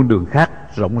chọn con đường khác,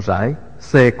 rộng rãi,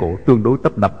 xe cộ tương đối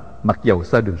tấp nập, mặc dầu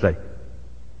xa đường ray.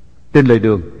 Trên lề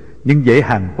đường, những dãy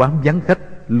hàng quán vắng khách,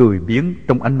 lười biếng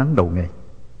trong ánh nắng đầu ngày.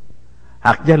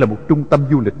 Hạt Gia là một trung tâm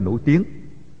du lịch nổi tiếng.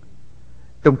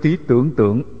 Trong trí tưởng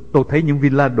tượng, tôi thấy những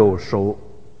villa đồ sộ,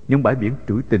 những bãi biển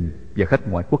trữ tình và khách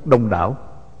ngoại quốc đông đảo.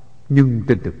 Nhưng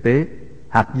trên thực tế,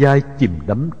 Hạt Gia chìm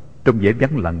đắm trong vẻ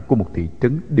vắng lặng của một thị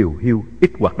trấn điều hiu,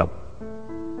 ít hoạt động.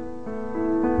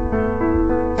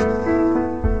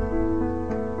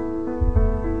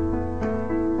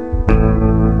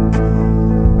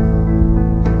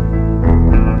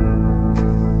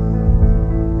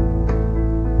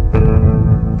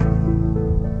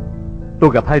 Tôi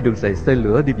gặp hai đường ray xe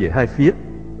lửa đi về hai phía.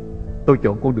 Tôi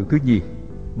chọn con đường thứ nhì,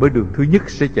 bởi đường thứ nhất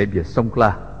sẽ chạy về sông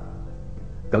Kla.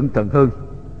 Cẩn thận hơn,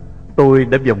 tôi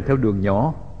đã vòng theo đường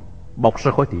nhỏ, bọc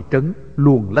ra khỏi thị trấn,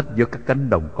 luồn lách giữa các cánh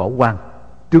đồng cỏ hoang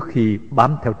trước khi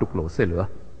bám theo trục lộ xe lửa.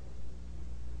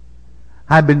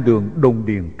 Hai bên đường đồn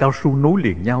điền cao su nối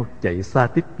liền nhau, chạy xa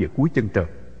tít về cuối chân trời.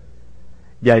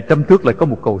 Vài trăm thước lại có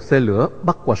một cầu xe lửa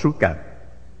bắc qua suối Cạn.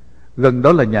 Gần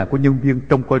đó là nhà của nhân viên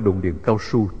trông coi đồn điền cao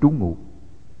su trú ngụ.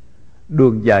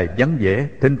 Đường dài vắng vẻ,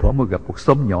 thỉnh thoảng mới gặp một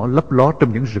xóm nhỏ lấp ló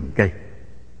trong những rừng cây.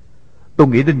 Tôi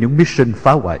nghĩ đến những mission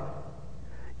phá hoại.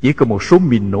 Chỉ có một số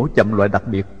mìn nổ chậm loại đặc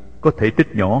biệt, có thể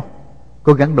tích nhỏ,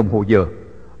 có gắn đồng hồ giờ.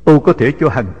 Tôi có thể cho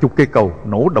hàng chục cây cầu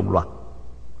nổ đồng loạt.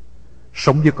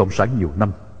 Sống với Cộng sản nhiều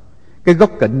năm, cái góc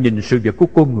cạnh nhìn sự việc của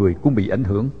con người cũng bị ảnh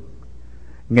hưởng.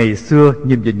 Ngày xưa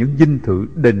nhìn về những dinh thự,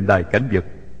 đền đài, cảnh vật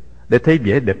để thấy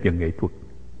vẻ đẹp và nghệ thuật.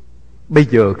 Bây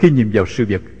giờ khi nhìn vào sự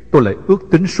việc, tôi lại ước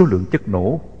tính số lượng chất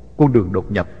nổ, con đường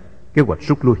đột nhập, kế hoạch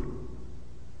rút lui.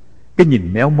 Cái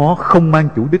nhìn méo mó không mang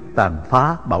chủ đích tàn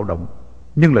phá, bạo động,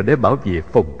 nhưng là để bảo vệ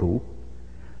phòng thủ.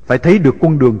 Phải thấy được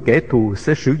con đường kẻ thù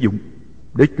sẽ sử dụng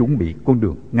để chuẩn bị con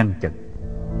đường ngăn chặn.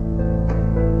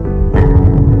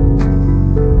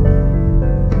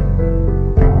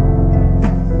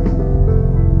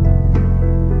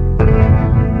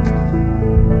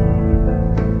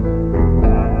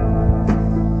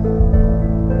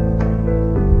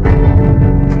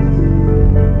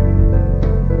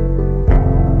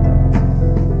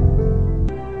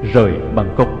 Rời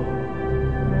Bangkok.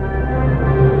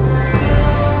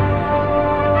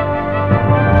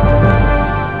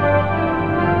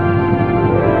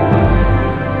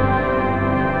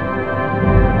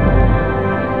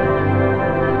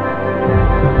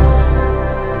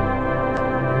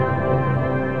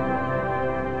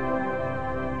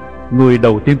 Người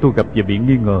đầu tiên tôi gặp và bị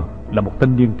nghi ngờ là một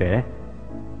thanh niên trẻ.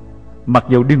 Mặc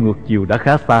dầu đi ngược chiều đã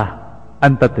khá xa,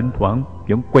 anh ta thỉnh thoảng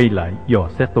vẫn quay lại dò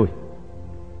xét tôi.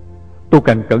 Tôi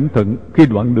càng cẩn thận khi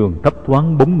đoạn đường thấp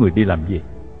thoáng bóng người đi làm gì.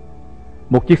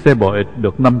 Một chiếc xe bò ịch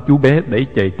được 5 chú bé đẩy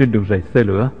chạy trên đường ray xe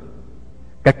lửa.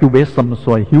 Các chú bé xăm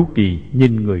xoay hiếu kỳ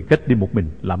nhìn người khách đi một mình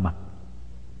lạ mặt.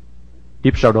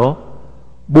 Tiếp sau đó,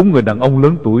 4 người đàn ông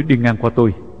lớn tuổi đi ngang qua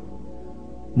tôi.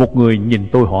 Một người nhìn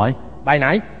tôi hỏi: Bài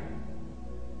nãy?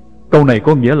 Câu này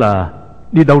có nghĩa là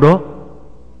đi đâu đó.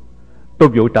 Tôi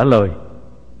vội trả lời: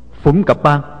 Phúng Cập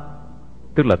Bang,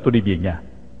 tức là tôi đi về nhà.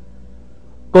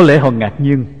 Có lẽ họ ngạc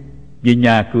nhiên vì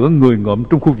nhà cửa người ngộm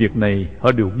trong khu vực này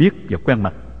họ đều biết và quen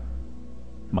mặt.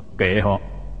 Mặc kệ họ,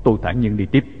 tôi thản nhiên đi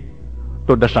tiếp.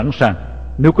 Tôi đã sẵn sàng,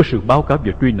 nếu có sự báo cáo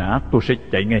và truy nã tôi sẽ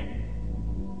chạy ngay.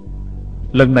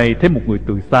 Lần này thấy một người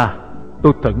từ xa,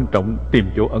 tôi thận trọng tìm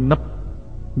chỗ ẩn nấp.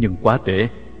 Nhưng quá trễ,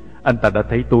 anh ta đã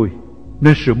thấy tôi,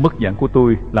 nên sự mất dạng của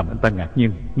tôi làm anh ta ngạc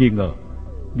nhiên, nghi ngờ,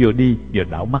 vừa đi vừa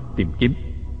đảo mắt tìm kiếm.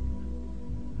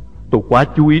 Tôi quá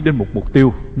chú ý đến một mục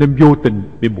tiêu nên vô tình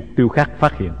bị mục tiêu khác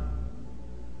phát hiện.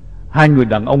 2 người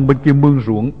đàn ông bên kia mương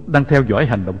ruộng đang theo dõi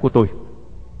hành động của tôi.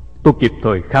 Tôi kịp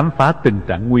thời khám phá tình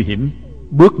trạng nguy hiểm,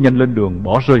 bước nhanh lên đường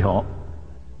bỏ rơi họ,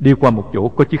 đi qua một chỗ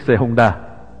có chiếc xe Honda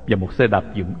và một xe đạp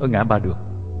dựng ở ngã ba đường.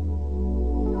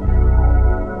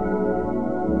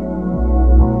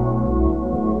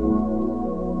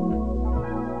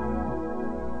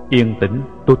 Yên tĩnh,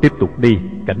 tôi tiếp tục đi,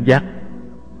 cảnh giác.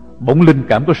 Bỗng linh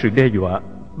cảm có sự đe dọa,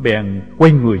 bèn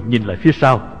quay người nhìn lại phía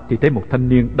sau thì thấy một thanh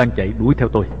niên đang chạy đuổi theo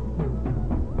tôi.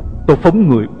 Tôi phóng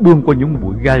người bươn qua những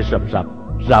bụi gai rậm rạp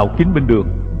rào kín bên đường.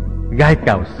 Gai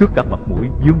cào xước cả mặt mũi,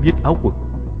 vướng vít áo quần.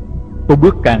 Tôi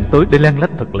bước càng tới để len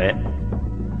lách thật lẹ,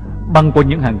 băng qua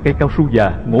những hàng cây cao su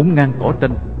già ngổn ngang cỏ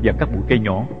tranh và các bụi cây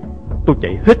nhỏ. Tôi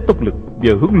chạy hết tốc lực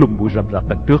về hướng lùm bụi rậm rạp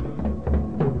đằng trước.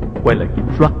 Quay lại kiểm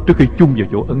soát trước khi chung vào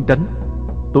chỗ ẩn tránh.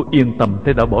 Tôi yên tâm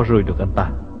thấy đã bỏ rơi được anh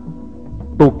ta.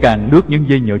 Tôi càng lướt những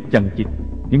dây nhợ chằng chịt,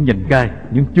 những nhành gai,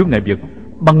 những chướng ngại vật,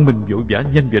 băng mình vội vã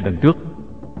nhanh về đằng trước.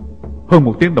 Hơn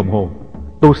 1 tiếng đồng hồ,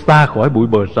 tôi xa khỏi bụi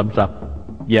bờ rậm rạp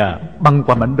và băng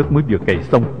qua mảnh đất mới vừa cày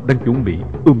xong đang chuẩn bị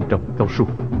trồng cao su.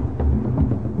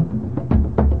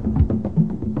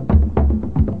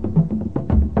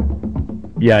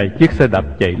 Vài chiếc xe đạp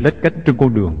chạy lách cách trên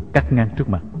con đường cắt ngang trước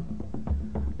mặt.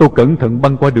 Tôi cẩn thận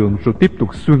băng qua đường rồi tiếp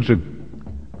tục xuyên rừng.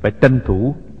 Phải tranh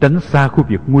thủ tránh xa khu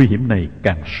vực nguy hiểm này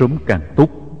càng sớm càng tốt.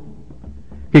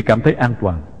 Khi cảm thấy an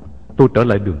toàn, tôi trở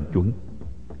lại đường chuẩn.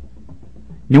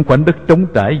 Những khoảnh đất trống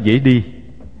trải dễ đi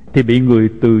thì bị người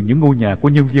từ những ngôi nhà của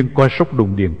nhân viên coi sóc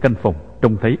đồn điền canh phòng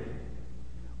trông thấy.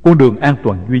 Con đường an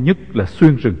toàn duy nhất là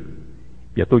xuyên rừng,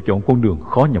 và tôi chọn con đường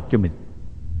khó nhọc cho mình.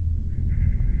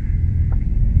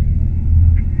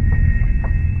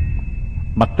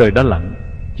 Mặt trời đã lặn,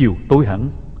 chiều tối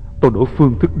hẳn. Tôi đổi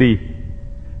phương thức đi.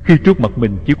 Khi trước mặt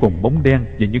mình chỉ còn bóng đen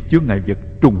và những chướng ngại vật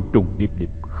trùng trùng điệp điệp,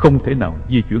 không thể nào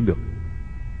di chuyển được.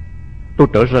 Tôi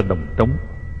trở ra đồng trống.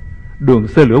 Đường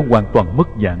xe lửa hoàn toàn mất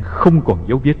dạng, không còn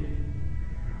dấu vết.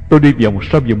 Tôi đi vòng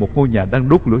sau vườn một ngôi nhà đang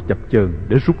đốt lửa chập chờn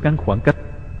để rút ngắn khoảng cách.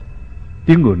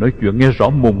 Tiếng người nói chuyện nghe rõ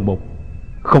mồn một,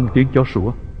 không tiếng chó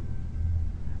sủa.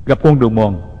 Gặp con đường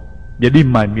mòn và đi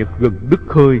mài miệt gần đứt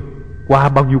hơi, qua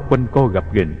bao nhiêu quanh co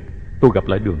gập ghềnh, tôi gặp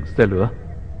lại đường xe lửa.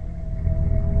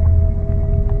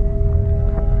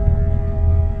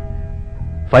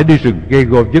 Phải đi rừng gây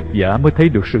go vất vả mới thấy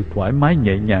được sự thoải mái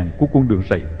nhẹ nhàng của con đường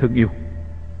rầy thân yêu.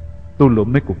 Tôi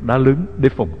lượm mấy cục đá lớn để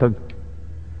phòng thân.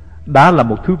 Đá là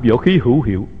một thứ võ khí hữu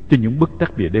hiệu cho những bất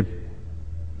trắc về đêm.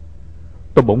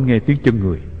 Tôi bỗng nghe tiếng chân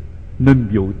người, nên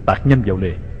vội tạt nhanh vào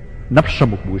lề, nấp sau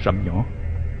một bụi rậm nhỏ.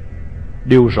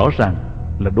 Điều rõ ràng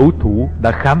là đối thủ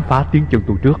đã khám phá tiếng chân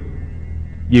tôi trước,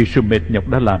 vì sự mệt nhọc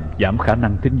đã làm giảm khả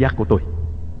năng thính giác của tôi.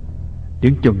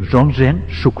 Tiếng chân rón rén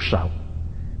sụt sạo,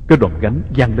 cái đòn gánh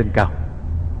vang lên cao,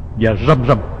 và rầm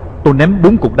rầm tôi ném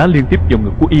 4 cục đá liên tiếp vào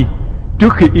ngực của y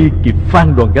trước khi y kịp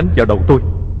phang đòn gánh vào đầu tôi.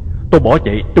 Tôi bỏ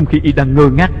chạy trong khi y đang ngơ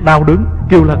ngác đau đớn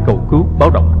kêu la cầu cứu báo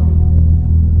động.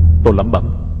 Tôi lẩm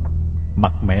bẩm: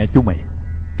 mặt mẹ chú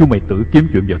mày tự kiếm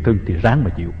chuyện vào thân thì ráng mà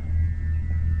chịu.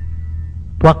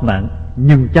 Thoát nạn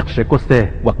nhưng chắc sẽ có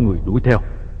xe hoặc người đuổi theo.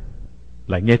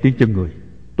 Lại nghe tiếng chân người,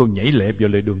 tôi nhảy lẹ vào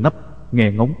lề đường nấp,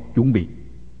 nghe ngóng chuẩn bị.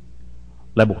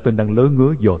 Lại một tên đang lớ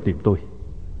ngớ dò tìm tôi.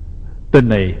 Tên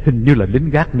này hình như là lính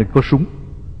gác nên có súng.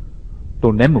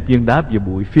 Tôi ném một viên đá vào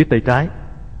bụi phía tay trái,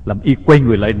 làm y quay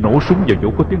người lại nổ súng vào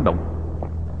chỗ có tiếng động.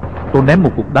 Tôi ném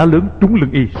một cục đá lớn trúng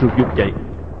lưng y rồi vụt chạy.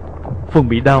 Phần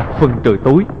bị đau, phần trời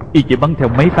tối, y chỉ bắn theo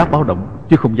mấy phát báo động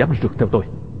chứ không dám rượt theo tôi.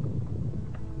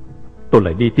 Tôi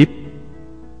lại đi tiếp,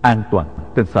 an toàn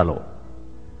trên xa lộ.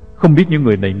 Không biết những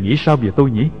người này nghĩ sao về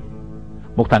tôi nhỉ?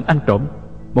 Một thằng ăn trộm,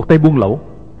 một tay buôn lậu,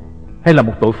 hay là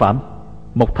một tội phạm,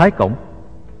 một thái cộng?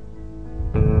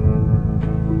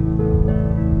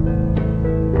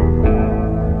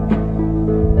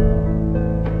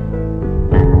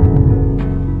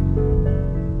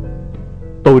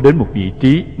 Tôi đến một vị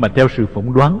trí mà theo sự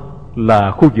phỏng đoán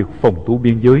là khu vực phòng thủ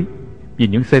biên giới, vì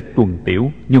những xe tuần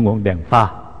tiểu như ngọn đèn pha.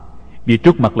 Vì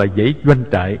trước mặt là dãy doanh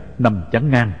trại nằm chắn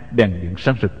ngang, đèn điện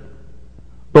sáng rực.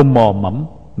 Tôi mò mẫm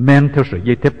men theo sợi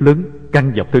dây thép lớn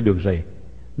căng dọc theo đường rầy,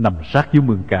 nằm sát dưới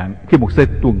mương cạn khi một xe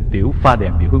tuần tiểu pha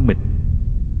đèn bị hướng mình.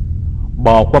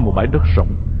 Bò qua một bãi đất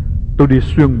rộng, tôi đi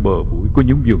xuyên bờ bụi của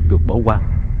những vườn tược bỏ hoang.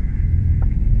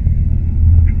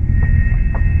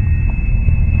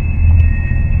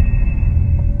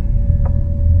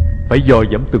 Phải dò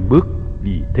dẫm từng bước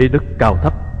vì thế đất cao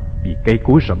thấp, vì cây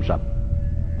cối rậm rạp.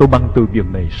 Tôi băng từ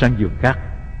vườn này sang vườn khác.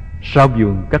 Sau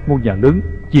vườn các ngôi nhà lớn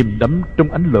chìm đắm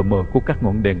trong ánh lờ mờ của các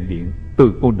ngọn đèn điện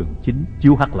từ con đường chính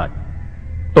chiếu hắt lại.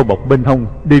 Tôi bọc bên hông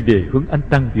đi về hướng ánh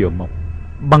trăng vừa mọc,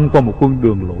 băng qua một con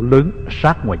đường lỗ lớn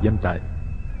sát ngoài doanh trại,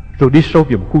 rồi đi sâu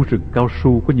vào một khu rừng cao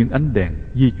su có những ánh đèn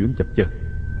di chuyển chập chờn.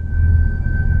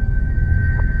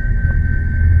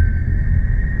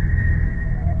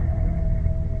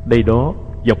 Đây đó,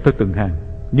 dọc theo từng hàng,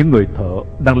 những người thợ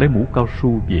đang lấy mũ cao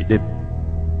su về đêm.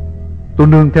 Tôi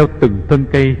nương theo từng thân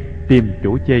cây tìm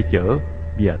chỗ che chở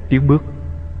và tiến bước.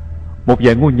 Một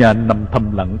vài ngôi nhà nằm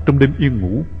thầm lặng trong đêm yên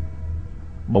ngủ.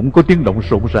 Bỗng có tiếng động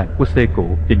rộn ràng của xe cộ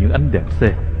và những ánh đèn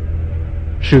xe.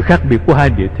 Sự khác biệt của hai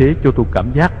địa thế cho tôi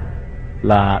cảm giác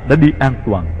là đã đi an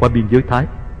toàn qua biên giới Thái.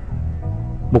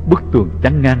 Một bức tường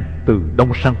chắn ngang từ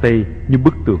đông sang tây như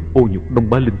bức tường ô nhục Đông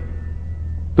Bá Linh.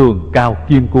 Tường cao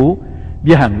kiên cố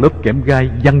với hàng lớp kẽm gai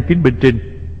giăng kín bên trên,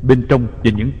 bên trong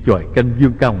và những chòi canh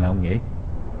dương cao ngạo nghễ.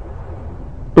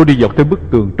 Tôi đi dọc theo bức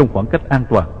tường trong khoảng cách an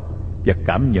toàn và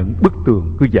cảm nhận bức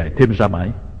tường cứ dài thêm ra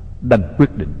mãi, đành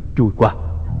quyết định chui qua.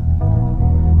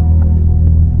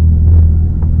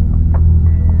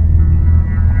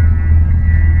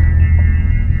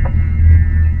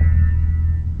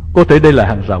 Có thể đây là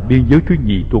hàng rào biên giới thứ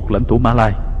nhì thuộc lãnh thổ Mã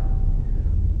Lai.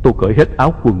 Tôi cởi hết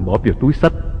áo quần bỏ vào túi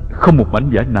xách, không một mảnh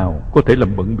vải nào có thể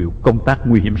làm bận bịu công tác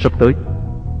nguy hiểm sắp tới.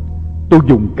 Tôi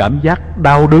dùng cảm giác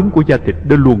đau đớn của da thịt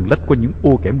để luồn lách qua những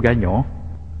ô kẽm gai nhỏ.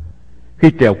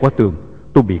 Khi trèo qua tường,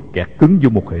 tôi bị kẹt cứng vô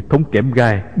một hệ thống kẽm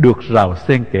gai được rào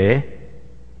xen kẽ.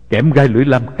 Kẽm gai lưỡi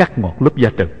lam cắt ngọt lớp da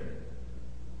trần.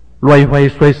 Loay hoay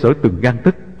xoay sở từng gang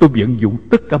tấc, tôi vận dụng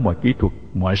tất cả mọi kỹ thuật,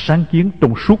 mọi sáng kiến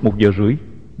trong suốt 1 giờ rưỡi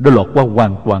để lọt qua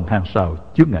hoàn toàn hàng rào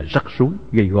chứa ngại rắc rối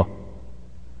gây go.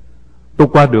 Tôi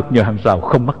qua được nhờ hàng rào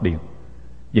không mắc điện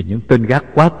và những tên gác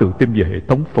quá tự tin về hệ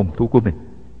thống phòng thủ của mình.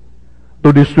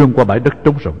 Tôi đi xuyên qua bãi đất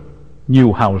trống rộng,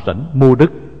 nhiều hào rãnh mô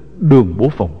đất, đường bố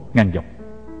phòng ngang dọc.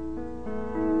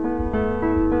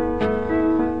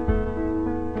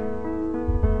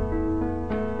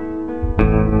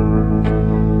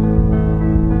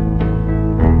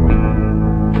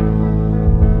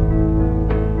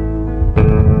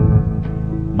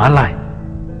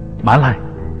 Mã Lai,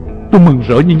 tôi mừng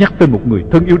rỡ như nhắc tên một người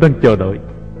thân yêu đang chờ đợi.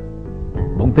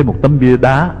 Bỗng thấy một tấm bia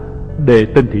đá đề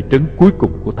tên thị trấn cuối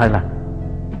cùng của Thái Lan.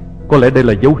 Có lẽ đây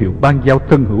là dấu hiệu ban giao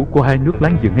thân hữu của hai nước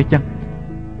láng giềng hay chăng?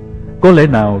 Có lẽ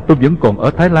nào tôi vẫn còn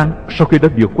ở Thái Lan sau khi đã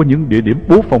vượt qua những địa điểm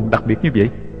bố phòng đặc biệt như vậy?